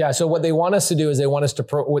 Yeah. So what they want us to do is they want us to,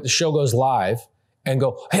 when the show goes live and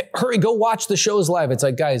go, hey, hurry, go watch the shows live. It's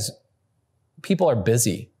like, guys, people are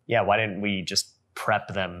busy. Yeah. Why didn't we just prep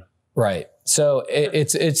them? Right. So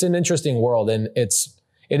it's an interesting world, and it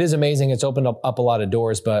is amazing. It's opened up a lot of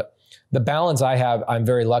doors, but the balance I have, I'm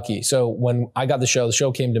very lucky. So when I got the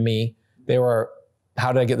show came to me. They were,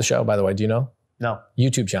 how did I get the show, by the way? Do you know? No.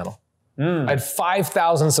 YouTube channel. I had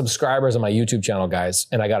 5,000 subscribers on my YouTube channel, guys,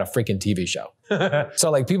 and I got a freaking TV show.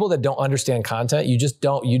 So like people that don't understand content,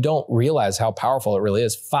 you don't realize how powerful it really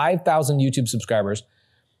is. 5,000 YouTube subscribers.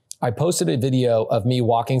 I posted a video of me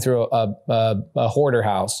walking through a hoarder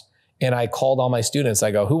house, and I called all my students.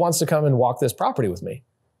 I go, who wants to come and walk this property with me?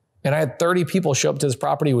 And I had 30 people show up to this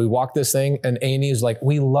property. We walked this thing, and A&E was like,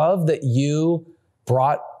 we love that you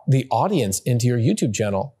brought the audience into your YouTube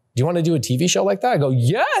channel. Do you want to do a TV show like that? I go,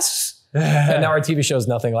 yes. And now our TV show is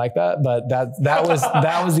nothing like that, but that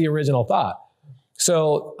was the original thought.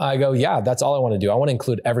 So I go, yeah, that's all I want to do. I want to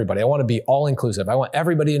include everybody. I want to be all inclusive. I want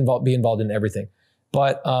everybody be involved in everything.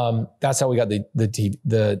 But that's how we got the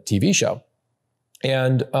TV show.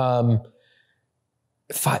 And can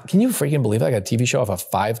you freaking believe I got a TV show off a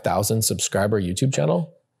 5,000 subscriber YouTube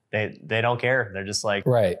channel? They don't care. They're just like,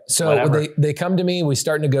 right. So they come to me, we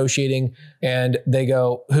start negotiating, and they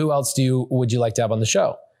go, who else would you like to have on the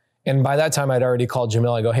show? And by that time I'd already called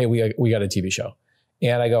Jamil. I go, hey, we got a TV show.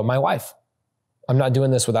 And I go, my wife, I'm not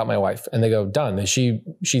doing this without my wife. And they go, done. Is she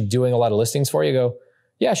doing a lot of listings for you? I go,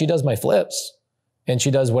 yeah, she does my flips and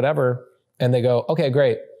she does whatever. And they go, okay,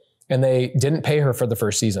 great. And they didn't pay her for the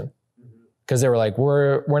first season, because they were like,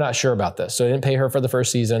 we're not sure about this. So I didn't pay her for the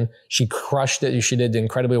first season. She crushed it. She did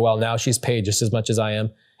incredibly well. Now she's paid just as much as I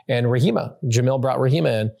am. And Jamil brought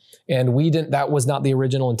Rahima in, and that was not the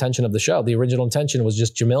original intention of the show. The original intention was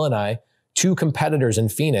just Jamil and I, two competitors in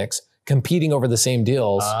Phoenix, competing over the same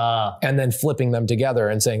deals and then flipping them together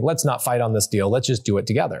and saying, let's not fight on this deal. Let's just do it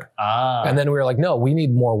together. And then we were like, no, we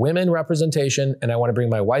need more women representation. And I want to bring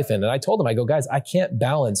my wife in. And I told them, I go, guys, I can't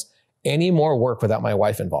balance any more work without my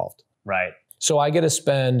wife involved. Right. So I get to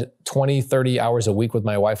spend 20, 30 hours a week with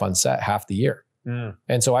my wife on set half the year.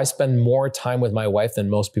 And so I spend more time with my wife than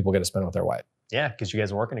most people get to spend with their wife. Yeah, because you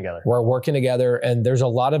guys are working together. We're working together, and there's a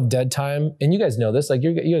lot of dead time. And you guys know this, like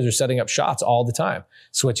you guys are setting up shots all the time,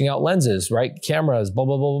 switching out lenses, right? Cameras, blah,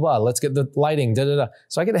 blah, blah, blah, blah. Let's get the lighting, da, da, da.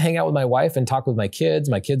 So I get to hang out with my wife and talk with my kids.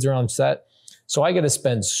 My kids are on set. So I get to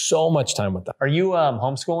spend so much time with them. Are you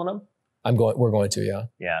homeschooling them? We're going to, yeah.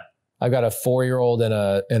 Yeah. I've got a 4-year-old and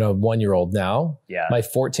a 1-year-old now. Yeah. My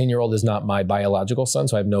 14-year-old is not my biological son,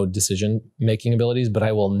 so I have no decision-making abilities, but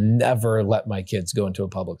I will never let my kids go into a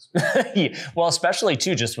public school. Yeah. Well, especially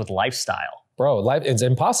too, just with lifestyle. Bro, it's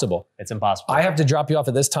impossible. It's impossible. I have to drop you off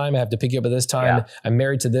at this time. I have to pick you up at this time. Yeah. I'm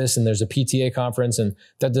married to this, and there's a PTA conference, and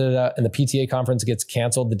and the PTA conference gets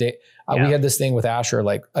canceled the day. We had this thing with Asher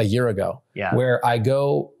like a year ago, where I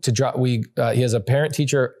go to drop. He has a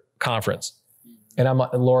parent-teacher conference. And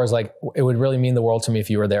Laura's like, it would really mean the world to me if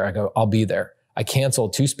you were there. I go, I'll be there. I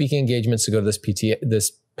canceled 2 speaking engagements to go to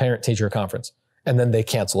this parent teacher conference. And then they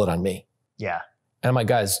cancel it on me. Yeah. And I'm like,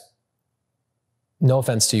 guys, no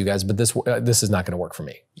offense to you guys, but this is not going to work for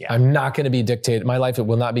me. Yeah. I'm not going to be dictated. My life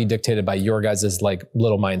will not be dictated by your guys' like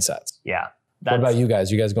little mindsets. Yeah. What about you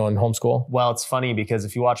guys? You guys going homeschool? Well, it's funny because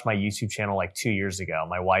if you watch my YouTube channel like 2 years ago,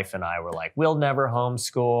 my wife and I were like, we'll never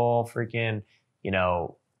homeschool, freaking,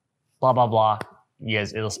 blah, blah, blah.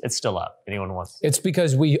 Yes, it's still up. Anyone wants to. It's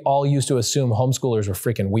because we all used to assume homeschoolers were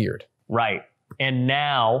freaking weird. Right. And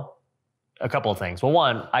now, a couple of things. Well,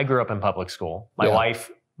 one, I grew up in public school. My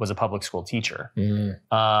wife was a public school teacher.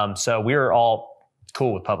 So we were all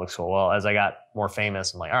cool with public school. Well, as I got more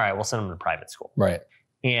famous, I'm like, all right, we'll send them to private school. Right.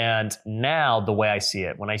 And now the way I see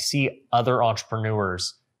it, when I see other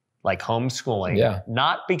entrepreneurs like homeschooling,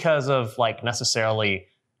 not because of like necessarily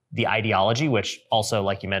the ideology, which also,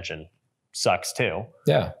 like you mentioned, sucks too.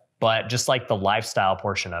 Yeah. But just like the lifestyle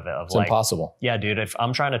portion of it, it's like impossible. Yeah, dude, if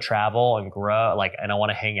I'm trying to travel and grow, like, and I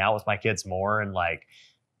want to hang out with my kids more, and like,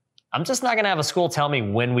 I'm just not going to have a school tell me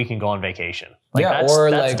when we can go on vacation. Like, that's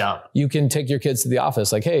like dumb. You can take your kids to the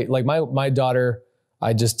office. Like, hey, like my daughter,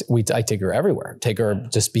 I take her everywhere. Take her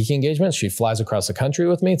to speaking engagements. She flies across the country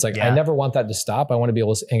with me. It's like, I never want that to stop. I want to be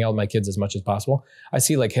able to hang out with my kids as much as possible. I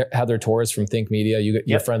see like Heather Torres from Think Media.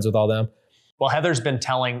 You're friends with all them. Well,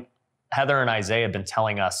 Heather and Isaiah have been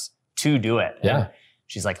telling us to do it. Yeah. And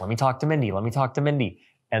she's like, let me talk to Mindy.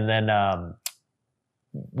 And then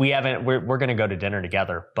we haven't, we're going to go to dinner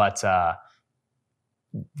together, but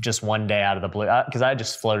just one day out of the blue, because I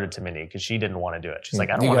just floated to Minnie because she didn't want to do it. She's like,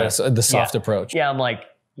 I don't want to. The soft approach. Yeah, I'm like,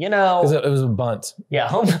 you know. It was a bunt. Yeah,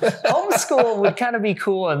 homeschool would kind of be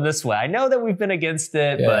cool in this way. I know that we've been against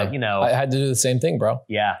it, but you know. I had to do the same thing, bro.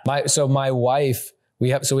 Yeah. My wife, we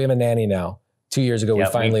have a nanny now. 2 years ago,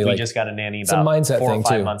 we just got a nanny about about mindset 4 or thing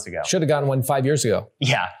 5 too. months ago. Should have gotten one 5 years ago.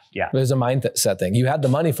 Yeah, yeah. It was a mindset thing. You had the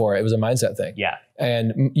money for it. It was a mindset thing. Yeah.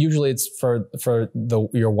 And usually it's for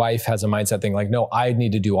your wife has a mindset thing like, no, I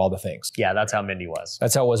need to do all the things. Yeah, that's how Mindy was.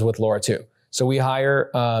 That's how it was with Laura too. So we hire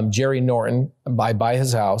Jerry Norton. I buy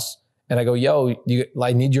his house and I go, yo,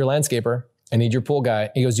 I need your landscaper. I need your pool guy.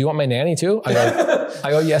 He goes, do you want my nanny too? I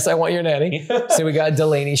go, yes, I want your nanny. So we got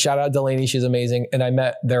Delaney. Shout out Delaney. She's amazing. And I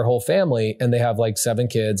met their whole family and they have like 7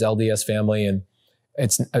 kids, LDS family. And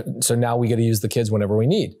so now we get to use the kids whenever we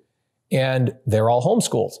need. And they're all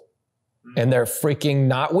homeschooled and they're freaking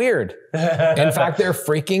not weird. In fact, they're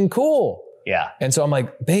freaking cool. Yeah. And so I'm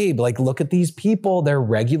like, babe, like, look at these people. They're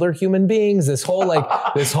regular human beings. This whole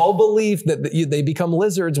belief that they become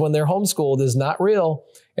lizards when they're homeschooled is not real.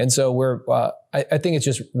 And so I think it's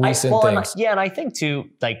just recent things. And I think too,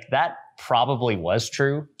 like that probably was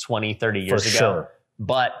true 20, 30 years ago. Sure.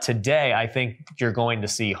 But today, I think you're going to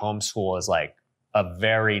see homeschool as like a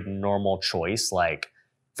very normal choice, like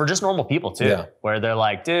for just normal people too, where they're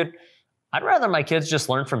like, dude, I'd rather my kids just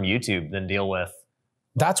learn from YouTube than deal with.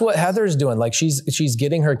 That's what Heather's doing. Like she's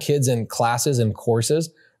getting her kids in classes and courses.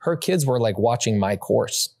 Her kids were like watching my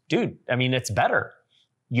course. Dude, I mean, it's better.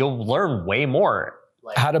 You'll learn way more.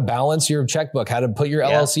 Like, how to balance your checkbook, how to put your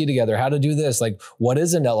LLC together, how to do this. Like, what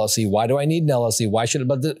is an LLC? Why do I need an LLC? Why should it?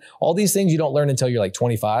 But all these things you don't learn until you're like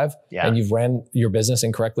 25 and you've ran your business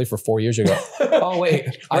incorrectly for 4 years ago. Oh,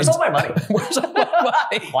 wait. Where's all my money? Where's all my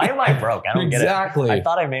money? Why am I broke? I don't get it. I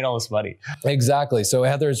thought I made all this money. Exactly. So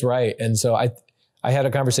Heather's right. And so I had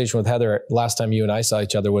a conversation with Heather last time you and I saw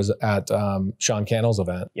each other was at Sean Cannell's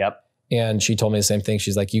event. Yep. And she told me the same thing.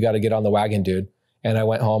 She's like, you got to get on the wagon, dude. And I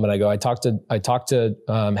went home and I go, I talked to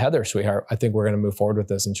Heather, sweetheart. I think we're going to move forward with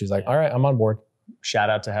this. And she's like, all right, I'm on board. Shout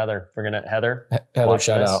out to Heather. Heather,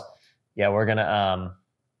 shout out. Yeah, we're going to,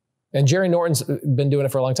 and Jerry Norton's been doing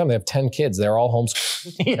it for a long time. They have 10 kids. They're all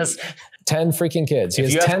homeschooled. Yes. 10 freaking kids. He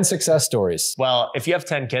has 10 success stories. Well, if you have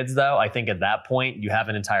 10 kids though, I think at that point you have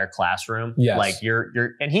an entire classroom. Yes. Like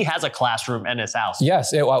and he has a classroom in his house.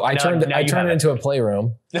 Yes. I turned it into a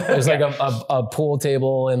playroom. There's like a pool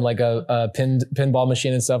table and like a pinball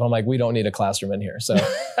machine and stuff. I'm like, we don't need a classroom in here. So,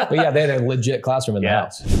 but yeah, they had a legit classroom in the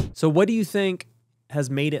house. So what do you think has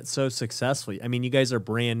made it so successful? I mean, you guys are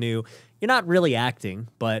brand new. You're not really acting,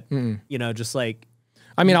 but you know, just like,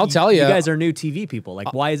 I mean, I'll tell you. You guys are new TV people.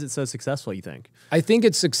 Like, why is it so successful, you think? I think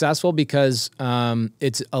it's successful because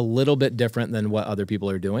it's a little bit different than what other people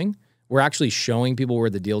are doing. We're actually showing people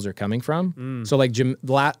where the deals are coming from. So like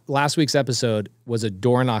last week's episode was a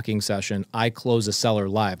door knocking session. I close a seller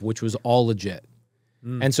live, which was all legit.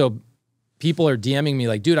 And so people are DMing me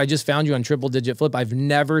like, dude, I just found you on Triple Digit Flip. I've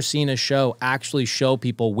never seen a show actually show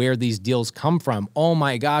people where these deals come from. Oh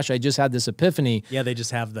my gosh, I just had this epiphany. Yeah, they just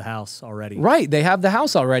have the house already. Right, they have the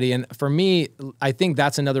house already. And for me, I think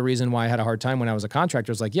that's another reason why I had a hard time when I was a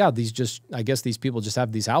contractor. It's like, yeah, I guess these people just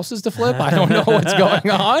have these houses to flip. I don't know what's going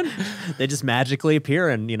on. They just magically appear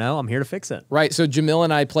and, you know, I'm here to fix it. Right, so Jamil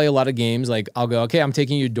and I play a lot of games. Like I'll go, okay, I'm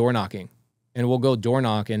taking you door knocking. And we'll go door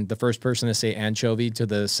knock, and the first person to say anchovy to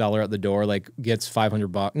the seller at the door, like, gets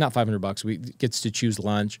 $500, not $500, we gets to choose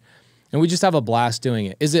lunch. And we just have a blast doing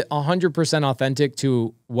it. Is it 100% authentic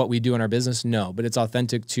to what we do in our business? No, but it's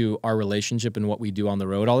authentic to our relationship and what we do on the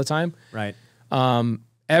road all the time. Right.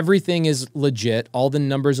 Everything is legit. All the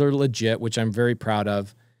numbers are legit, which I'm very proud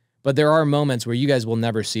of. But there are moments where you guys will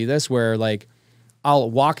never see this, where like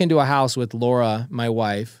I'll walk into a house with Laura, my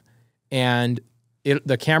wife, and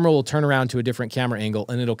the camera will turn around to a different camera angle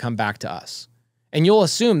and it'll come back to us. And you'll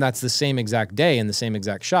assume that's the same exact day and the same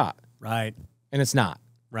exact shot. Right. And it's not.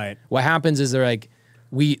 Right. What happens is they're like,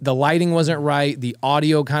 the lighting wasn't right. The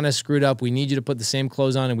audio kind of screwed up. We need you to put the same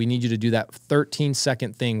clothes on and we need you to do that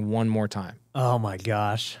 13-second thing one more time. Oh my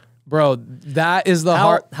gosh. Bro, that is the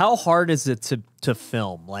hard. How hard is it to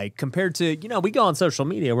film? Like compared to, you know, we go on social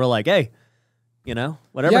media, we're like, hey, you know,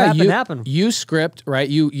 whatever happened. You script, right?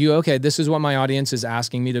 Okay, this is what my audience is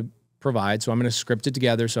asking me to provide. So I'm going to script it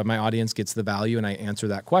together so my audience gets the value and I answer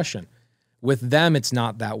that question. With them, it's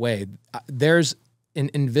not that way. There's an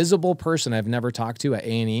invisible person I've never talked to at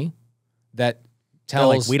A&E that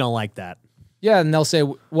tells... like, we don't like that. Yeah, and they'll say,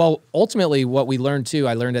 well, ultimately what we learned too,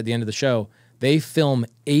 I learned at the end of the show, they film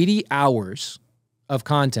 80 hours of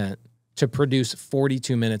content to produce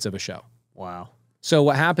 42 minutes of a show. Wow. So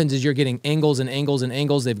what happens is you're getting angles and angles and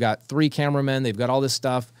angles. They've got 3 cameramen. They've got all this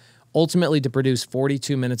stuff. Ultimately, to produce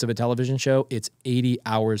 42 minutes of a television show, it's 80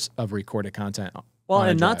 hours of recorded content. Well,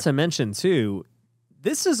 and not to mention, too,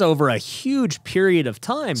 this is over a huge period of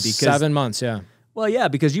time. Because 7 months, yeah. Well, yeah,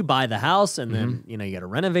 because you buy the house and then, you know, you got to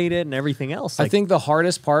renovate it and everything else. I think the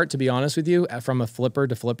hardest part, to be honest with you, from a flipper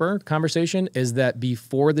to flipper conversation is that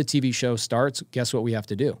before the TV show starts, guess what we have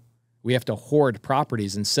to do? We have to hoard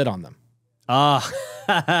properties and sit on them. Oh,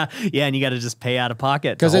 yeah, and you got to just pay out of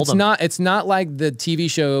pocket. Because it's not like the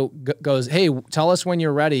TV show goes, hey, tell us when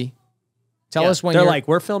you're ready. Tell us when they're like,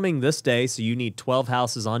 we're filming this day, so you need 12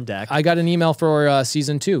 houses on deck. I got an email for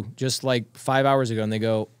season 2 just like 5 hours ago, and they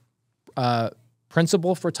go,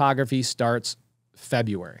 principal photography starts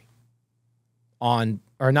February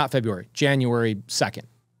January 2nd.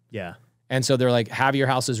 Yeah. And so they're like, have your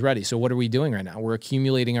houses ready. So what are we doing right now? We're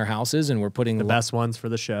accumulating our houses and we're putting the best ones for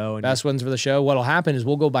the show. And best ones for the show. What'll happen is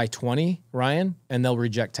we'll go buy 20, Ryan, and they'll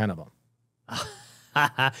reject 10 of them.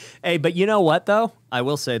 Hey, but you know what though? I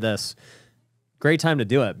will say this. Great time to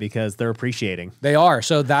do it because they're appreciating. They are.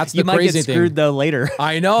 So that's the you might crazy get screwed thing. Though later.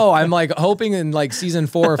 I know. I'm like hoping in like season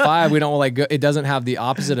 4 or 5 we don't like it doesn't have the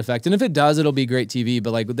opposite effect. And if it does, it'll be great TV.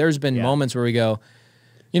 But like there's been moments where we go,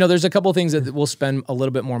 you know, there's a couple of things that we'll spend a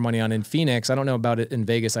little bit more money on in Phoenix. I don't know about it in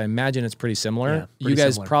Vegas. I imagine it's pretty similar. Yeah, you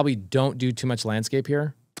guys probably don't do too much landscape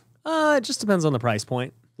here. It just depends on the price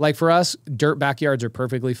point. Like for us, dirt backyards are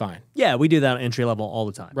perfectly fine. Yeah, we do that on entry level all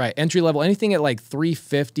the time. Right, entry level, anything at like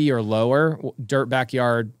 350 or lower, dirt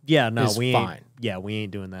backyard. Yeah, no, is we fine. Ain't, yeah, we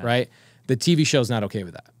ain't doing that. Right, the TV show's not okay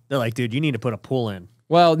with that. They're like, dude, you need to put a pool in.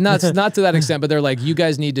 Well, not to that extent, but they're like, you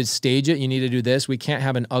guys need to stage it. You need to do this. We can't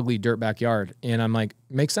have an ugly dirt backyard. And I'm like,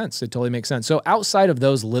 makes sense. It totally makes sense. So outside of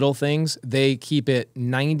those little things, they keep it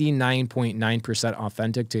 99.9%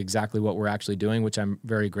 authentic to exactly what we're actually doing, which I'm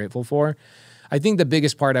very grateful for. I think the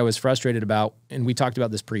biggest part I was frustrated about, and we talked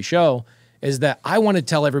about this pre-show, is that I want to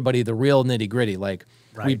tell everybody the real nitty gritty. Like,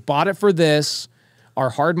 we bought it for this. Our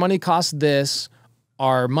hard money cost this.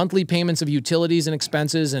 Our monthly payments of utilities and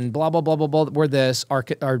expenses and blah, blah, blah, blah, blah were this.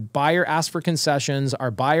 Our buyer asked for concessions. Our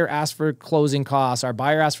buyer asked for closing costs. Our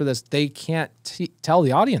buyer asked for this. They can't tell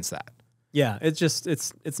the audience that. Yeah, it's just,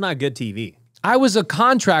 it's not good TV. I was a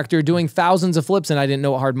contractor doing thousands of flips and I didn't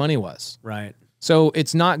know what hard money was. Right. So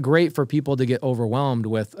it's not great for people to get overwhelmed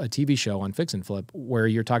with a TV show on Fix and Flip where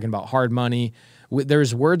you're talking about hard money.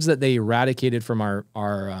 There's words that they eradicated from our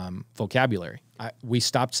vocabulary. We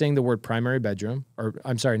stopped saying the word primary bedroom, or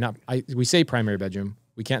I'm sorry, we say primary bedroom.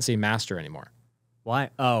 We can't say master anymore. Why?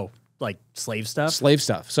 Oh, like slave stuff? Slave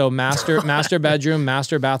stuff. So master bedroom,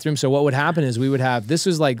 master bathroom. So what would happen is we would have, this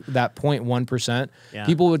was like that 0.1%. Yeah.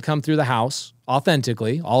 People would come through the house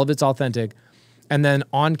authentically. All of it's authentic. And then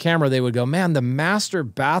on camera, they would go, man, the master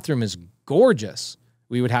bathroom is gorgeous.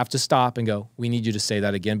 We would have to stop and go, we need you to say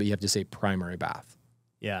that again, but you have to say primary bath.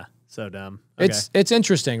 Yeah, so dumb. Okay. It's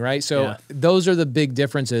interesting, right? So those are the big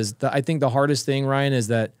differences. I think the hardest thing, Ryan, is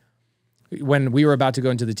that when we were about to go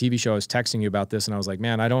into the TV show, I was texting you about this, and I was like,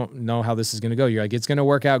 man, I don't know how this is going to go. You're like, it's going to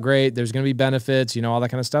work out great. There's going to be benefits, you know, all that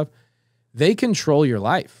kind of stuff. They control your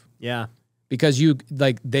life. Yeah. Because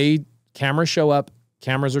cameras show up,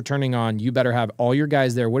 cameras are turning on. You better have all your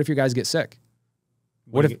guys there. What if your guys get sick?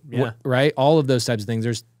 Right? All of those types of things.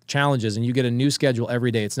 There's challenges, and you get a new schedule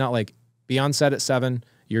every day. It's not like be on set at 7,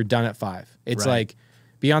 you're done at 5. It's like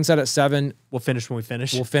be on set at 7. We'll finish when we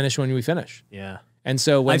finish. We'll finish when we finish. Yeah. And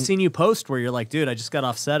so I've seen you post where you're like, dude, I just got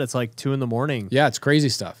off set. It's like 2 a.m. Yeah, it's crazy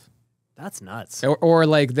stuff. That's nuts. Or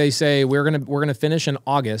like they say we're gonna finish in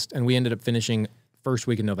August, and we ended up finishing first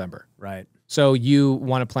week in November. Right. So you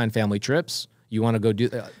want to plan family trips. You want to go do.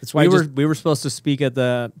 That's why we were supposed to speak at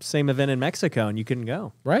the same event in Mexico, and you couldn't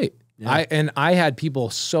go. Right. Yeah. I had people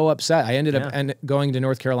so upset. I ended up going to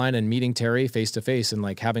North Carolina and meeting Terry face to face and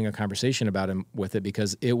like having a conversation about him with it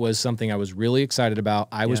because it was something I was really excited about.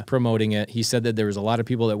 I was promoting it. He said that there was a lot of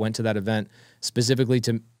people that went to that event specifically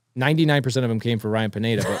to 99% of them came for Ryan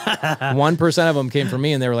Pineda, but 1% of them came for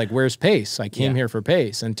me, and they were like, "Where's Pace? I came here for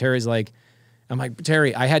Pace." And Terry's like, I'm like,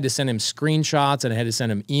 Terry, I had to send him screenshots and I had to send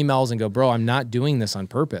him emails and go, bro, I'm not doing this on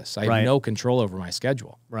purpose. I have no control over my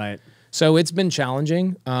schedule. Right. So it's been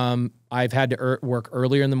challenging. I've had to work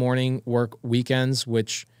earlier in the morning, work weekends,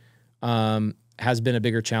 which has been a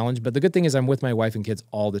bigger challenge. But the good thing is I'm with my wife and kids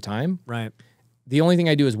all the time. Right. The only thing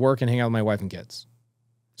I do is work and hang out with my wife and kids.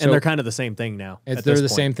 So and they're kind of the same thing now. They're the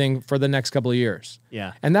same thing for the next couple of years.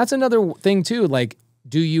 Yeah. And that's another thing too. Like,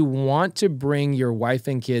 do you want to bring your wife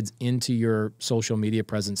and kids into your social media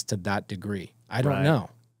presence to that degree? I don't know.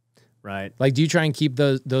 Right. Like, do you try and keep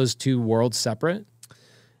those two worlds separate?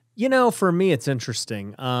 You know, for me, it's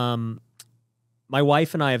interesting. my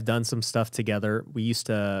wife and I have done some stuff together. We used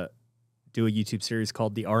to do a YouTube series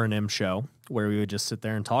called The R&M Show, where we would just sit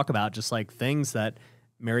there and talk about just like things that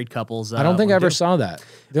married couples. I don't think I ever saw that.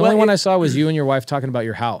 The only one I saw was you and your wife talking about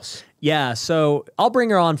your house. Yeah, so I'll bring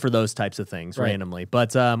her on for those types of things randomly.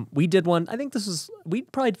 But we did one, I think we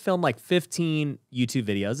probably filmed like 15 YouTube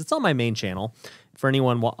videos. It's on my main channel. For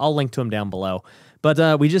anyone, I'll link to them down below.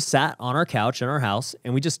 But we just sat on our couch in our house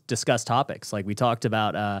and we just discussed topics. Like we talked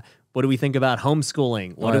about what do we think about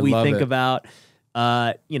homeschooling? What do we think about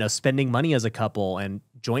spending money as a couple and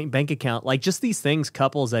joint bank account? Like just these things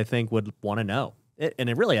couples, I think, would want to know. And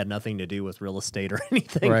it really had nothing to do with real estate or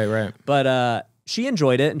anything. Right. But she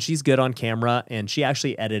enjoyed it, and she's good on camera, and she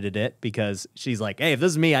actually edited it because she's like, hey, if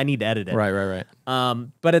this is me, I need to edit it. Right.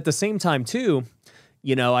 But at the same time, too,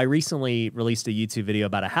 I recently released a YouTube video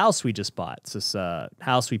about a house we just bought. It's this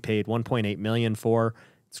house we paid $1.8 million for.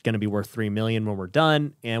 It's going to be worth $3 million when we're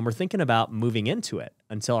done, and we're thinking about moving into it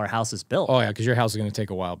until our house is built. Oh, yeah, because your house is going to take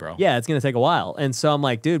a while, bro. Yeah, it's going to take a while. And so I'm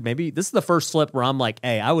like, dude, maybe this is the first flip where I'm like,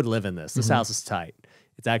 hey, I would live in this. This house is tight.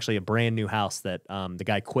 It's actually a brand new house that the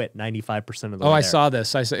guy quit 95% of the way I there. saw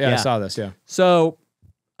this. I saw this, yeah. So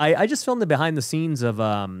I just filmed the behind the scenes of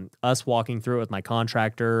us walking through it with my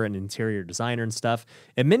contractor and interior designer and stuff.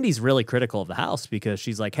 And Mindy's really critical of the house because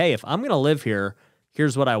she's like, hey, if I'm going to live here,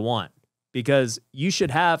 here's what I want. Because you should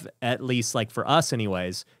have, at least like for us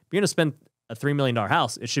anyways, if you're going to spend a $3 million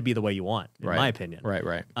house, it should be the way you want, in my opinion.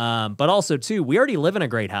 Right. But also, too, we already live in a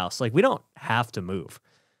great house. Like, we don't have to move.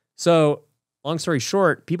 So, long story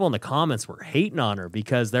short, people in the comments were hating on her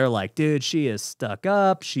because they're like, dude, she is stuck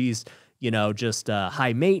up. She's, just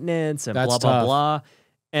high maintenance and That's blah, tough. blah.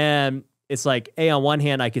 And it's like, hey, on one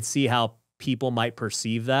hand, I could see how people might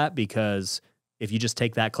perceive that because if you just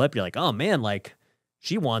take that clip, you're like, oh, man, like,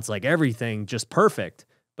 she wants like everything just perfect.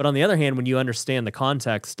 But on the other hand, when you understand the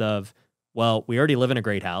context of, well, we already live in a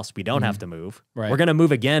great house. We don't have to move. Right. We're going to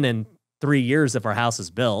move again in 3 years if our house is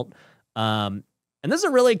built. And this is a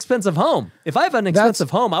really expensive home. If I have an expensive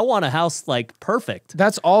home, I want a house like perfect.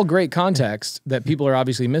 That's all great context that people are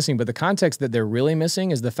obviously missing. But the context that they're really missing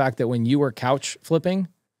is the fact that when you were couch flipping,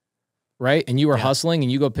 right, and you were hustling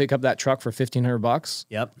and you go pick up that truck for $1,500,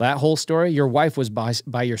 Yep. that whole story, your wife was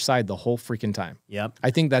by your side the whole freaking time. Yep.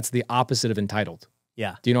 I think that's the opposite of entitled.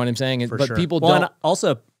 Yeah. Do you know what I'm saying? For but sure. people well, don't. And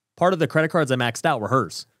also, part of the credit cards I maxed out were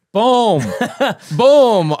hers. Boom.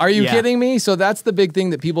 Boom. Are you Yeah. kidding me? So that's the big thing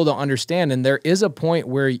that people don't understand. And there is a point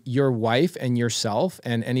where your wife and yourself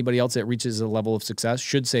and anybody else that reaches a level of success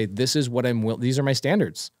should say, this is what these are my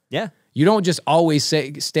standards. Yeah. You don't just always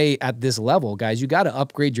stay at this level, guys. You got to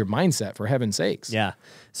upgrade your mindset, for heaven's sakes. Yeah.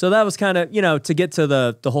 So that was kind of, to get to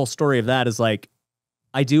the whole story of that is like,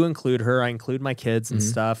 I do include her. I include my kids and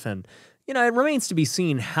stuff. And, it remains to be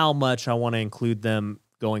seen how much I want to include them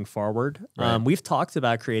going forward. Right. We've talked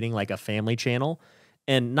about creating like a family channel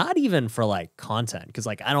and not even for like content. Because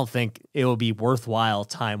like, I don't think it will be worthwhile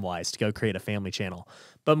time-wise to go create a family channel,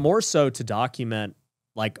 but more so to document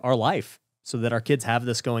like our life. So that our kids have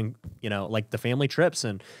this going, like the family trips.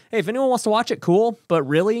 And hey, if anyone wants to watch it, cool. But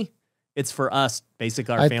really, it's for us,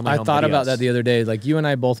 basically our family. I home thought videos. about that the other day. Like you and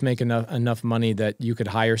I both make enough money that you could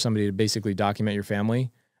hire somebody to basically document your family.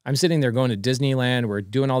 I'm sitting there going to Disneyland. We're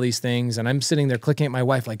doing all these things. And I'm sitting there clicking at my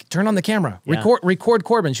wife, like, turn on the camera, record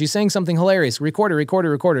Corbin. She's saying something hilarious. Record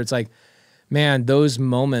it. It's like, man, those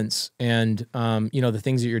moments and, the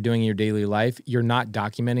things that you're doing in your daily life, you're not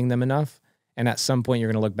documenting them enough. And at some point, you're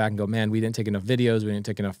going to look back and go, man, we didn't take enough videos. We didn't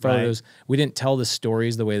take enough photos. Right. We didn't tell the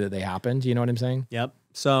stories the way that they happened. You know what I'm saying? Yep.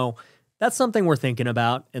 So that's something we're thinking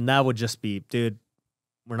about. And that would just be, dude,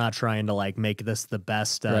 we're not trying to like make this the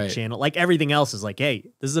best channel. Like everything else is like,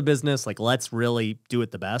 hey, this is a business. Like, let's really do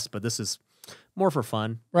it the best. But this is more for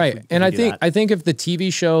fun. Right. And I think if the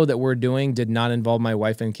TV show that we're doing did not involve my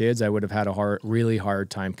wife and kids, I would have had a really hard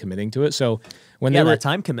time committing to it. So when that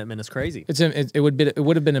time commitment is crazy. It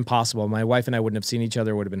would have been impossible. My wife and I wouldn't have seen each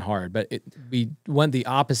other. It would have been hard. But we went the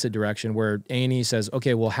opposite direction where A&E says,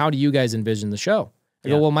 okay, well, how do you guys envision the show? I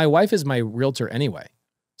go, well, my wife is my realtor anyway.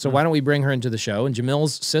 So why don't we bring her into the show? And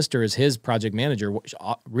Jamil's sister is his project manager.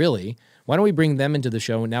 Really, why don't we bring them into the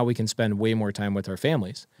show? And now we can spend way more time with our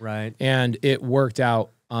families. Right. And it worked out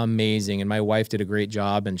amazing. And my wife did a great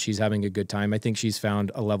job and she's having a good time. I think she's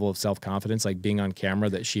found a level of self-confidence, like being on camera,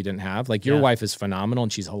 that she didn't have. Like your wife is phenomenal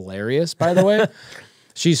and she's hilarious, by the way.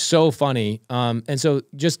 She's so funny. And so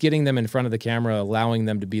just getting them in front of the camera, allowing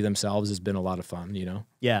them to be themselves has been a lot of fun,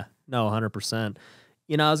 Yeah, no, 100%.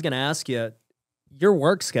 I was going to ask you, your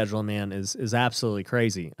work schedule, man, is absolutely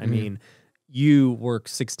crazy. I mean, you work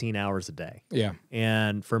 16 hours a day. Yeah.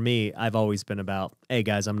 And for me, I've always been about, hey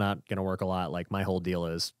guys, I'm not going to work a lot. Like my whole deal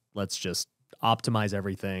is optimize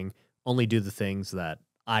everything, only do the things that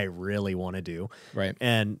I really want to do. Right.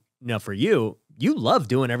 And for you love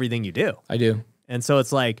doing everything you do. I do. And so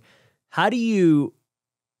it's like, how do you,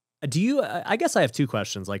 I guess I have two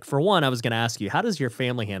questions. Like, for one, I was going to ask you, how does your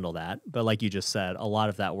family handle that? But like you just said, a lot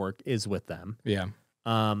of that work is with them. Yeah.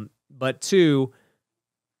 But two,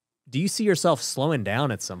 do you see yourself slowing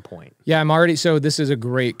down at some point? Yeah, so this is a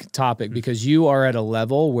great topic because you are at a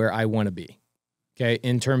level where I want to be. Okay.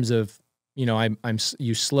 In terms of,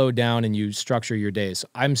 you slow down and you structure your days.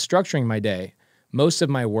 I'm structuring my day. Most of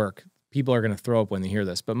my work, people are going to throw up when they hear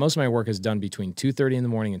this, but most of my work is done between 2:30 in the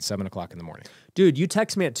morning and 7 o'clock in the morning. Dude, you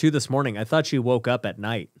text me at 2 this morning. I thought you woke up at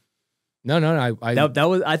night. No.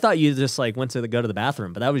 I thought you just like went to go to the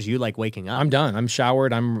bathroom, but that was you like waking up. I'm done. I'm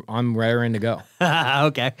showered. I'm raring to go.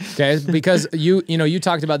 Okay. Okay. Because you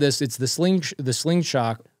talked about this. It's the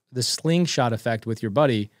slingshot effect with your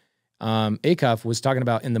buddy. Acuff was talking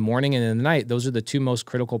about in the morning and in the night. Those are the two most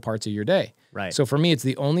critical parts of your day. Right. So for me, it's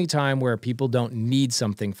the only time where people don't need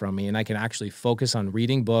something from me and I can actually focus on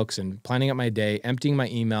reading books and planning out my day, emptying my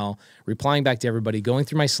email, replying back to everybody, going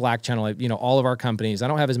through my Slack channel, all of our companies. I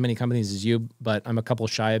don't have as many companies as you, but I'm a couple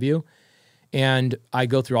shy of you. And I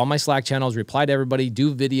go through all my Slack channels, reply to everybody,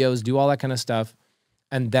 do videos, do all that kind of stuff.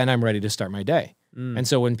 And then I'm ready to start my day. And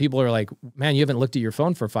so when people are like, man, you haven't looked at your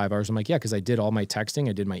phone for 5 hours. I'm like, yeah, because I did all my texting.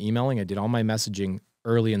 I did my emailing. I did all my messaging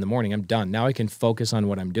early in the morning. I'm done. Now I can focus on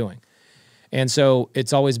what I'm doing. And so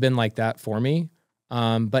it's always been like that for me.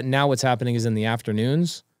 But now what's happening is in the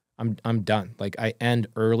afternoons, I'm done. Like I end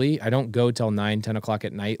early. I don't go till 9, 10 o'clock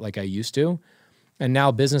at night like I used to. And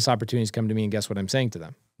now business opportunities come to me and guess what I'm saying to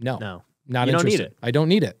them? No. Not you interested. Don't need it. I don't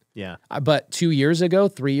need it. Yeah. But 2 years ago,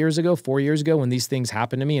 3 years ago, 4 years ago, when these things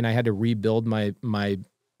happened to me and I had to rebuild my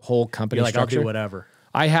whole company You're like, structure. I'll do whatever.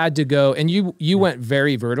 I had to go, and you went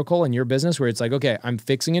very vertical in your business where it's like, okay, I'm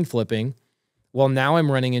fixing and flipping. Well, now I'm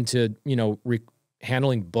running into,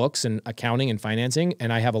 handling books and accounting and financing.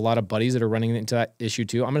 And I have a lot of buddies that are running into that issue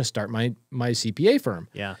too. I'm going to start my CPA firm.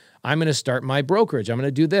 Yeah. I'm going to start my brokerage. I'm going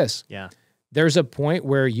to do this. Yeah. There's a point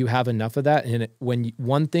where you have enough of that. And when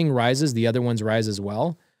one thing rises, the other ones rise as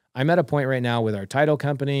well. I'm at a point right now with our title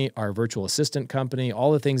company, our virtual assistant company,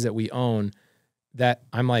 all the things that we own that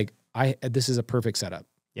I'm like, this is a perfect setup.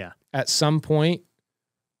 Yeah. At some point,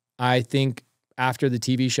 I think after the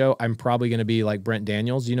TV show, I'm probably going to be like Brent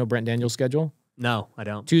Daniels. Do you know Brent Daniels' schedule? No, I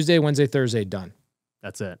don't. Tuesday, Wednesday, Thursday, done.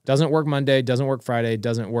 That's it. Doesn't work Monday, doesn't work Friday,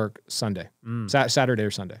 doesn't work Sunday, Saturday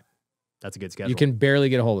or Sunday. That's a good schedule. You can barely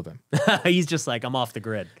get a hold of him. He's just like, I'm off the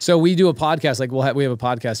grid. So we do a podcast. Like we have a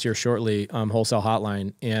podcast here shortly, Wholesale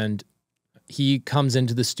Hotline, and he comes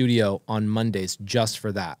into the studio on Mondays just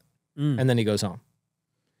for that. And then he goes home.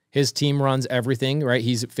 His team runs everything, right?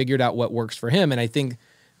 He's figured out what works for him. And I think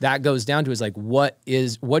that goes down to is like, what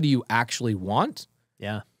do you actually want?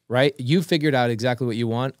 Yeah. Right? You figured out exactly what you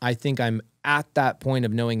want. I think I'm at that point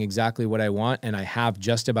of knowing exactly what I want, and I have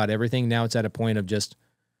just about everything. Now it's at a point of just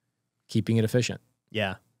keeping it efficient.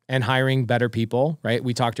 Yeah. And hiring better people, right?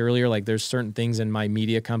 We talked earlier, like there's certain things in my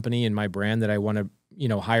media company and my brand that I want to,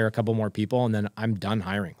 hire a couple more people, and then I'm done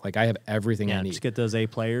hiring. Like I have everything I need. Just get those A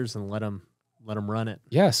players and let them run it.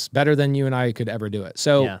 Yes. Better than you and I could ever do it.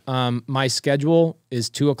 So my schedule is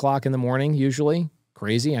 2 o'clock in the morning, usually.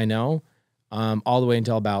 Crazy, I know. All the way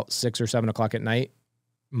until about 6 or 7 o'clock at night,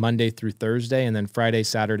 Monday through Thursday. And then Friday,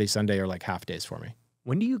 Saturday, Sunday are like half days for me.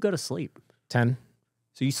 When do you go to sleep? 10.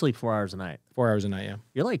 So you sleep 4 hours a night? 4 hours a night, yeah.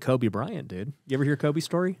 You're like Kobe Bryant, dude. You ever hear Kobe's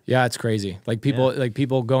story? Yeah, it's crazy. Like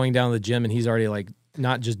people going down to the gym and he's already like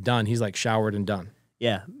not just done. He's like showered and done.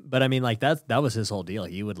 Yeah. But I mean, like that was his whole deal.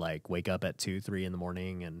 He would like wake up at 2, 3 in the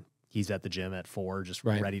morning and he's at the gym at 4, just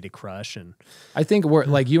ready to crush. And I think we're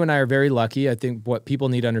like, you and I are very lucky. I think what people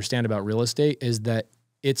need to understand about real estate is that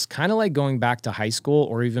it's kind of like going back to high school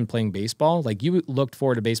or even playing baseball. Like you looked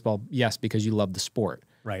forward to baseball, yes, because you loved the sport.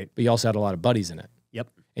 Right. But you also had a lot of buddies in it. Yep.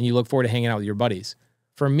 And you look forward to hanging out with your buddies.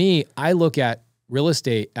 For me, I look at real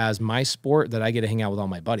estate as my sport that I get to hang out with all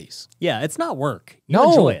my buddies. Yeah, it's not work. You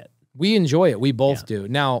enjoy it. We enjoy it. We both do.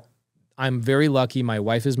 Now, I'm very lucky. My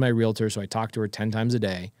wife is my realtor, so I talk to her 10 times a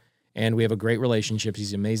day. And we have a great relationship.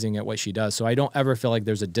 She's amazing at what she does. So I don't ever feel like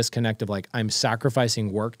there's a disconnect of like, I'm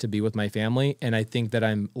sacrificing work to be with my family. And I think that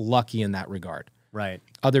I'm lucky in that regard. Right.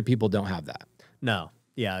 Other people don't have that. No.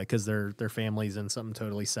 Yeah, because their family's in something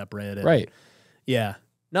totally separate. And, right. Yeah.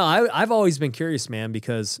 No, I've always been curious, man,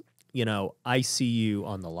 because, I see you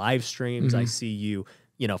on the live streams. I see you,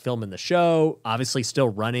 filming the show, obviously still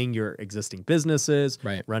running your existing businesses,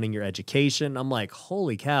 running your education. I'm like,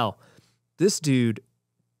 holy cow, this dude,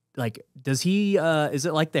 like, does he, is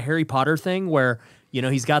it like the Harry Potter thing where,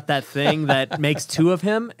 he's got that thing that makes two of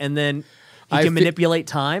him and then He can manipulate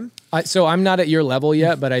time. So I'm not at your level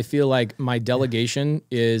yet, but I feel like my delegation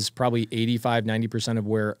is probably 85, 90% of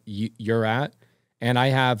where you're at. And I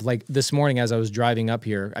have, like, this morning as I was driving up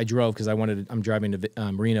here, I drove because I'm driving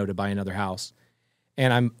to Reno to buy another house.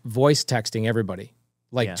 And I'm voice texting everybody.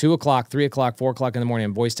 Like 2 o'clock, 3 o'clock, 4 o'clock in the morning,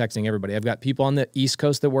 I'm voice texting everybody. I've got people on the East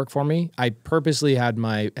Coast that work for me. I purposely have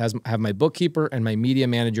my bookkeeper and my media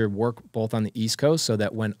manager work both on the East Coast so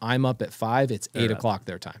that when I'm up at 5, it's 8 o'clock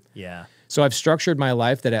their time. Yeah. So I've structured my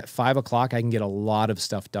life that at 5 o'clock I can get a lot of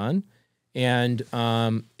stuff done. And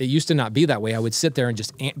it used to not be that way. I would sit there and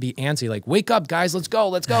just be antsy, like, wake up, guys, let's go,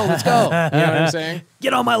 let's go, let's go. You know what I'm saying?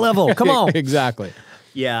 Get on my level. Come on. Exactly.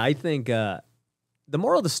 Yeah, I think the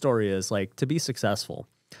moral of the story is, like, to be successful,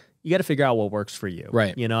 you got to figure out what works for you.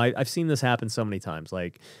 Right. You know, I've seen this happen so many times.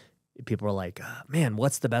 Like, people are like, man,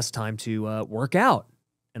 what's the best time to work out?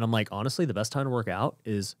 And I'm like, honestly, the best time to work out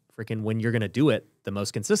is freaking when you're going to do it the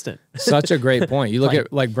most consistent. Such a great point. You look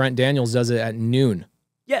at, like, Brent Daniels does it at noon.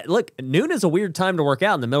 Yeah, look, noon is a weird time to work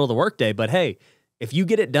out in the middle of the workday, but hey, if you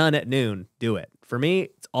get it done at noon, do it. For me,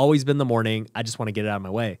 it's always been the morning. I just want to get it out of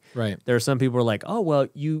my way. Right. There are some people who are like, oh, well,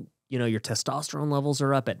 you know, your testosterone levels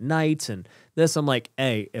are up at night and this. I'm like,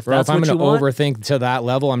 hey, if that's what you want. If I'm going to overthink to that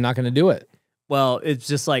level, I'm not going to do it. Well, it's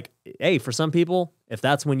just like, hey, for some people, if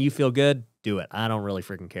that's when you feel good, do it. I don't really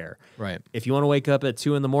freaking care. Right. If you want to wake up at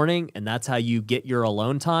 2 in the morning and that's how you get your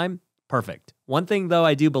alone time, perfect. One thing, though,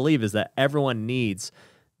 I do believe is that everyone needs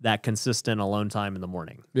that consistent alone time in the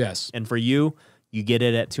morning. Yes. And for you, you get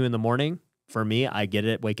it at 2 in the morning. For me, I get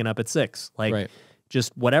it waking up at 6. Like,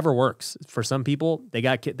 just whatever works. For some people,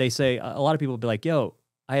 they say, a lot of people will be like, yo,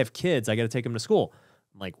 I have kids. I got to take them to school.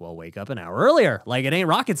 I'm like, well, wake up an hour earlier. Like, it ain't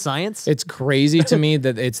rocket science. It's crazy to me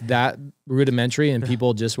that it's that rudimentary and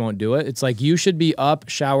people just won't do it. It's like you should be up,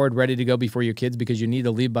 showered, ready to go before your kids because you need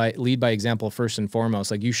to lead by example first and foremost.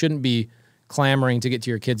 Like, you shouldn't be clamoring to get to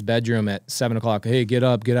your kid's bedroom at 7 o'clock. Hey, get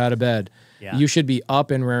up, get out of bed. Yeah. You should be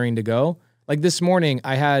up and raring to go. Like this morning,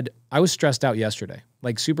 I was stressed out yesterday,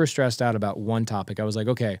 like super stressed out about one topic. I was like,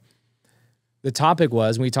 okay, the topic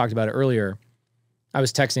was, and we talked about it earlier, I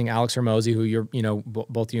was texting Alex Hermosi, who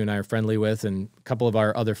both you and I are friendly with, and a couple of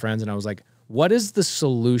our other friends. And I was like, what is the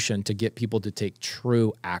solution to get people to take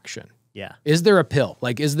true action? Yeah. Is there a pill?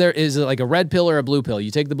 Like, is it like a red pill or a blue pill?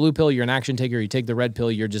 You take the blue pill, you're an action taker. You take the red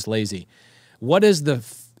pill, you're just lazy. What is the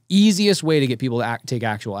easiest way to get people to take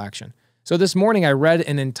actual action? So this morning I read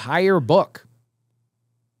an entire book.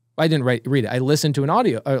 I didn't read it. I listened to an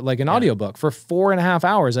audio, audiobook for 4.5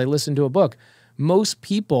 hours. I listened to a book. Most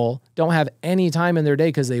people don't have any time in their day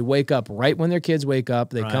because they wake up right when their kids wake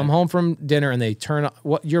up. They come home from dinner and they turn on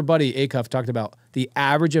what your buddy Acuff talked about. The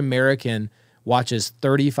average American watches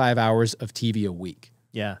 35 hours of TV a week.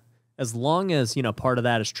 Yeah. As long as, part of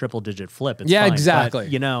that is triple-digit flip, it's fine. Exactly.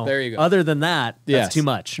 But, there you go. Other than that, that's too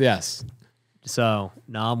much. Yes. So,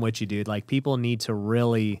 no, I'm with you, dude. Like, people need to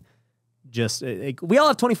really just... we all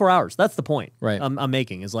have 24 hours. That's the point I'm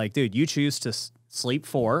making. Is like, dude, you choose to sleep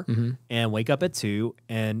 4 and wake up at 2,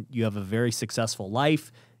 and you have a very successful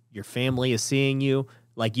life. Your family is seeing you.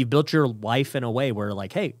 Like, you've built your life in a way where,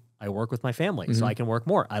 like, hey, I work with my family, so I can work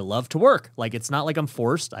more. I love to work. Like, it's not like I'm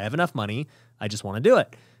forced. I have enough money. I just want to do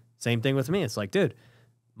it. Same thing with me. It's like, dude,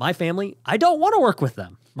 my family, I don't want to work with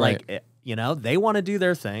them. Right. Like, they want to do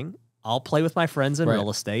their thing. I'll play with my friends in real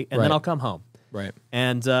estate, and then I'll come home. Right.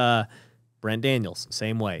 And Brent Daniels,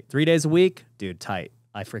 same way. 3 days a week, dude, tight.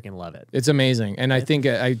 I freaking love it. It's amazing. And I think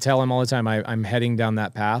I tell him all the time, I'm heading down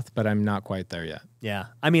that path, but I'm not quite there yet. Yeah.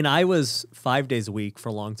 I mean, I was 5 days a week for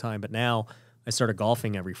a long time, but now I started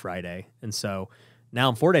golfing every Friday. And so now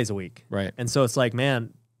I'm 4 days a week. Right. And so it's like,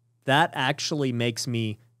 man, that actually makes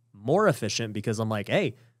me more efficient because I'm like,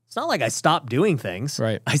 hey, it's not like I stopped doing things.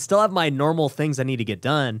 Right. I still have my normal things I need to get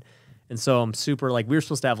done. And so I'm super, like, we were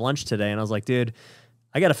supposed to have lunch today, and I was like, dude,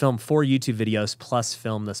 I got to film 4 YouTube videos plus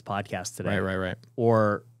film this podcast today. Right.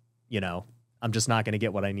 Or, I'm just not going to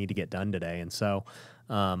get what I need to get done today. And so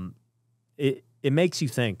it makes you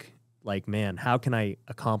think, like, man, how can I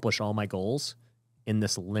accomplish all my goals in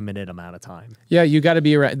this limited amount of time? Yeah, you got to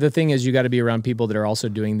be around. The thing is, you got to be around people that are also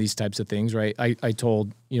doing these types of things, right? I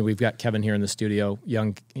told, we've got Kevin here in the studio,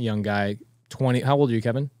 young guy, 20. How old are you,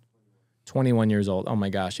 Kevin? 21 years old. Oh my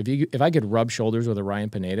gosh. If I could rub shoulders with a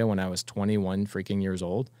Ryan Pineda when I was 21 freaking years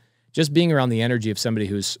old, just being around the energy of somebody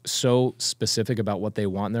who's so specific about what they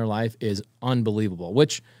want in their life is unbelievable.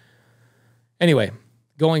 Which, anyway,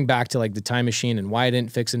 going back to like the time machine and why I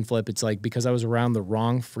didn't fix and flip, it's like because I was around the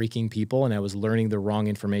wrong freaking people and I was learning the wrong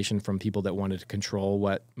information from people that wanted to control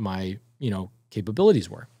what my, capabilities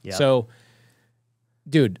were. Yeah. So,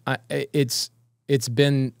 dude, it's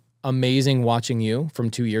been amazing watching you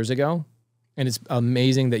from 2 years ago And it's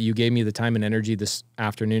amazing that you gave me the time and energy this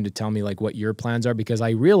afternoon to tell me like what your plans are, because I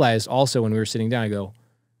realized also when we were sitting down, I go,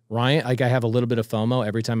 Ryan, like I have a little bit of FOMO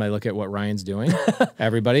every time I look at what Ryan's doing.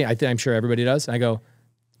 Everybody, I'm sure everybody does. I go,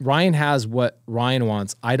 Ryan has what Ryan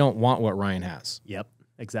wants. I don't want what Ryan has. Yep,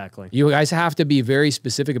 exactly. You guys have to be very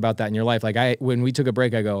specific about that in your life. Like when we took a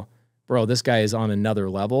break, I go, bro, this guy is on another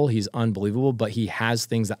level. He's unbelievable, but he has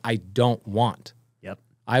things that I don't want. Yep.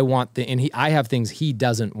 I want I have things he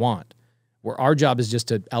doesn't want. Where our job is just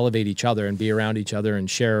to elevate each other and be around each other and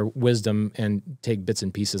share wisdom and take bits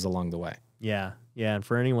and pieces along the way. Yeah. Yeah. And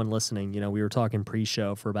for anyone listening, you know, we were talking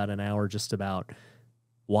pre-show for about an hour just about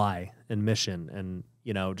why and mission and,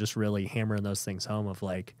 you know, just really hammering those things home of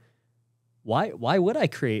like, why would I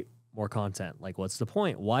create more content? Like, what's the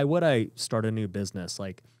point? Why would I start a new business?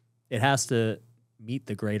 Like, it has to meet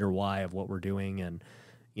the greater why of what we're doing. And,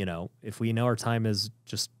 you know, if we know our time is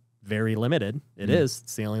just very limited,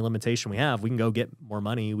 it's the only limitation we have. We can go get more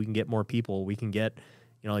money. We can get more people. We can get,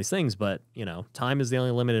 you know, these things, but you know, time is the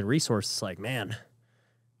only limited resource. It's like, man,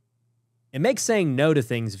 it makes saying no to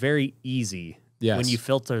things very easy when you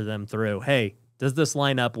filter them through. Hey, does this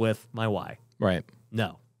line up with my why? Right.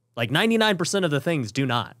 No, like 99% of the things do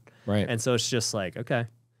not. Right. And so it's just like, okay,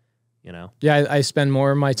 you know? Yeah. I spend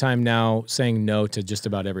more of my time now saying no to just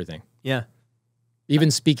about everything. Yeah. Even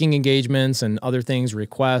speaking engagements and other things,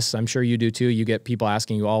 requests. I'm sure you do too. You get people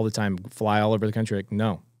asking you all the time, fly all over the country. Like,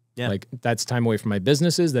 no, like that's time away from my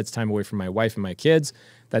businesses. That's time away from my wife and my kids.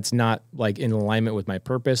 That's not like in alignment with my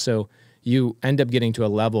purpose. So you end up getting to a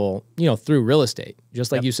level, you know, through real estate.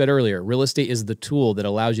 Just like you said earlier, real estate is the tool that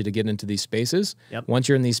allows you to get into these spaces. Once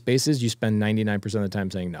you're in these spaces, you spend 99% of the time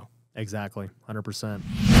saying no. Exactly. 100%.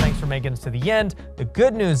 Thanks for making it to the end. The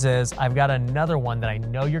good news is I've got another one that I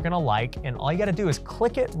know you're gonna like, and all you gotta do is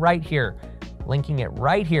click it right here. Linking it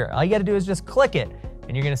right here. All you gotta do is just click it,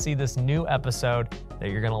 and you're gonna see this new episode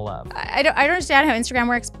that you're gonna love. I don't understand how Instagram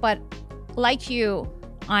works, but like you,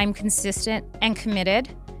 I'm consistent and committed,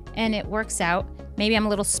 and it works out. Maybe I'm a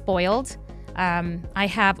little spoiled. I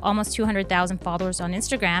have almost 200,000 followers on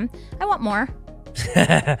Instagram. I want more.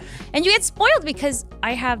 And you get spoiled because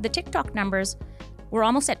I have the TikTok numbers. We're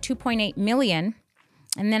almost at 2.8 million.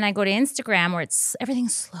 And then I go to Instagram where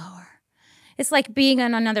everything's slower. It's like being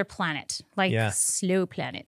on another planet, like slow planet.